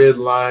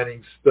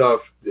redlining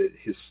stuff, that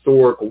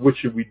historical, what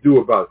should we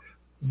do about it?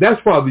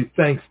 That's probably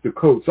thanks to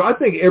Coates. So I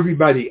think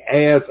everybody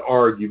adds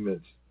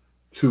arguments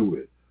to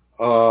it.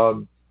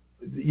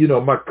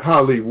 My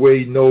colleague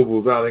Wade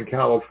Nobles out in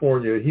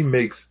California, he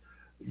makes,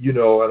 an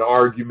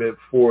argument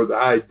for the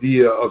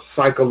idea of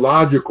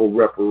psychological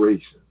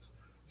reparations.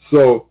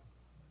 So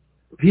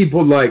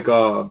people like,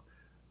 Lil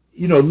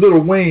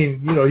Wayne,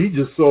 he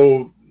just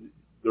sold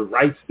the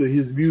rights to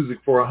his music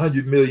for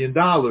 $100 million,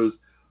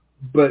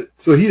 but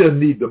so he doesn't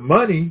need the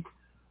money.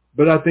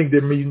 But I think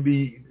there may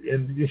be,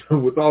 and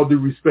with all due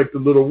respect to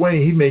Lil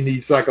Wayne, he may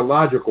need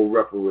psychological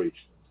reparations.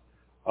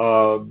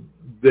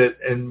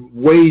 And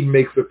Wade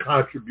makes a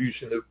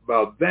contribution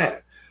about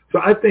that. So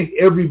I think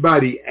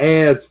everybody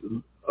adds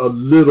a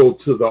little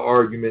to the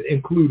argument,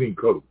 including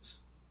Coates.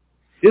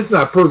 It's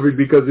not perfect,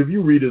 because if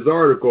you read his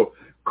article,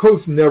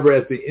 Coates never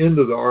at the end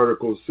of the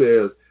article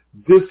says,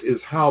 this is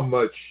how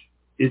much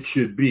it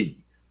should be.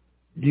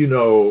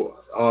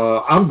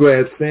 I'm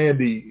glad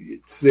Sandy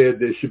said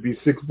there should be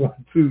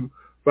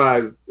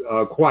 $6.25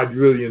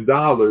 quadrillion.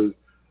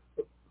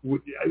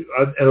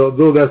 And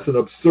although that's an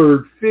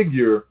absurd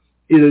figure,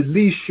 it at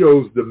least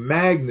shows the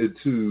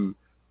magnitude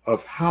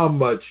of how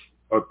much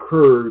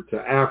occurred to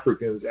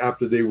Africans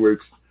after they were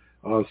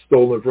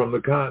stolen from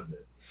the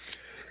continent.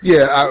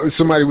 Yeah,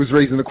 somebody was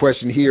raising the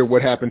question here,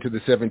 what happened to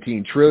the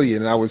 17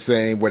 trillion? And I was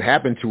saying what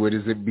happened to it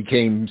is it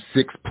became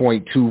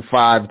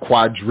 6.25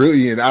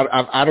 quadrillion.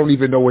 I don't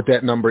even know what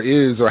that number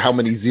is, or how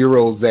many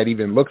zeros that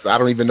even looks. I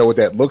don't even know what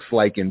that looks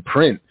like in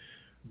print.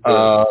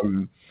 Yeah.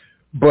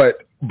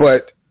 But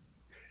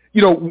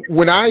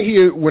when I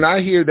hear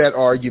that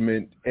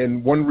argument,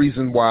 and one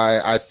reason why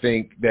I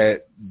think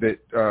that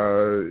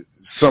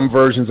some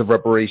versions of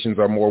reparations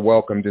are more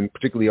welcomed, and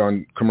particularly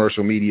on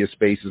commercial media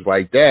spaces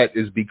like that,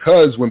 is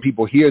because when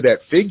people hear that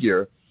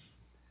figure,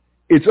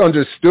 it's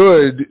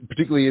understood,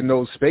 particularly in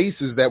those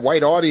spaces, that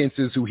white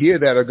audiences who hear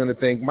that are going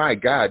to think, my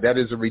God, that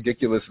is a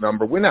ridiculous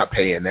number. We're not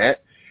paying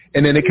that.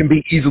 And then it can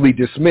be easily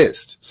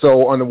dismissed.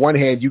 So on the one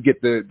hand, you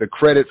get the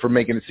credit for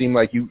making it seem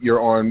like you're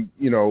on,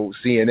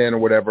 CNN or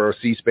whatever, or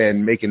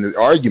C-SPAN, making the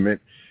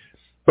argument.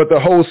 But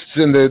the hosts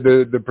and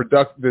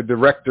the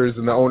directors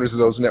and the owners of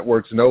those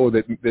networks know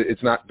that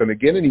it's not going to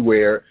get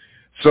anywhere.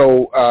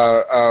 So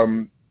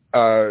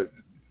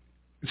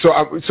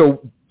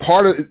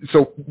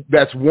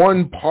that's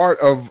one part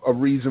of a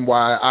reason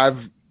why I've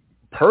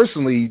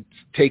personally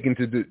taken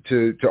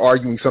to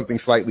arguing something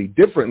slightly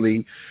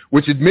differently,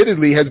 which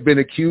admittedly has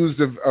been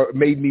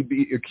made me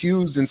be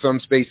accused in some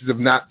spaces of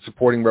not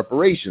supporting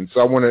reparations.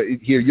 So I want to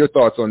hear your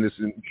thoughts on this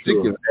in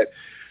particular. Sure.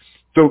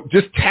 So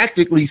just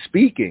tactically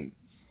speaking,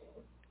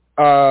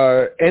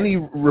 any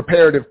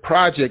reparative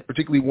project,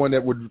 particularly one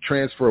that would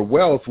transfer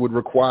wealth, would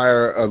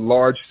require a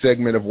large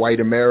segment of white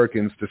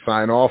Americans to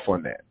sign off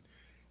on that.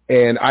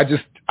 And I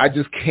just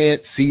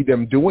can't see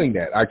them doing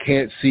that. I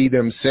can't see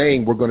them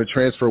saying we're going to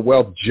transfer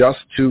wealth just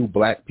to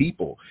black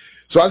people.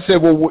 So I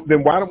said, well,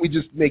 then why don't we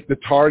just make the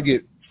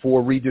target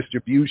for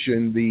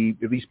redistribution,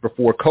 at least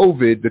before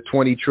COVID, the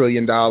 $20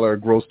 trillion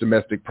gross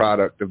domestic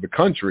product of the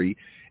country,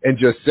 and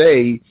just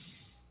say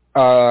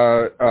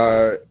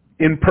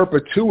in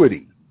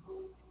perpetuity,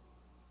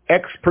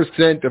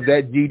 X% of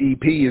that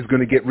GDP is going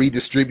to get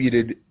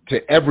redistributed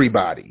to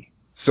everybody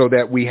so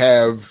that we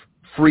have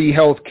free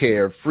health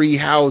care, free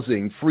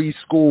housing, free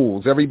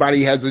schools.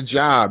 Everybody has a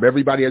job.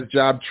 Everybody has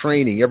job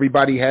training.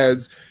 Everybody has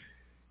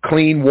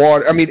clean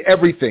water. I mean,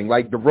 everything.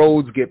 Like the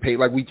roads get paid.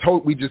 Like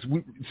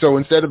so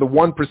instead of the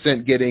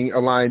 1% getting a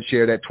lion's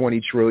share, that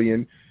 $20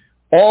 trillion,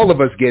 all of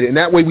us get it. And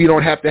that way we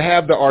don't have to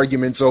have the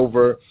arguments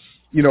over,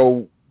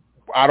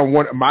 I don't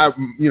want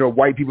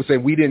white people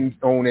saying we didn't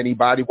own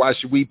anybody. Why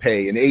should we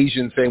pay? And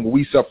Asians saying, well,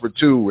 we suffer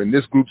too. And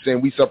this group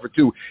saying we suffer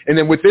too. And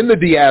then within the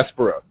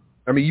diaspora,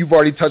 I mean, you've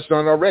already touched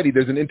on it already.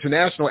 There's an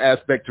international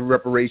aspect to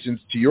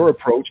reparations to your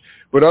approach,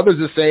 but others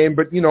are saying,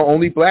 but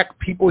only black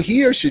people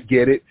here should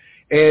get it,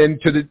 and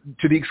to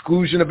the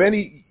exclusion of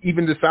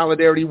even the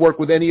solidarity work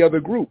with any other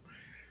group.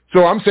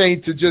 So I'm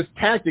saying to just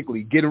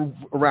tactically get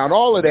around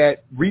all of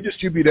that,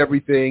 redistribute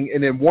everything,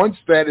 and then once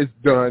that is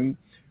done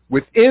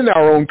within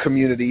our own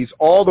communities,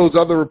 all those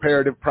other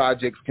reparative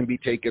projects can be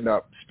taken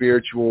up,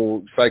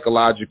 spiritual,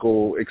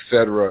 psychological,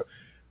 etc.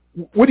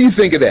 What do you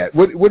think of that?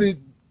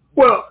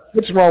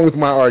 What's wrong with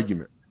my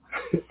argument?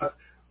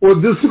 Well,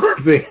 this sort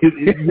of thing,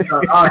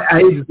 I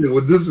hate to say,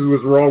 well, this is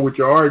what's wrong with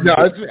your argument.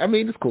 No,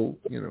 it's cool.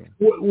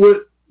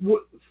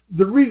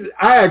 The reason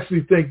I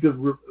actually think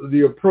that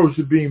the approach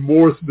of being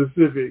more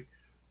specific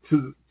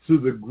to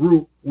the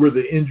group where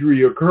the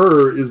injury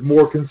occurred is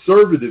more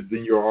conservative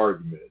than your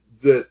argument.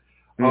 That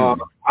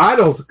I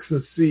don't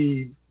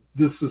conceive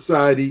this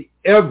society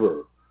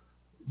ever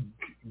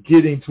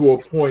getting to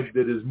a point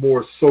that is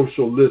more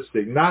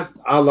socialistic, not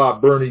a la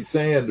Bernie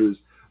Sanders,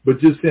 but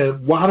just saying,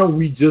 why don't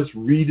we just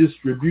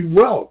redistribute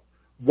wealth?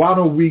 Why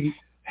don't we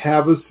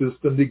have a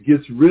system that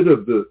gets rid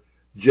of the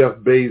Jeff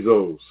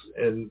Bezos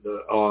and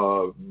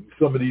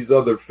some of these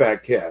other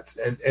fat cats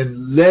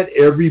and let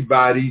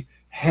everybody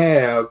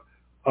have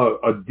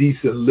a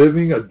decent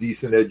living, a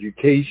decent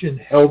education,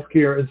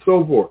 healthcare, and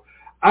so forth.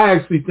 I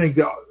actually think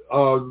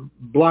that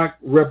black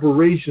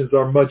reparations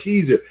are much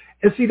easier.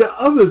 And see, the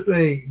other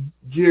thing,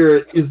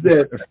 Jared, is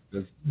that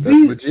that's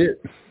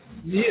legit.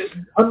 Yeah,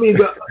 I mean,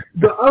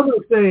 the other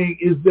thing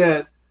is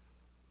that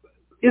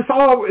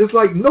it's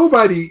like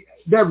nobody,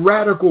 that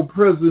radical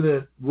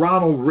president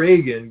Ronald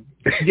Reagan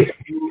gave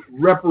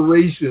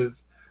reparations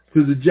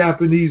to the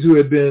Japanese who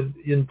had been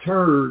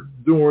interned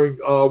during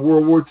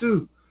World War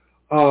II.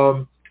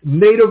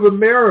 Native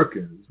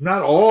Americans,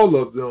 not all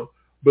of them,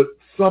 but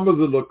some of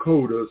the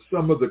Lakotas,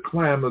 some of the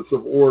Klamaths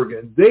of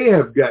Oregon, they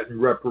have gotten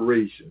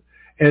reparations.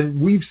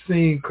 And we've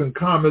seen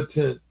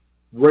concomitant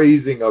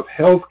raising of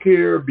health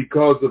care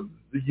because of,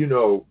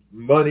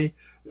 money.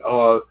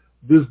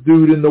 This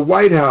dude in the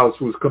White House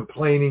was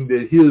complaining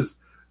that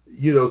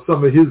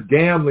some of his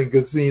gambling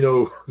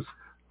casinos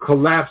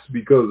collapsed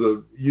because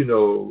of,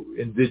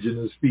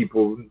 indigenous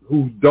people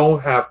who don't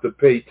have to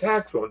pay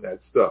tax on that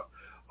stuff.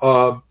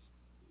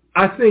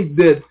 I think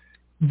that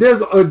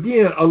there's,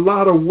 again, a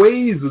lot of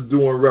ways of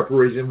doing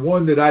reparation.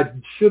 One that I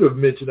should have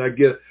mentioned, I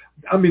guess,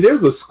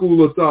 there's a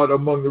school of thought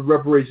among the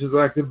reparations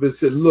activists that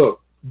said,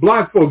 look,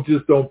 black folks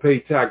just don't pay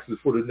taxes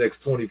for the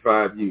next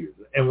 25 years.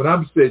 And when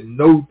I'm saying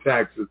no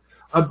taxes,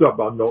 I'm talking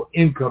about no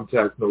income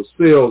tax, no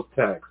sales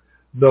tax,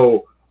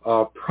 no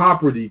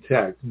property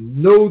tax,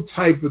 no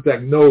type of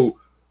tax, no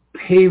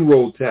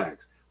payroll tax.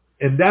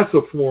 And that's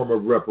a form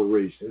of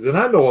reparations. And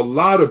I know a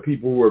lot of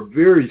people who are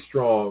very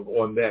strong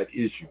on that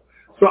issue.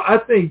 So I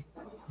think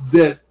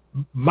that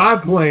my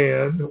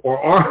plan or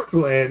our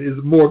plan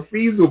is more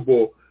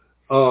feasible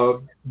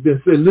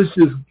than say, let's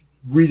just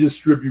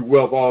redistribute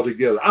wealth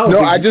altogether.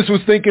 I just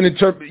was thinking in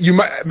terms,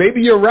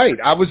 maybe you're right.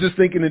 I was just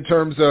thinking in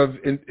terms of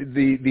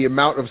the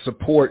amount of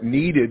support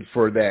needed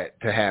for that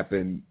to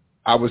happen.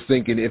 I was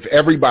thinking if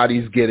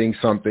everybody's getting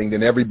something,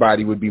 then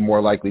everybody would be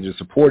more likely to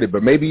support it.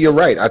 But maybe you're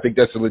right. I think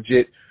that's a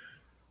legit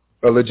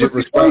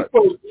response.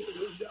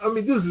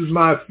 This is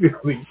my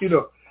feeling.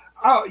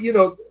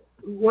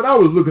 When I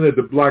was looking at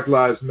the Black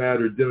Lives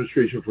Matter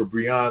demonstration for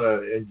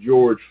Breonna and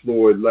George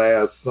Floyd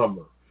last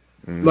summer,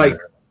 like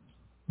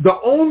the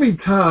only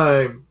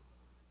time,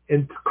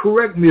 and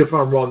correct me if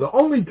I'm wrong, the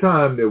only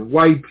time that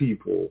white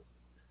people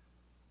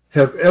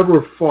have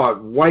ever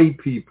fought white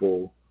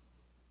people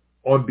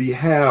on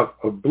behalf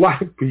of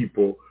black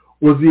people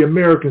was the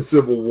American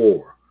Civil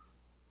War.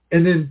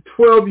 And then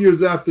 12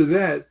 years after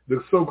that,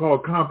 the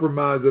so-called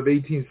Compromise of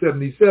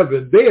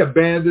 1877, they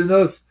abandoned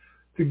us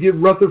to get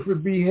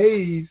Rutherford B.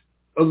 Hayes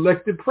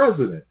elected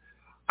president.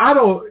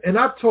 And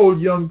I've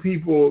told young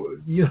people,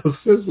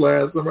 since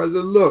last summer, I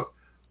said, look,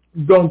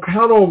 don't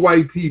count on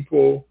white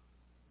people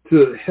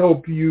to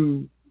help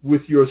you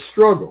with your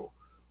struggle.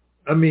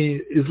 I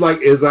mean, it's like,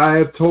 as I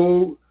have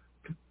told,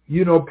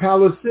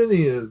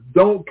 Palestinians,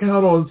 don't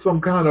count on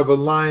some kind of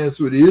alliance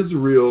with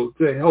Israel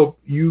to help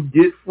you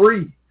get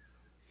free.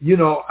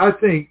 I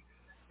think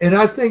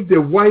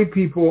that white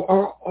people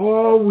are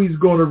always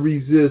going to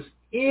resist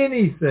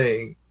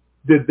anything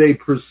that they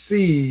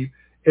perceive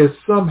as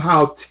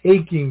somehow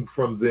taking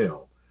from them.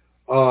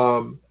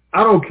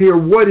 I don't care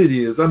what it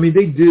is. I mean,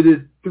 they did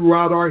it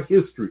throughout our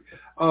history.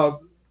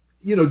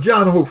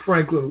 John Hope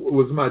Franklin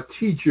was my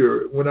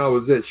teacher when I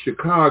was at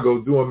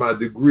Chicago doing my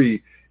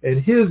degree,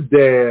 and his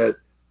dad,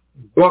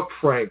 Buck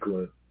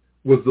Franklin,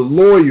 was the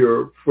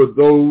lawyer for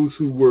those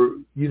who were,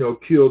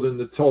 killed in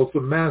the Tulsa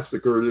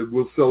massacre that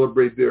will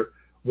celebrate their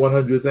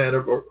 100th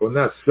anniversary, or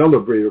not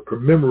celebrate, or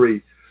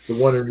commemorate the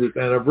 100th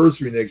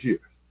anniversary next year.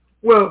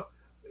 Well,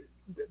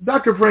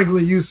 Dr.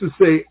 Franklin used to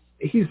say,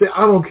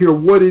 I don't care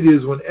what it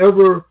is,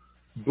 whenever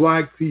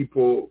black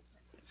people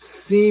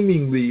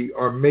seemingly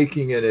are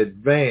making an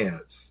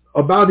advance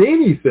about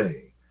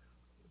anything,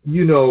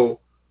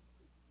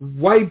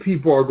 white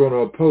people are going to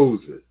oppose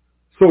it.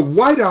 So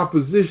white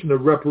opposition to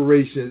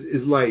reparations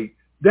is like,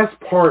 that's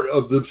part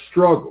of the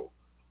struggle.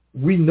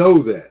 We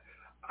know that.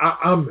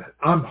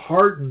 I'm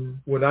heartened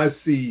when I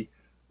see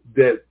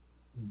that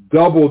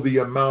double the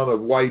amount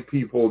of white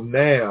people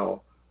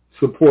now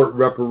support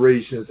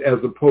reparations as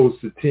opposed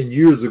to 10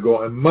 years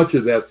ago. And much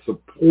of that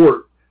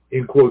support,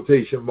 in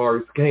quotation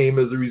marks, came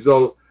as a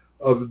result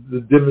of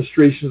the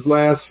demonstrations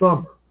last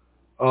summer.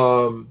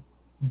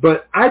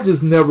 But I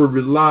just never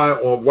rely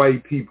on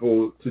white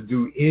people to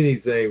do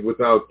anything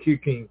without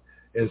kicking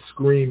and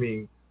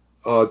screaming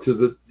to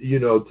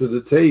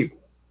the table.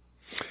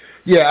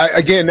 Yeah,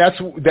 again,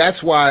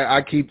 that's why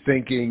I keep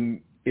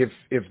thinking if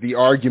the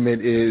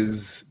argument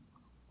is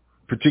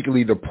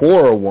particularly the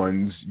poorer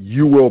ones,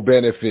 you will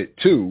benefit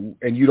too,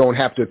 and you don't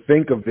have to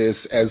think of this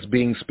as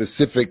being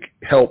specific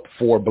help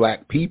for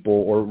black people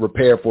or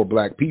repair for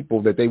black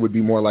people, that they would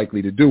be more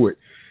likely to do it.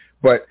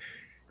 But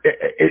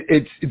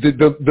it's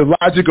the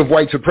logic of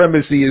white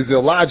supremacy is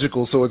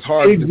illogical, so it's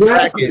hard to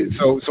track it.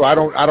 So I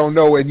don't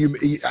know, and you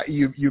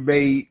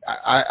may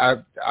I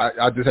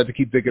just have to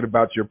keep thinking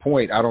about your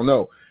point. I don't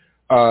know,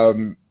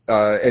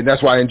 and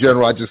that's why in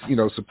general I just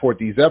support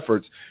these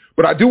efforts.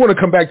 But I do want to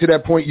come back to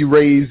that point you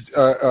raised,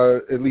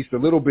 at least a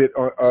little bit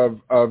of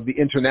the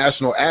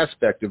international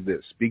aspect of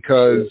this,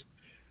 because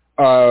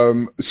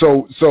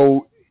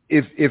so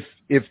if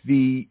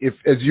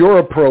as your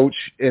approach,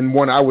 and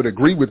one I would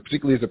agree with,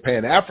 particularly as a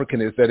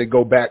Pan-Africanist, that it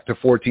go back to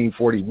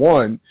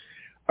 1441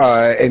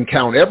 and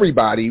count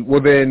everybody,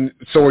 well then,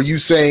 so are you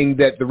saying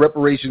that the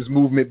reparations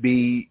movement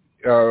be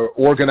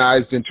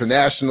organized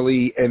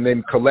internationally and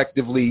then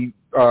collectively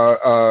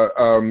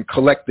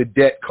collect the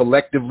debt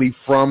collectively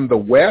from the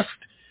West?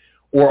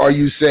 Or are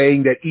you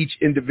saying that each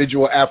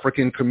individual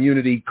African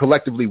community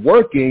collectively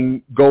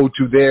working go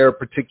to their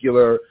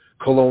particular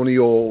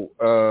colonial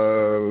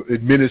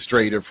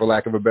administrator, for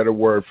lack of a better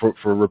word,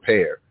 for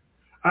repair?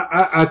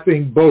 I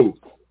think both.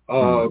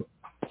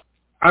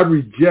 I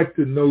reject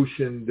the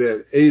notion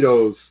that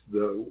ADOS,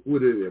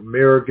 the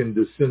American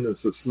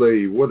Descendants of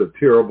Slaves, what a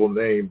terrible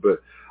name,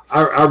 but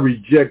I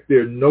reject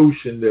their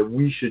notion that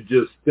we should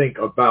just think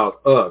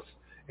about us.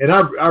 And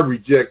I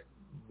reject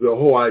the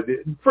whole idea.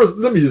 First,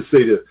 let me just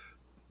say this.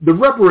 The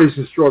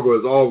reparations struggle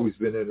has always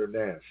been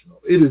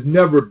international. It has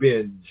never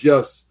been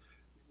just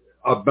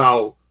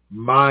about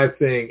my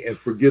thing and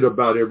forget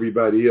about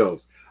everybody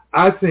else.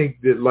 I think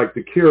that like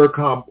the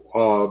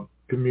CARICOM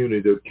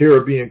community, the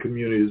Caribbean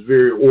community, is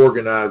very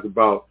organized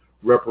about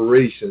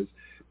reparations,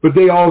 but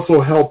they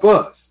also help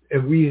us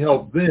and we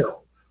help them.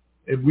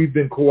 And we've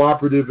been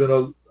cooperative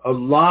in a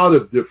lot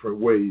of different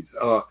ways.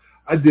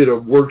 I did a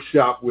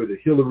workshop with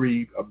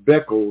Hilary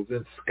Beckles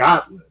in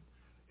Scotland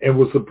and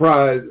was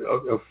surprised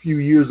a few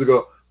years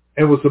ago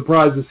and was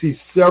surprised to see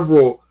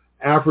several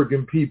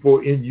African people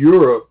in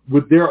Europe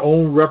with their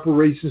own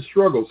reparations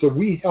struggle. So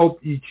we help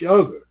each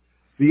other.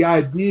 The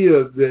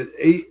idea that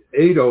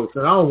ADOS,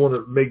 and I don't want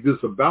to make this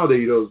about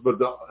ADOS, but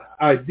the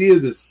idea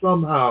that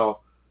somehow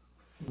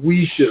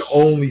we should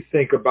only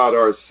think about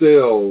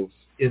ourselves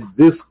in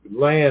this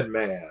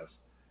landmass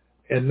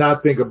and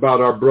not think about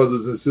our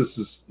brothers and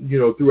sisters,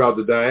 throughout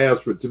the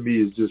diaspora, to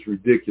me is just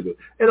ridiculous.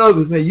 And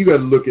other than that, you got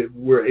to look at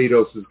where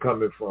ADOS is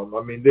coming from.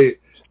 I mean, they're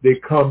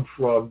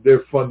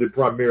funded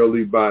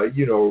primarily by,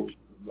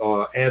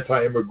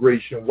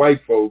 anti-immigration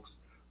white folks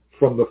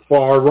from the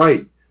far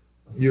right,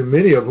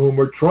 many of whom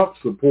are Trump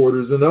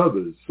supporters and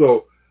others.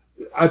 So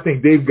I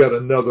think they've got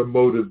another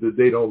motive that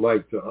they don't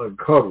like to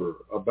uncover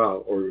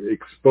about or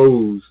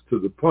expose to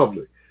the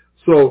public.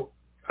 So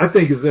I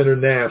think it's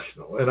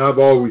international, and I've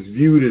always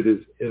viewed it as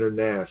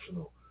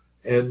international.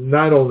 And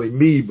not only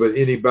me, but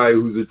anybody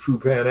who's a true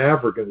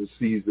Pan-African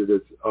sees it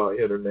as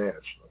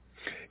international.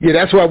 Yeah,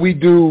 that's why we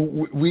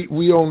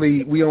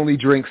only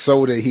drink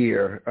soda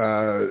here.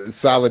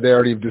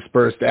 Solidarity of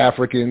Dispersed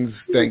Africans.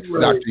 Thanks,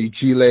 right. Dr.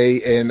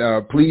 Ichile.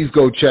 And please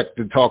go check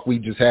the talk we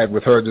just had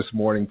with her this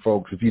morning,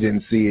 folks. If you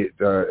didn't see it,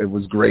 it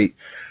was great.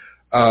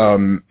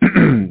 And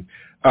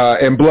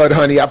Blood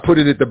Honey, I put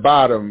it at the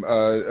bottom.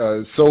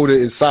 Soda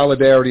is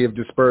Solidarity of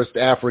Dispersed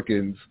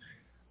Africans.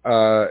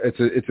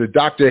 It's a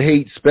Dr.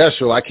 Hate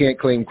special. I can't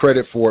claim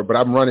credit for it, but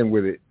I'm running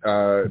with it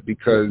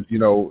because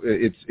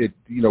it's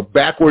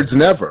backwards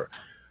never.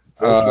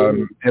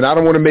 And I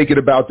don't want to make it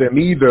about them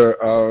either.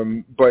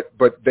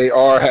 But they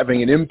are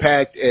having an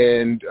impact,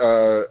 and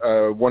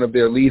one of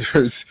their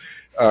leaders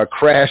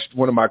crashed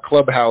one of my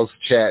Clubhouse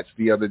chats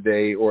the other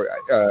day, or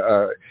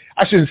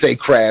I shouldn't say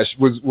crashed.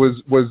 Was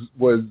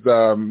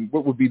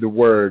what would be the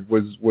word?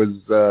 Was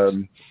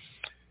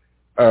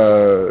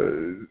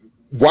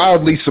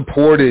wildly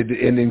supported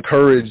and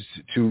encouraged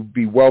to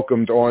be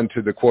welcomed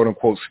onto the quote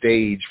unquote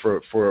stage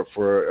for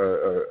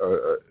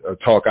a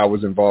talk I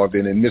was involved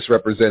in, and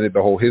misrepresented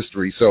the whole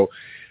history. So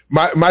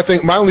my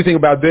only thing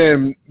about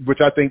them, which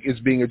I think is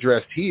being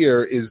addressed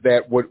here, is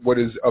that what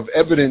is of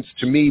evidence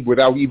to me,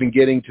 without even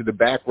getting to the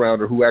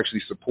background or who actually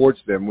supports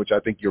them, which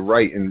I think you're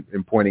right in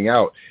pointing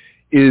out,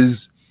 is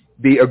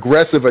the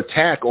aggressive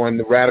attack on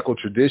the radical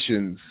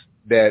traditions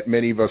that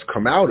many of us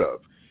come out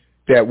of.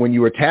 That when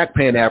you attack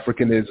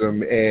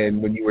Pan-Africanism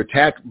and when you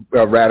attack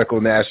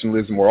radical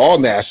nationalism or all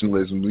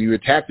nationalism, when you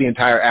attack the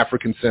entire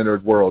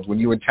African-centered world, when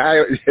you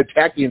attack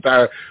the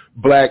entire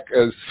black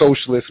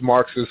socialist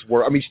Marxist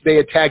world, I mean, they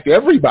attacked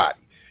everybody.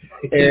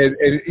 And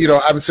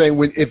I'm saying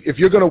if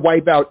you're going to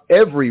wipe out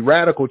every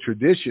radical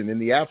tradition in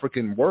the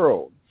African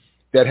world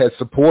that has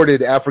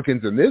supported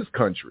Africans in this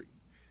country,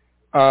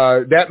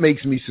 that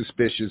makes me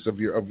suspicious of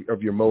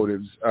your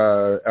motives,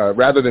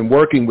 rather than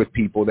working with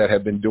people that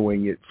have been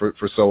doing it for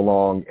so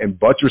long and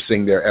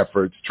buttressing their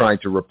efforts, trying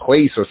to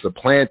replace or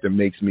supplant them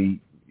makes me,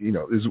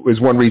 is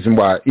one reason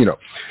why,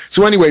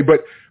 So anyway,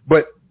 but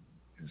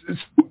this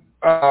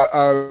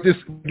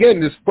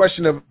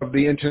question of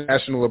the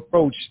international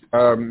approach,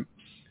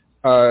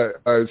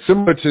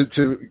 similar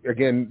to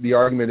again the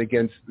argument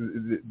against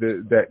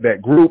that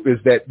group, is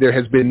that there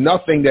has been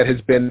nothing that has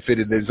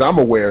benefited, as I'm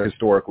aware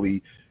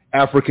historically,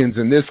 Africans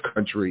in this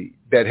country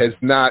that has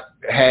not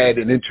had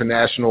an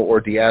international or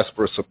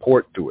diaspora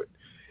support to it.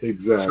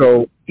 Exactly.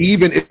 So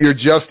even if you're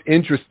just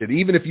interested,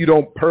 even if you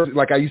don't,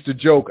 like I used to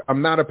joke, I'm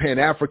not a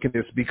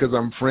Pan-Africanist because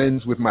I'm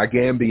friends with my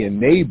Gambian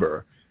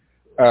neighbor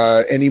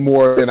any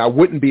more than I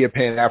wouldn't be a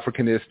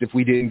Pan-Africanist if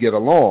we didn't get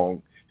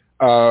along.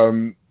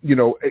 Even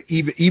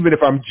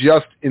if I'm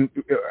just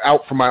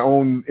out for my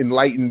own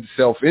enlightened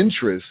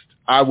self-interest,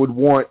 I would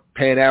want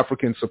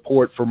Pan-African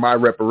support for my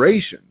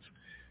reparations.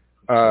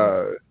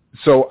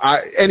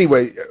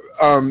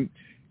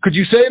 Could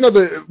you say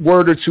another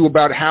word or two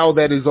about how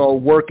that is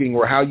all working,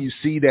 or how you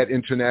see that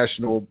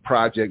international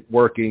project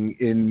working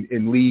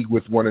in league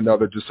with one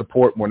another to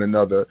support one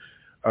another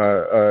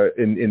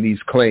in these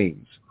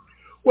claims?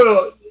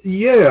 Well,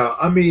 yeah.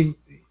 I mean,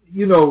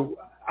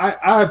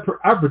 I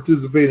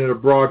participate in a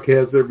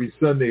broadcast every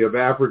Sunday of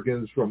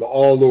Africans from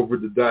all over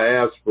the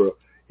diaspora.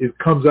 It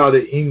comes out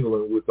of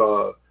England with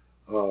or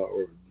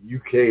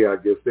UK, I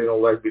guess. They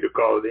don't like me to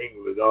call it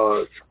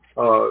England.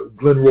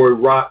 Glenroy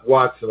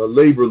Watson, a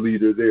labor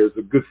leader there, is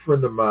a good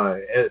friend of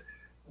mine. And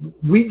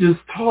we just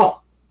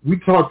talk. We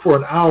talk for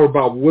an hour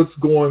about what's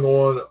going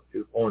on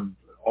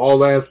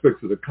all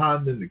aspects of the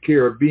continent, the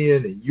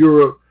Caribbean and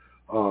Europe,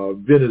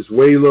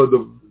 Venezuela.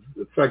 The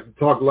fact the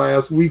talk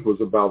last week was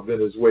about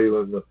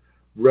Venezuela and the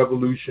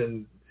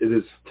revolution that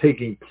is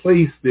taking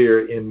place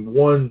there in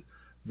one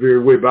very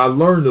way. But I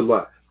learned a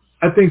lot.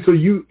 I think so.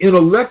 You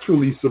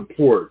intellectually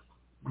support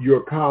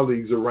your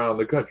colleagues around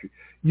the country.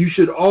 You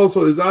should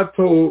also, as I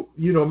told,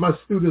 my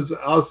students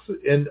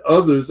and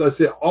others, I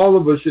said all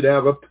of us should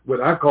have what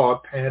I call a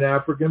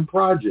Pan-African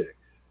project,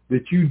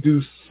 that you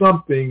do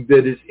something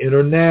that is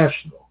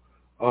international.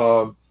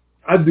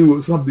 I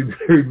do something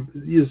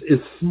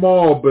it's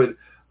small, but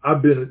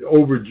I've been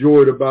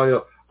overjoyed about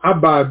it. I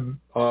buy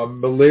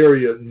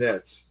malaria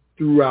nets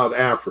throughout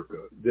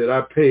Africa that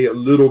I pay a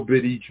little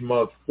bit each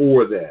month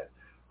for that,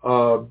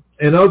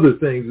 and other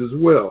things as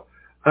well.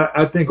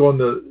 I think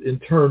in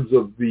terms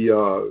of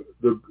the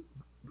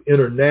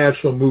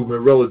international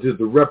movement relative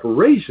to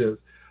reparations,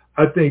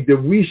 I think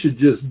that we should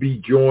just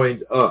be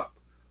joined up.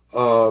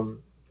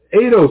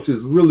 ADOS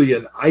is really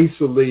an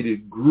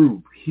isolated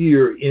group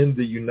here in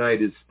the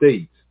United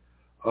States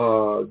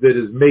that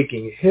is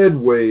making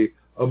headway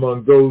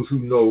among those who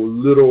know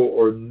little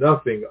or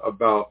nothing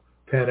about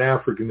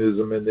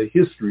Pan-Africanism and the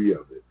history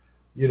of it.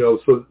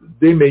 So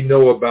they may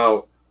know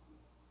about,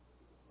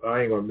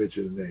 I ain't going to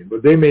mention the name,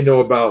 but they may know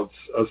about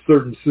a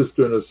certain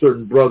sister and a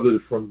certain brother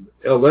from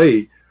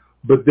L.A.,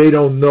 but they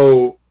don't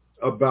know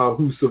about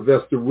who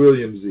Sylvester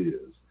Williams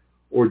is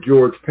or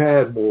George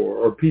Padmore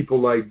or people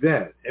like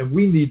that. And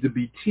we need to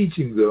be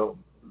teaching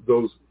them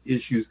those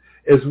issues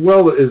as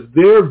well as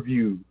their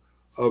view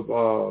of,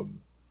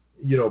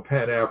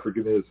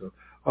 Pan-Africanism.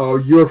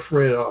 Your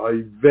friend,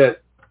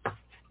 Yvette,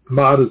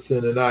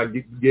 Madison and I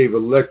gave a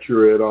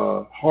lecture at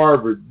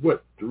Harvard,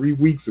 3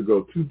 weeks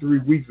ago,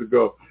 2-3 weeks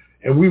ago,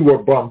 and we were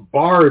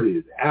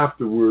bombarded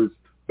afterwards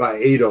by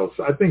ADOS.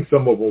 I think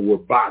some of them were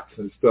bots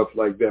and stuff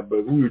like that,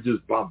 but we were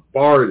just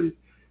bombarded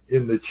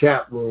in the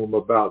chat room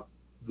about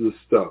this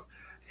stuff.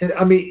 And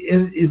I mean,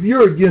 and if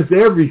you're against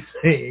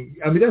everything,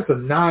 I mean, that's a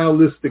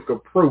nihilistic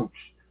approach,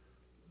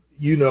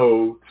 you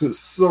know, to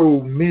so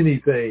many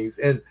things,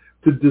 and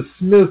to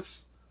dismiss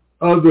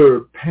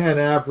other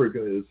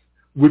Pan-Africanists,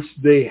 which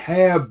they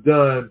have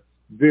done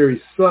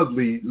very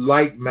subtly,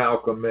 like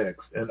Malcolm X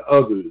and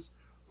others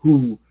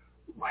who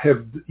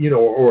have, you know,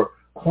 or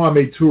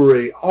Kwame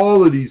Ture,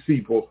 all of these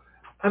people.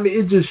 I mean,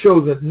 it just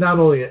shows that not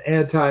only an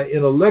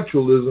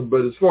anti-intellectualism,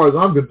 but as far as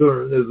I'm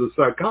concerned, as a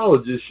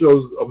psychologist,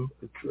 shows a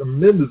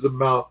tremendous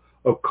amount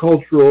of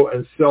cultural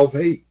and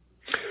self-hate.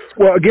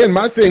 Well, again,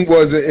 my thing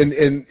was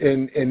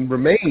and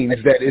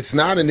remains that it's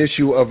not an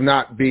issue of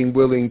not being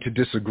willing to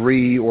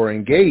disagree or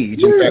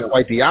engage. In fact,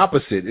 quite the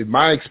opposite.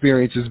 My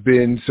experience has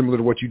been similar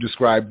to what you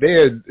described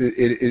there.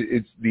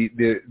 It's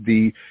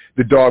the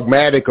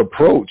dogmatic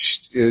approach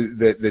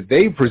that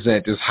they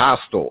present is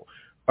hostile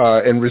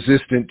and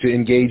resistant to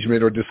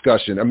engagement or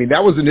discussion. I mean,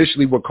 that was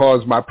initially what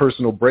caused my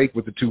personal break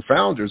with the two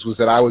founders, was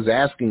that I was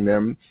asking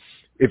them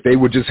if they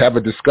would just have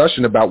a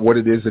discussion about what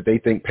it is that they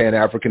think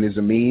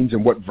Pan-Africanism means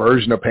and what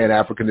version of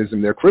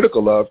Pan-Africanism they're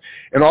critical of.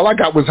 And all I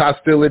got was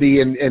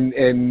hostility and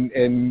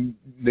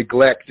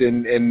neglect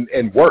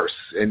and worse.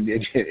 And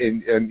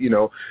you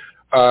know,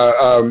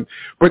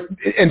 but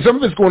some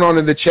of it's going on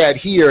in the chat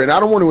here, and I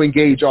don't want to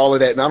engage all of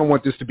that, and I don't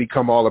want this to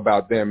become all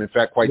about them. In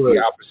fact, quite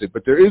the opposite.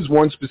 But there is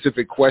one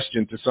specific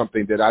question to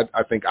something that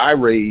I think I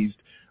raised,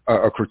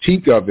 a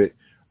critique of it,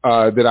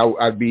 that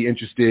I'd be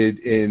interested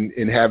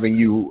in having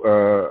you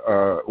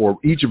or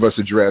each of us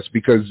address,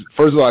 because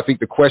first of all, I think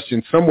the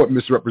question somewhat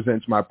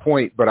misrepresents my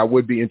point, but I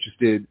would be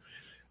interested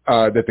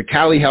that the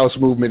Cali House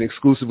movement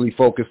exclusively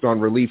focused on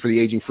relief for the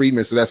aging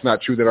freedmen, so that's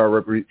not true.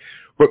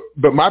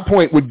 But my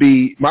point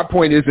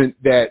isn't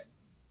that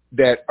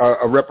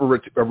a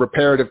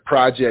reparative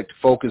project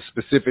focused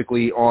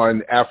specifically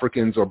on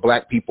Africans or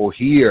black people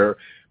here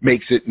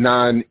makes it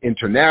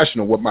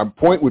non-international. What my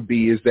point would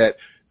be is that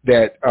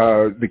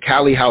the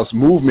Cali House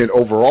movement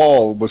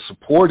overall was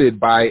supported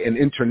by an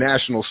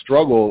international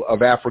struggle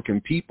of African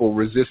people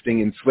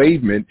resisting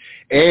enslavement,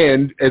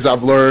 and as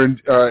I've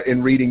learned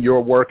in reading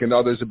your work and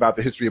others about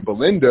the history of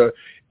Belinda,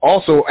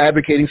 also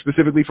advocating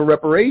specifically for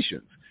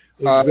reparations.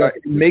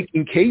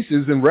 Making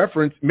cases and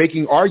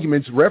making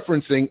arguments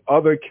referencing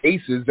other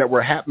cases that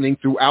were happening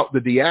throughout the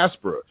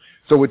diaspora.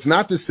 So it's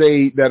not to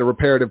say that a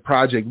reparative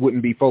project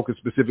wouldn't be focused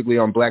specifically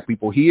on black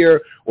people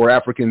here, or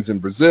Africans in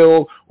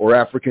Brazil, or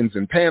Africans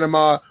in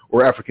Panama,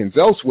 or Africans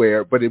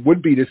elsewhere, but it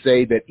would be to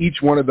say that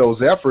each one of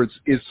those efforts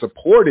is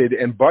supported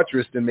and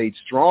buttressed and made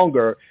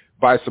stronger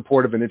by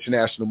support of an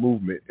international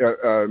movement.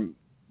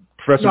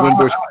 Professor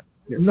Winbush?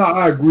 No,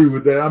 I agree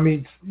with that. I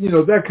mean, you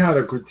know, that kind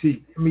of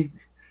critique, I mean,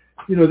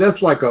 you know,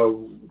 that's like a,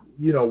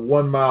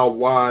 1 mile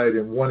wide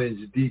and 1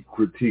 inch deep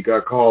critique, I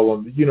call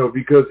them,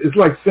 because it's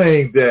like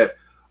saying that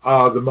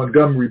the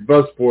Montgomery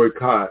bus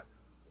boycott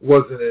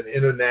wasn't an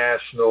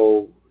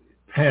international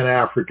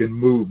Pan-African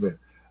movement.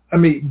 I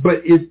mean,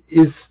 but it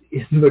is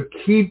in the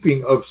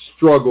keeping of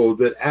struggle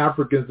that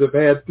Africans have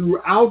had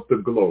throughout the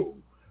globe.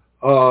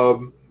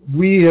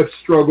 We have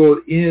struggled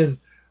in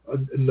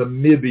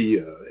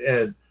Namibia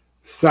and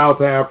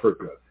South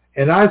Africa,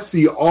 and I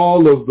see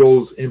all of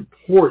those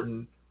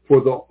important for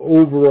the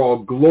overall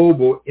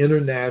global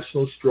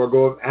international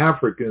struggle of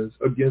Africans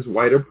against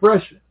white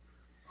oppression.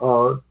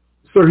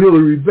 Sir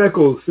Hilary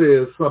Beckles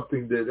says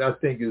something that I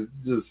think is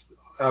just,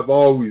 I've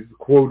always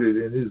quoted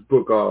in his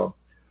book, I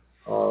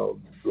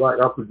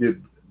forget,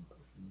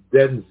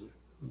 Denton's,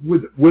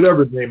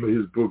 whatever the name of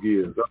his book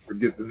is, I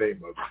forget the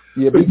name of it.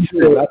 Yeah, but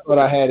sure, I thought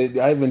I had it,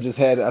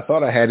 I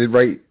thought I had it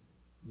right.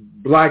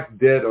 Black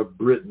Debt of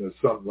Britain or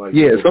something like that.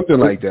 Yeah, something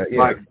like that, yeah.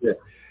 Black Debt.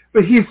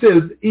 But he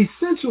says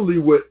essentially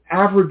what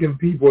African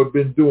people have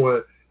been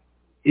doing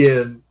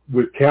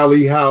with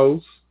Cali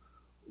House,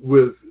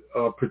 with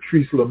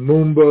Patrice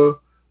Lumumba,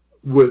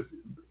 with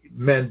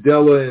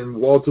Mandela and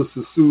Walter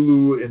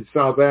Sisulu in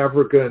South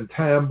Africa and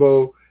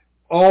Tambo,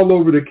 all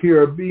over the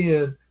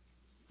Caribbean,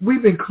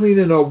 we've been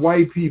cleaning up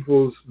white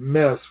people's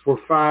mess for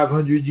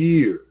 500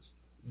 years.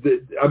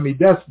 I mean,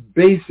 that's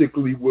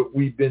basically what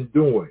we've been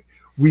doing.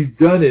 We've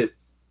done it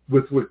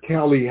with what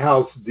Cali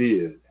House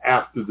did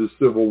after the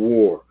Civil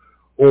War,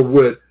 or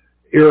what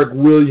Eric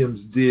Williams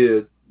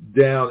did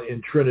down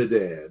in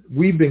Trinidad.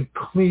 We've been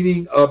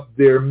cleaning up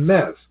their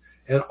mess.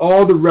 And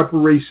all the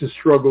reparation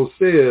struggle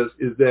says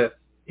is that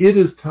it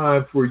is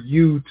time for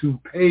you to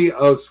pay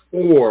us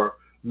for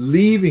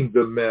leaving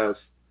the mess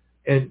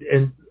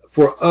and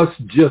for us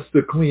just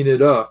to clean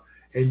it up.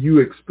 And you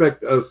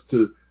expect us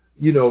to,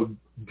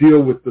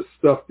 deal with the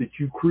stuff that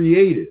you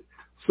created.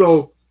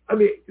 So, I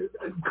mean,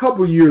 a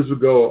couple of years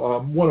ago,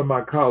 one of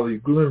my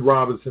colleagues, Glenn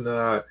Robinson, and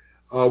I,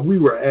 we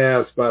were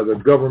asked by the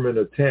government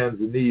of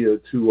Tanzania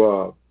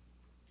to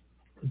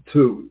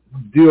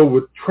deal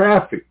with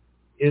traffic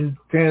in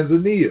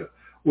Tanzania.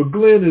 Well,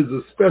 Glenn is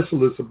a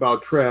specialist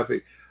about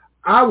traffic.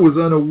 I was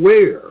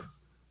unaware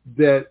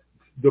that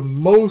the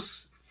most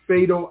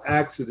fatal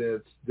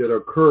accidents that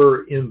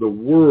occur in the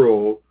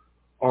world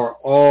are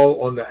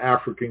all on the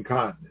African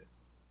continent.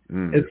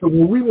 And so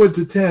when we went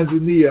to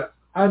Tanzania,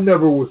 I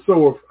never was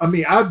so,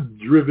 I've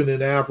driven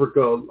in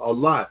Africa a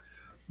lot,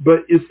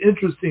 but it's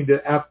interesting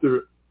that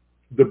after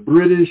the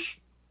British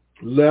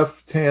left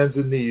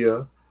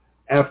Tanzania,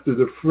 after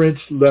the French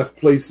left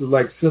places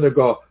like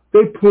Senegal,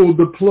 they pulled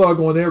the plug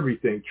on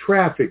everything,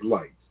 traffic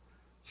lights.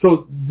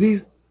 So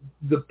the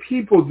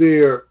people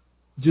there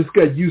just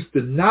got used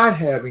to not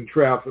having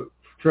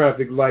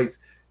traffic lights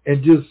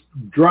and just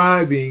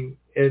driving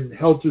in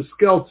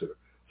helter-skelter.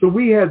 So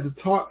we had to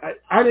talk.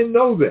 I didn't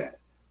know that.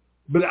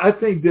 But I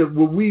think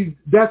that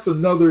that's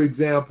another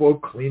example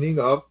of cleaning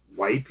up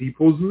white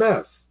people's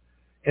mess.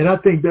 And I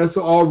think that's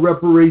all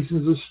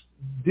reparations are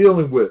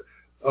dealing with.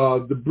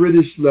 The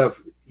British left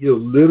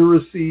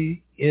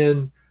literacy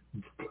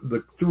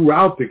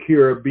throughout the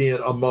Caribbean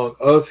among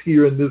us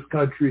here in this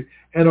country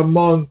and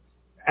among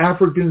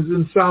Africans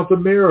in South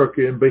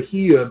America and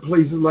Bahia and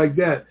places like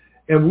that.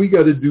 And we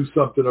got to do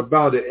something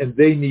about it. And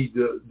they need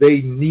to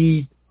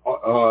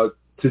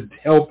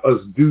help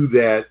us do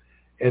that.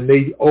 And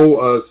they owe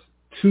us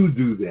to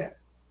do that.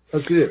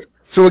 That's it.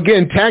 So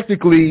again,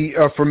 tactically,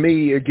 for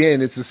me,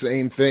 again, it's the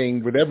same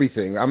thing with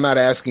everything. I'm not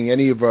asking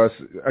any of us,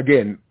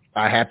 again,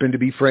 I happen to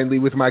be friendly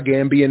with my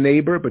Gambian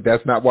neighbor, but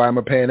that's not why I'm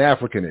a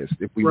Pan-Africanist.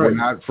 If we were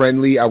not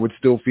friendly, I would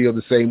still feel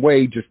the same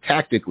way, just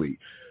tactically.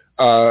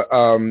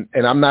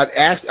 And I'm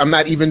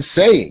not even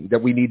saying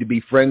that we need to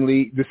be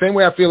friendly the same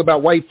way I feel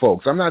about white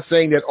folks. I'm not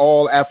saying that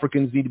all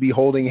Africans need to be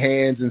holding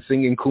hands and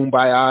singing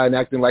Kumbaya and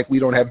acting like we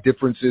don't have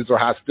differences or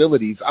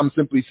hostilities. I'm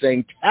simply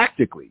saying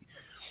tactically.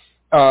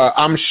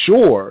 I'm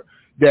sure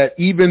that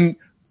even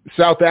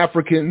South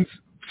Africans,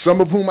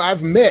 some of whom I've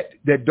met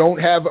that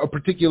don't have a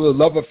particular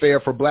love affair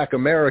for Black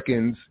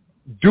Americans,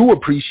 do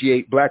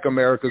appreciate Black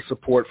America's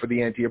support for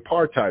the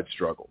anti-apartheid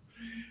struggle.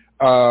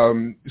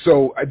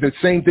 So the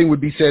same thing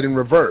would be said in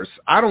reverse.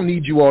 I don't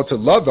need you all to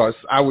love us.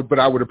 But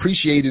I would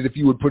appreciate it if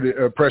you would put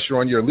pressure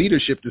on your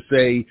leadership to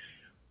say,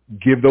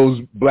 give those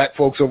Black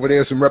folks over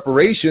there some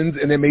reparations,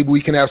 and then maybe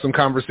we can have some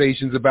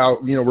conversations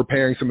about,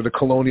 repairing some of the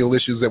colonial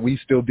issues that we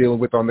still dealing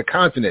with on the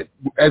continent,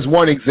 as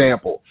one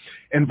example,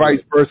 and vice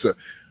versa.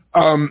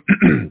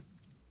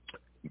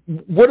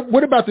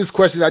 What about this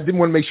question? I didn't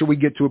want to make sure we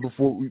get to it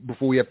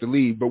before we have to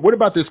leave, but what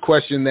about this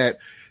question that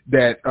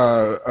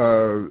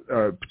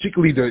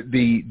particularly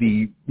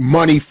the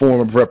money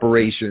form of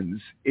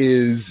reparations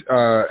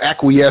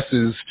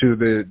acquiesces to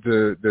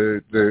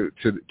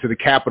the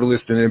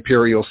capitalist and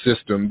imperial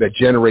system that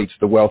generates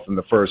the wealth in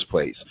the first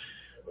place?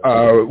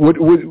 What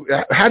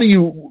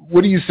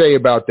do you say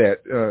about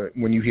that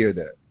when you hear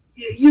that?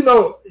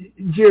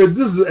 Jared,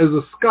 as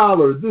a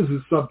scholar, this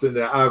is something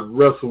that I've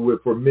wrestled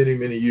with for many,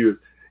 many years.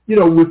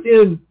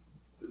 Within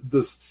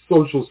the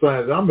social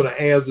science, I'm going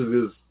to answer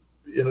this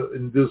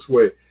in this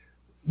way.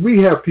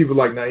 We have people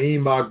like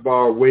Naeem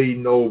Akbar, Wade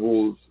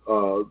Nobles,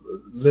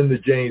 Linda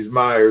James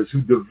Myers,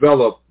 who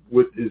developed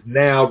what is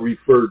now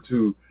referred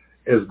to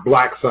as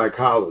Black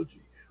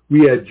psychology.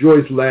 We had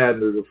Joyce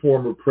Ladner, the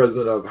former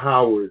president of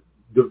Howard,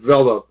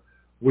 develop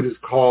what is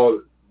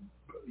called,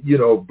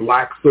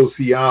 Black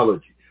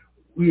sociology.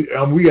 We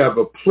have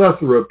a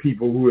plethora of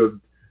people who have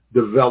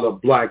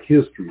developed Black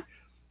history.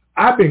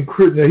 I've been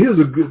critical. Here's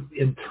a good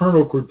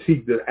internal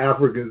critique that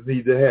Africans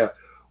need to have.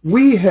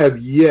 We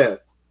have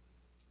yet,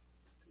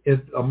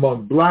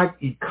 among Black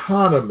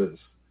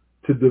economists,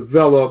 to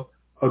develop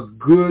a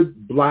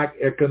good Black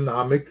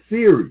economic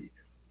theory.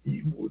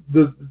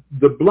 The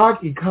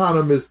Black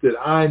economists that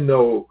I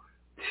know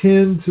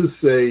tend to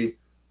say,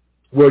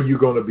 well, you're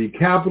going to be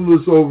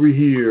capitalists over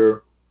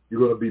here, you're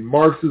going to be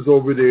Marxists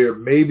over there,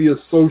 maybe a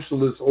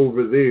socialist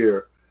over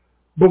there,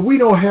 but we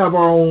don't have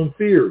our own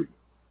theory.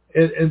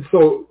 And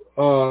so,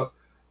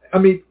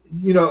 I've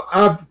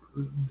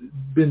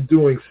been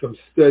doing some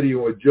study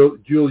on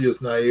Julius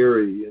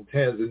Nyerere in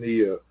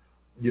Tanzania,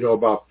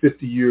 about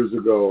 50 years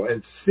ago,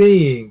 and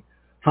seeing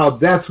how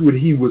that's what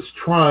he was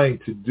trying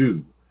to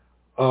do.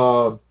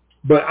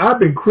 But I've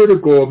been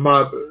critical of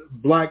my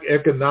Black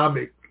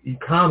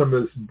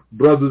economist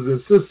brothers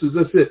and sisters.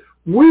 I said,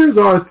 where's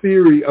our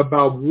theory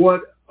about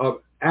what an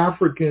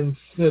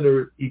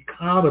African-centered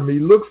economy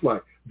looks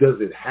like? Does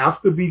it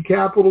have to be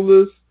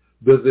capitalist?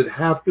 Does it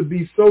have to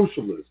be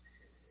socialist?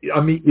 Is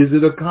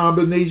it a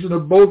combination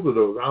of both of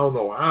those? I don't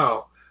know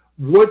how.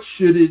 What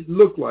should it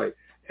look like?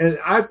 And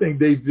I think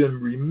they've been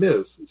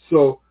remiss.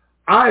 So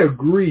I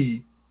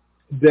agree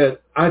that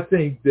I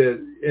think that,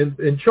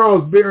 and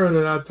Charles Barron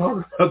and I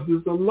talk about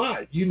this a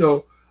lot,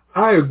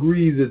 I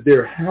agree that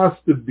there has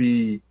to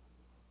be,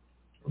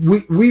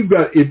 we've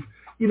got,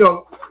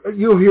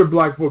 you'll hear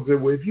Black folks say,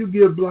 well, if you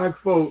give Black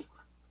folks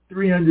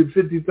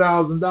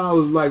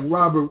 $350,000 like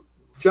Robert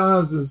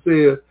Johnson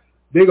said,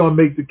 they're going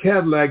to make the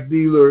Cadillac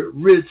dealer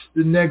rich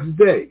the next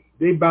day.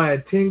 They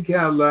buying 10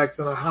 Cadillacs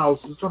and a house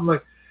or something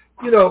like,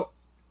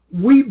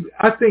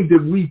 I think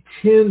that we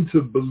tend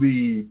to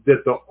believe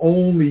that the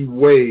only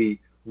way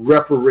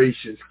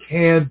reparations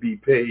can be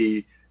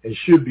paid and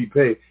should be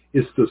paid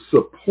is to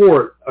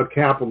support a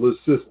capitalist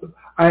system.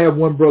 I had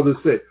one brother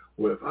say,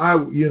 well, if I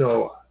would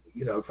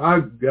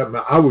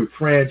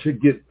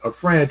get a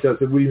franchise. I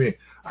said, what do you mean?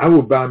 I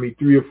would buy me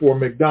 3 or 4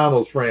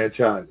 McDonald's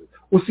franchises.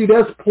 Well, see,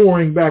 that's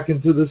pouring back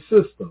into the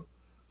system.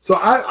 So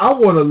I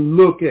want to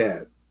look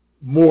at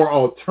more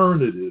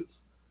alternatives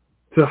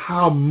to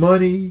how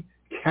money,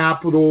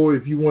 capital,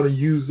 if you want to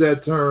use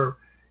that term,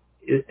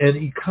 and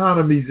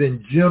economies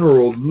in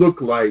general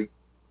look like.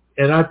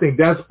 And I think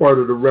that's part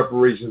of the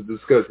reparations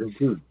discussion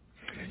too.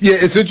 Yeah,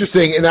 it's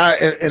interesting, and I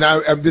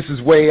this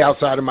is way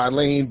outside of my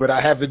lane, but I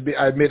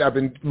admit I've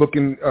been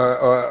looking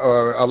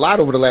a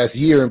lot over the last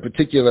year, in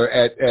particular,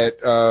 at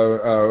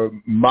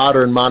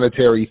modern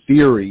monetary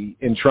theory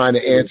and trying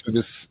to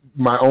answer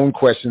my own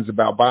questions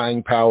about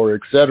buying power,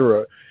 et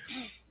cetera.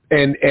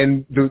 And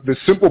the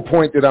simple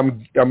point that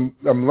I'm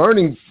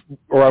learning,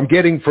 or I'm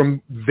getting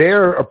from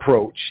their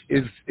approach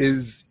is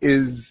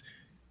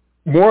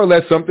more or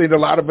less something that a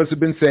lot of us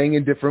have been saying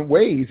in different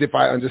ways, if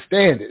I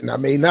understand it, and I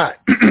may not,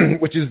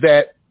 which is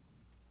that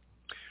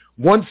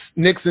once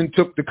Nixon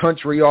took the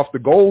country off the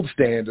gold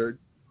standard,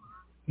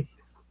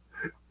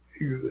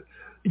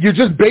 you're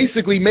just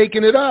basically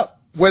making it up,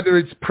 whether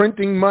it's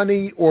printing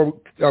money or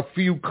a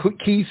few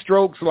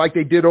keystrokes like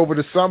they did over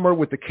the summer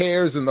with the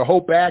CARES and the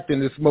HOPE Act and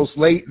this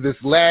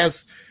last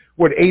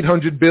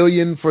 $800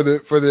 billion for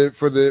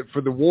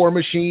the war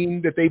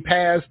machine that they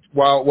passed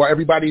while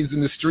everybody's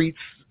in the streets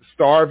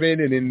starving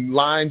and in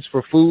lines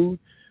for food.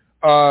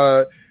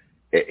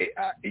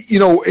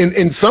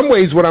 In some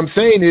ways, what I'm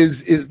saying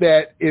is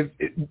that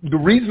the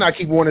reason I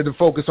keep wanting to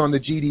focus on the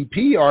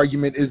GDP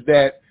argument is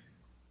that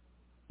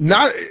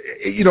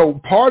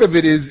part of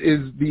it is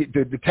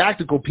the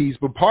tactical piece,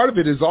 but part of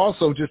it is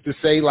also just to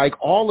say, like,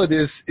 all of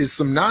this is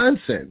some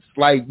nonsense.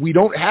 Like, we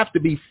don't have to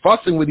be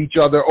fussing with each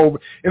other over.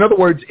 In other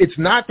words, it's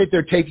not that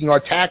they're taking our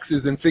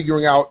taxes and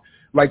figuring out,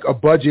 like, a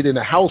budget in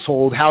a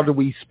household. How do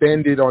we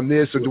spend it on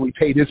this, or do we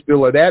pay this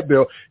bill or that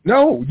bill?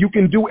 No, you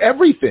can do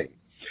everything.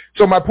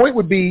 So my point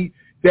would be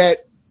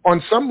that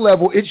on some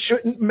level, it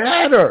shouldn't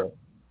matter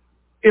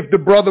if the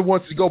brother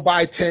wants to go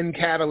buy 10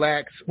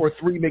 Cadillacs or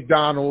 3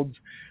 McDonald's,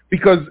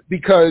 because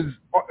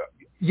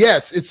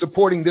yes, it's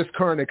supporting this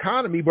current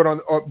economy, but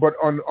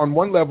on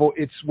one level,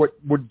 it's what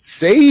would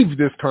save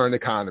this current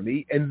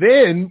economy. And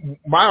then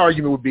my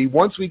argument would be,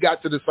 once we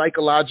got to the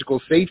psychological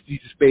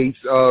safety space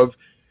of,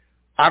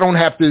 I don't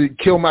have to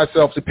kill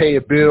myself to pay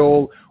a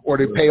bill or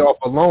to pay off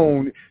a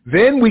loan,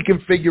 then we can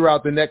figure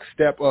out the next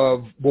step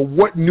of, well,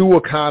 what new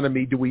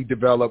economy do we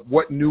develop?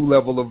 What new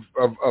level of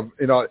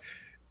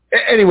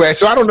Anyway,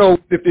 so I don't know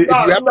if you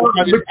have I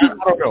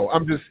don't know.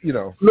 I'm just,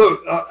 Look,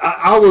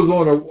 I was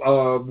on a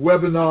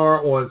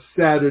webinar on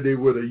Saturday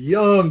with a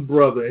young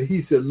brother, and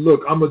he said,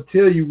 look, I'm going to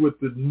tell you what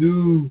the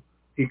new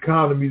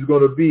economy is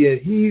going to be.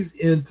 And he's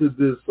into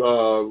this,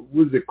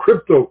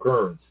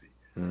 cryptocurrency,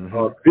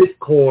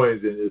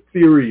 Bitcoins and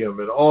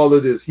Ethereum and all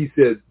of this. He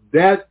said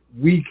that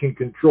we can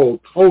control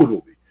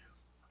totally.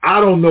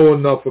 I don't know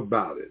enough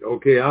about it,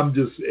 okay? I'm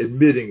just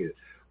admitting it.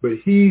 But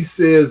he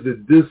says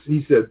that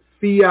he said,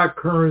 fiat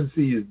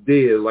currency is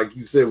dead, like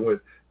you said when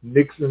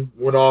Nixon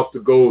went off the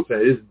gold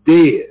standard. It's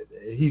dead.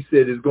 And he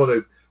said it's going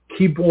to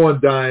keep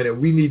on dying,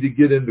 and we need to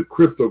get into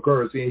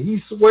cryptocurrency. And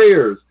he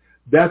swears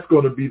that's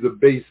going to be the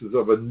basis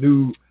of a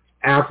new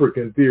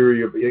African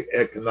theory of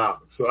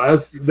economics. So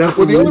that's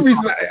well, the only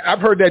reason I've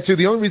heard that too.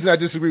 The only reason I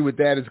disagree with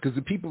that is because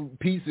the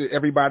piece that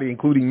everybody,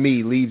 including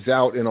me, leaves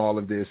out in all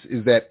of this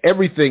is that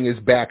everything is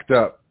backed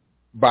up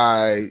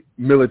by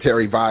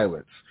military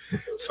violence.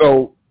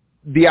 So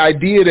the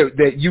idea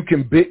that you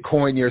can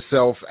Bitcoin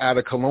yourself out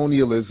of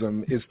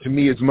colonialism is, to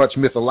me, as much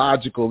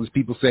mythological as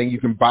people saying you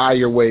can buy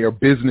your way or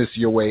business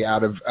your way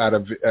out of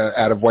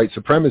white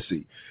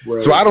supremacy.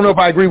 Right. So I don't know if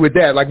I agree with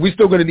that. Like, we're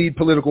still going to need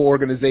political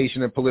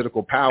organization and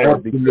political power.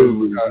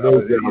 Absolutely.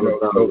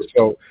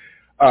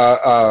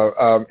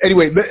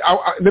 Anyway,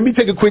 let me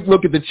take a quick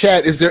look at the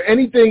chat. Is there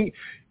anything?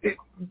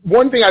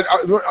 One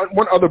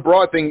other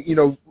broad thing,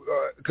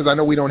 because I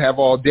know we don't have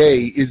all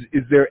day,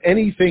 is there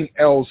anything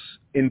else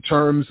in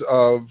terms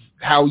of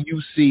how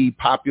you see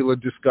popular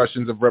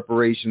discussions of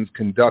reparations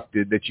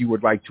conducted that you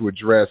would like to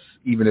address,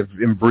 even if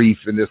in brief,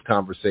 in this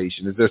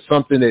conversation? Is there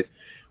something that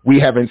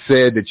we haven't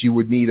said that you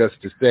would need us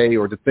to say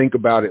or to think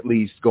about, at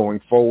least going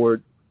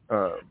forward?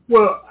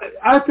 Well,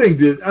 I think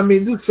that,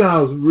 this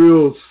sounds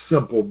real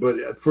simple, but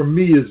for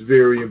me it's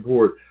very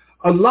important.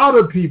 A lot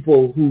of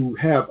people who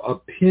have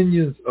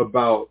opinions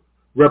about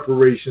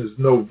reparations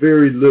know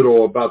very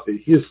little about the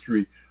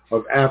history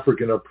of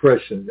African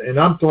oppression, and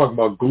I'm talking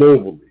about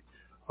globally.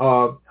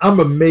 I'm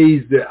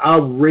amazed that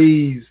I'll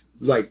raise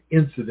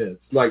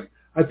incidents. Like,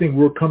 I think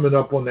we're coming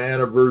up on the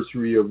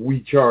anniversary of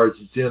We Charge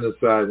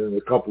Genocide in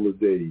a couple of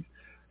days.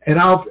 And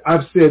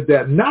I've said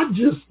that not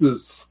just to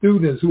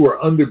students who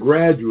are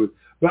undergraduates,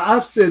 but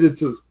I've said it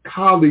to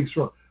colleagues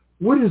from,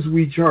 what is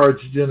We Charge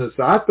Genocide?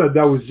 I thought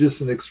that was just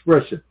an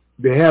expression.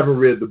 They haven't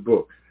read the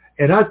book.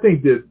 And I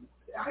think that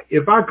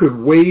if I could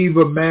wave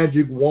a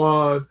magic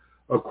wand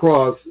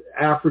across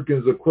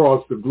Africans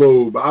across the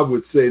globe, I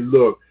would say,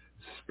 look,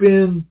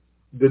 spend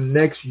the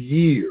next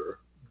year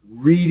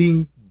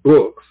reading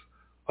books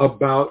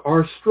about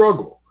our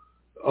struggle.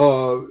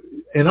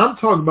 And I'm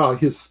talking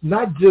about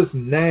not just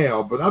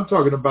now, but I'm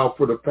talking about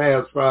for the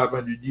past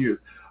 500 years.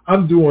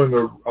 I'm doing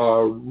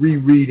a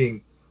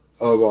rereading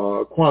of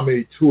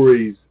Kwame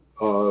Ture's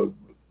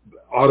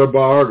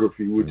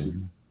autobiography, which is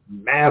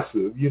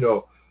massive,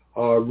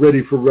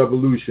 Ready for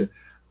Revolution.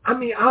 I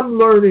mean, I'm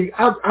learning.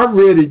 I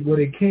read it when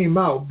it came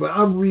out, but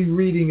I'm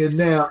rereading it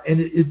now, and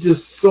it's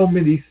just so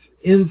many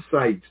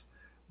insights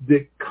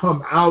that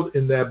come out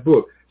in that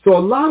book. So a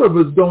lot of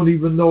us don't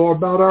even know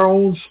about our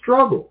own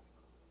struggle,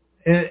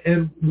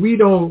 and we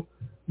don't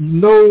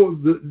know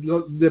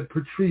that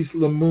Patrice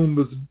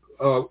Lumumba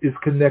is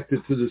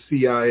connected to the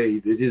CIA,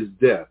 that his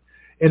death.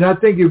 And I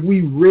think if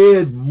we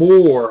read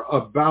more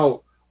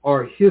about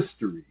our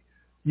history,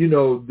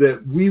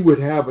 that we would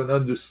have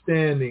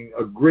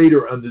a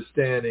greater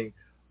understanding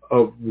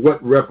of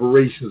what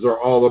reparations are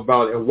all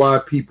about and why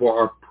people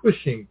are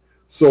pushing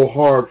so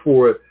hard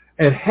for it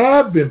and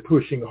have been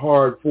pushing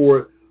hard for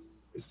it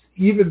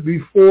even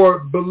before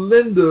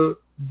Belinda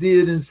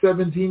did in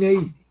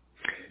 1780.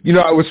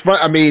 It was fun.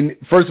 I mean,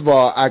 first of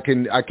all, I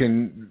can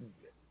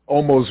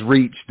almost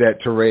reach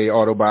that Touré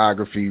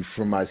autobiography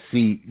from my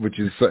seat, which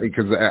is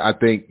because I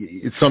think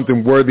it's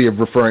something worthy of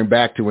referring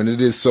back to, and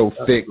it is so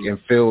thick and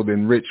filled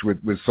and rich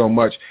with so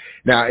much.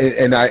 Now,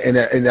 and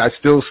I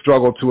still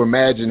struggle to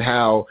imagine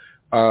how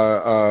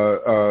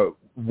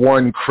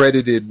one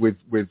credited with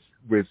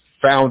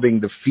founding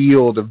the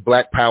field of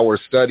Black Power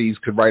studies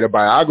could write a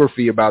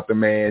biography about the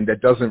man that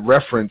doesn't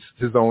reference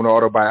his own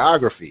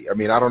autobiography. I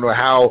mean, I don't know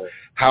how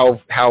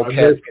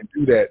cats can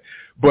do that,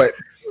 But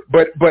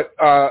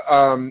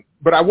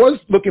I was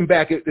looking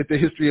back at the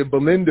history of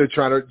Belinda,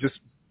 trying to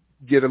just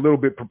get a little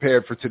bit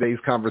prepared for today's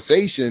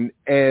conversation,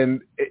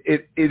 and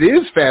it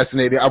is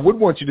fascinating. I would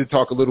want you to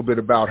talk a little bit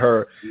about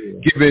her,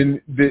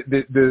 given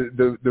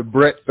the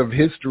breadth of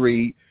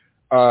history,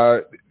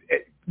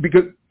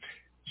 because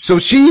so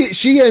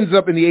she ends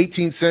up in the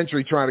 18th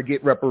century trying to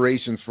get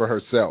reparations for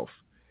herself.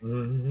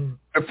 Mm-hmm.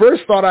 The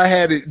first thought I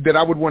had that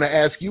I would want to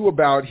ask you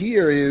about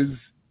here is,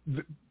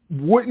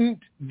 wouldn't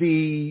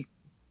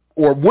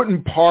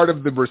part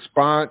of the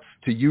response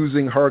to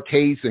using her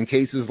case and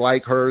cases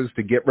like hers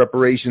to get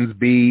reparations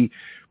be,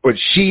 but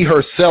she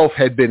herself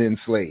had been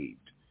enslaved?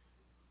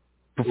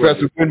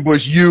 Professor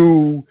Winbush,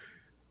 you,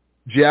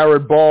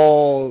 Jared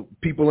Ball,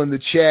 people in the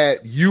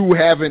chat, you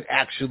haven't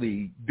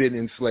actually been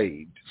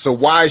enslaved. So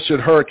why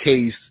should her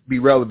case be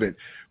relevant?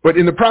 But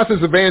in the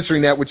process of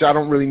answering that, which I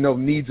don't really know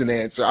needs an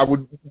answer, I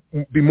would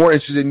be more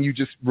interested in you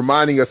just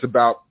reminding us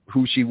about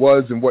who she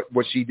was and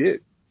what she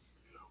did.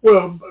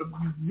 Well,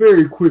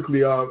 very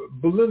quickly,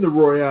 Belinda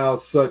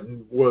Royale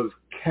Sutton was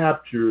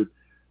captured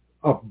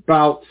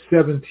about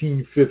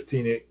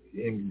 1715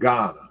 in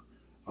Ghana.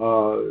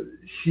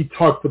 She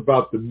talked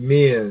about the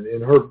men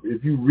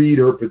if you read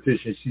her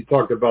petition, she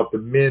talked about the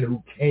men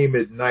who came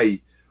at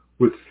night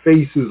with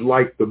faces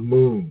like the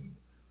moon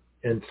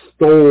and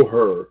stole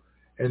her,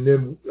 and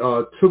then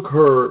took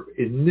her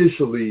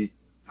initially,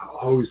 I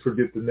always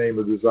forget the name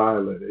of this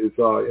island, it's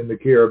in the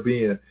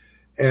Caribbean,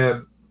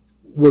 and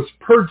was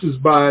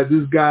purchased by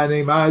this guy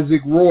named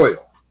Isaac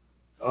Royal,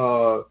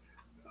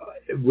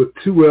 with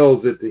 2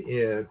 L's at the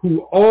end,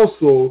 who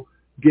also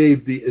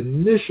gave the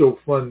initial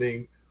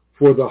funding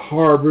for the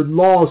Harvard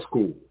Law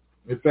School.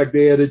 In fact,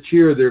 they had a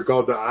chair there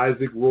called the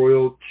Isaac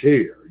Royal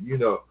Chair,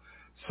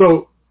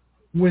 So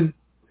when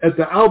at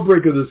the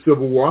outbreak of the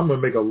Civil War, I'm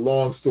going to make a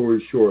long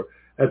story short,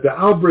 at the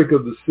outbreak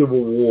of the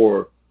Civil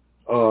War,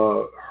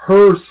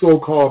 her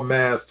so-called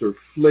master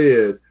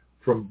fled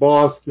from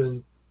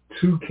Boston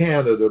to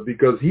Canada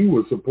because he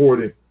was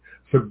supporting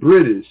the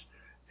British,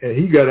 and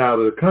he got out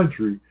of the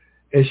country.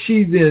 And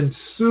she then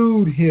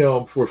sued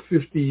him for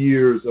 50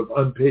 years of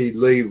unpaid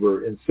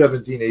labor in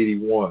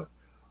 1781.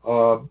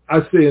 I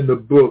say in the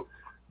book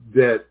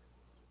that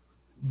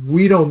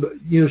we don't,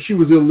 she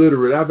was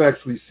illiterate. I've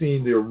actually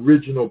seen the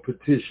original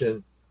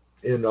petition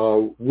in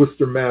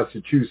Worcester,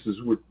 Massachusetts,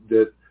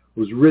 that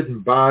was written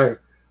by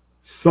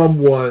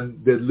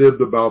someone that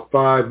lived about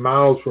 5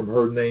 miles from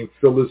her named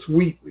Phyllis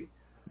Wheatley.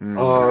 Mm-hmm.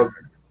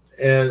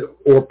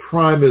 Or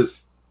Primus,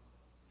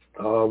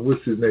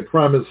 what's his name?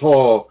 Primus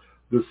Hall,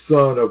 the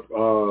son of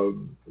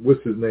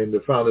what's his name,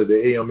 the founder of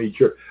the AME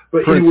Church.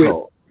 But Prince anyway,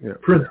 Hall.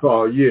 Prince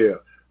Hall,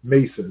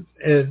 Masons.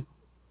 And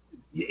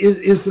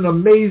it's an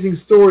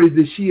amazing story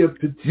that she had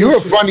petitioned. You're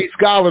a funny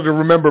scholar to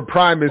remember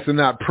Primus and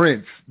not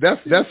Prince. That's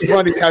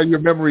funny how your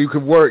memory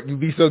could work. You'd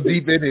be so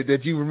deep in it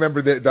that you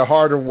remember the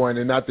harder one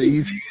and not the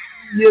easy.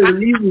 Yeah, the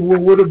easy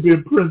one would have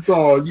been Prince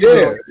Hall.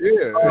 Yeah.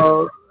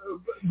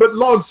 But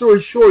long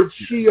story short,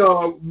 she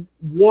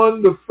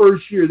won the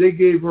first year. They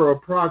gave her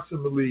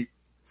approximately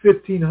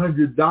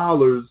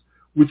 $1,500,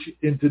 which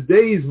in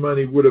today's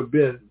money would have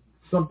been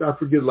something, I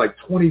forget, like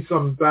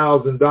 $20-something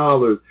thousand.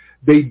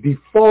 They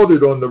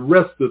defaulted on the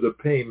rest of the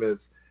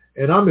payments,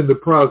 and I'm in the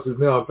process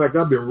now. In fact,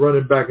 I've been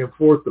running back and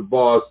forth to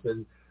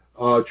Boston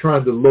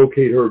trying to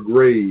locate her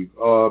grave.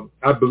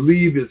 I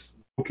believe it's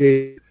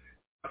located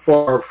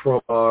far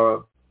from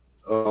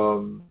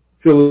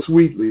Phyllis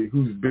Wheatley,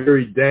 who's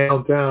buried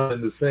downtown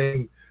in the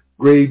same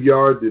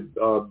graveyard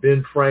that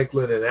Ben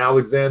Franklin and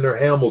Alexander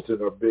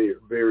Hamilton are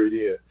buried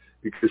in,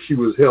 because she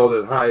was held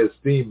in high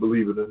esteem,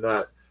 believe it or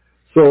not.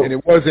 So, and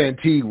it was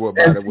Antigua,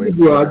 by the way.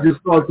 I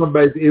just saw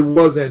somebody. It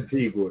was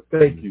Antigua.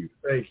 Thank you.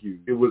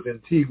 It was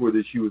Antigua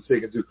that she was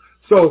taken to.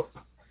 So,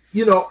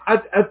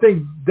 I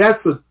think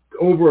that's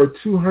over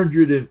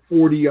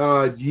 240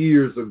 odd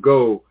years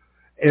ago,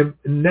 and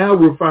now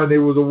we're finding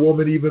there was a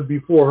woman even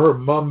before her,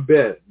 Mum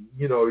Bet.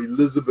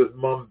 Elizabeth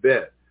Mum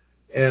Bet,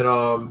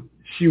 and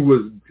she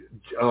was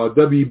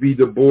W.B.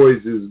 Du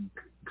Bois's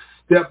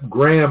step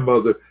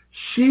grandmother.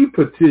 She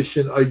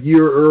petitioned a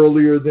year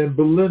earlier than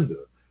Belinda.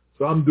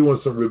 So I'm doing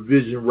some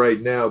revision right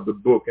now of the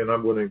book, and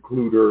I'm going to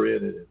include her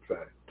in it, in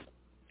fact.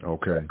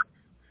 Okay.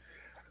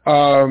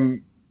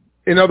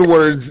 In other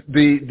words,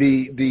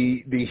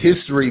 the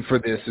history for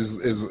this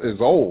is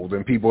old,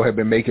 and people have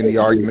been making the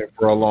argument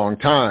for a long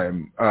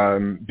time,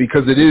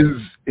 because it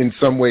is in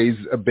some ways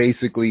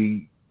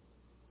basically,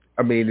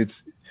 it's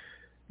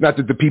not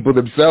that the people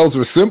themselves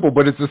are simple,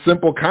 but it's a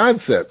simple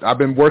concept. I've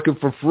been working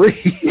for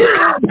free.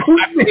 And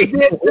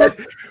that's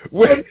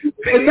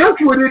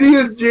what it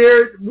is,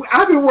 Jared.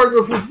 I've been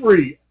working for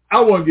free.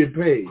 I want to get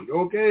paid,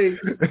 okay?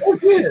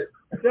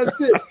 That's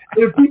it.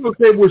 If people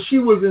say, well, she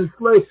was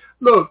enslaved.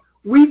 Look,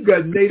 we've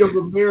got Native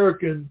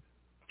American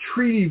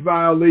treaty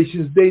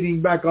violations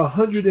dating back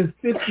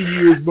 150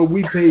 years, but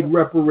we paid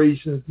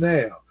reparations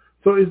now.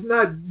 So it's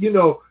not,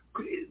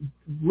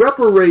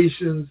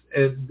 reparations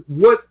and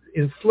what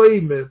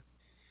enslavement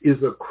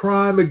is a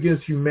crime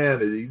against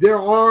humanity. There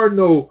are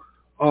no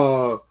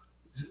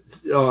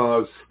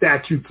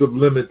statutes of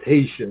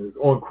limitations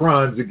on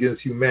crimes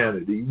against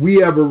humanity. We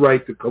have a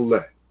right to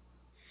collect.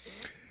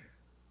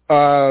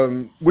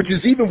 Which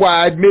is even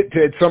why I admit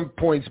to at some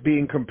points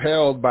being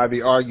compelled by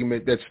the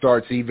argument that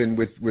starts even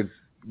with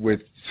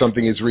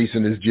something as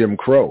recent as Jim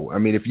Crow.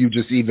 If you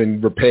just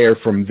even repair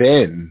from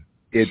then,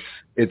 it's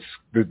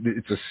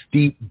a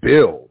steep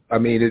bill.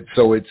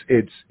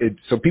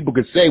 So people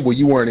could say, well,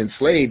 you weren't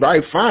enslaved. All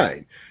right,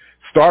 fine.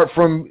 Start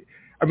from.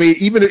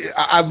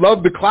 I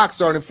love the clock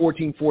starting in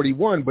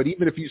 1441, but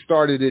even if you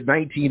started at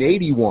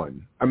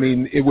 1981,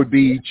 it would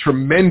be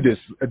tremendous.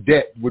 A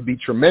debt would be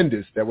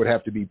tremendous that would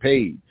have to be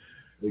paid.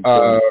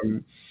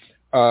 Exactly.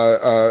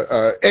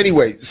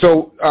 Anyway,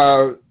 so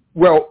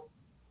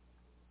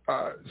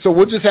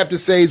we'll just have to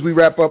say as we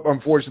wrap up,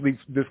 unfortunately,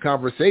 this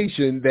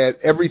conversation, that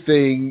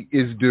everything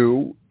is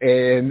due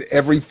and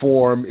every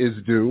form is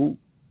due,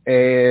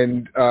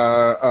 and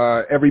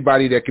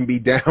everybody that can be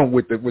down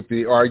with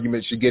the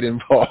argument should get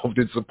involved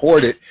and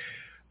support it.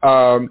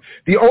 That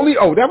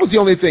was the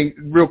only thing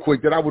real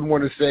quick that I would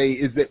want to say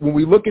is that when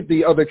we look at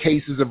the other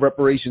cases of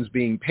reparations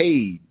being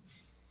paid,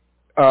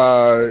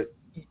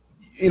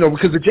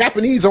 because the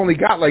Japanese only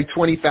got like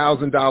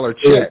 $20,000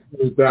 check.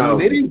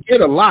 They didn't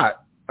get a lot.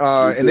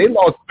 And they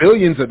lost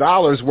billions of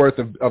dollars worth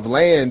of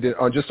land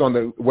just on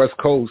the West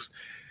Coast.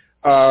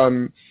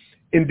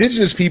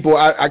 Indigenous people,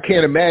 I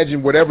can't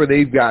imagine whatever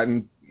they've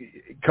gotten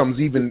comes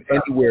even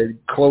anywhere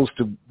close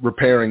to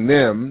repairing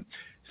them,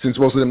 since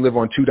most of them live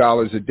on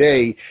 $2 a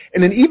day.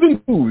 And then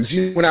even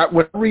news, when I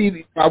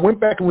went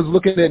back and was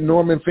looking at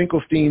Norman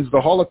Finkelstein's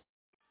The Holocaust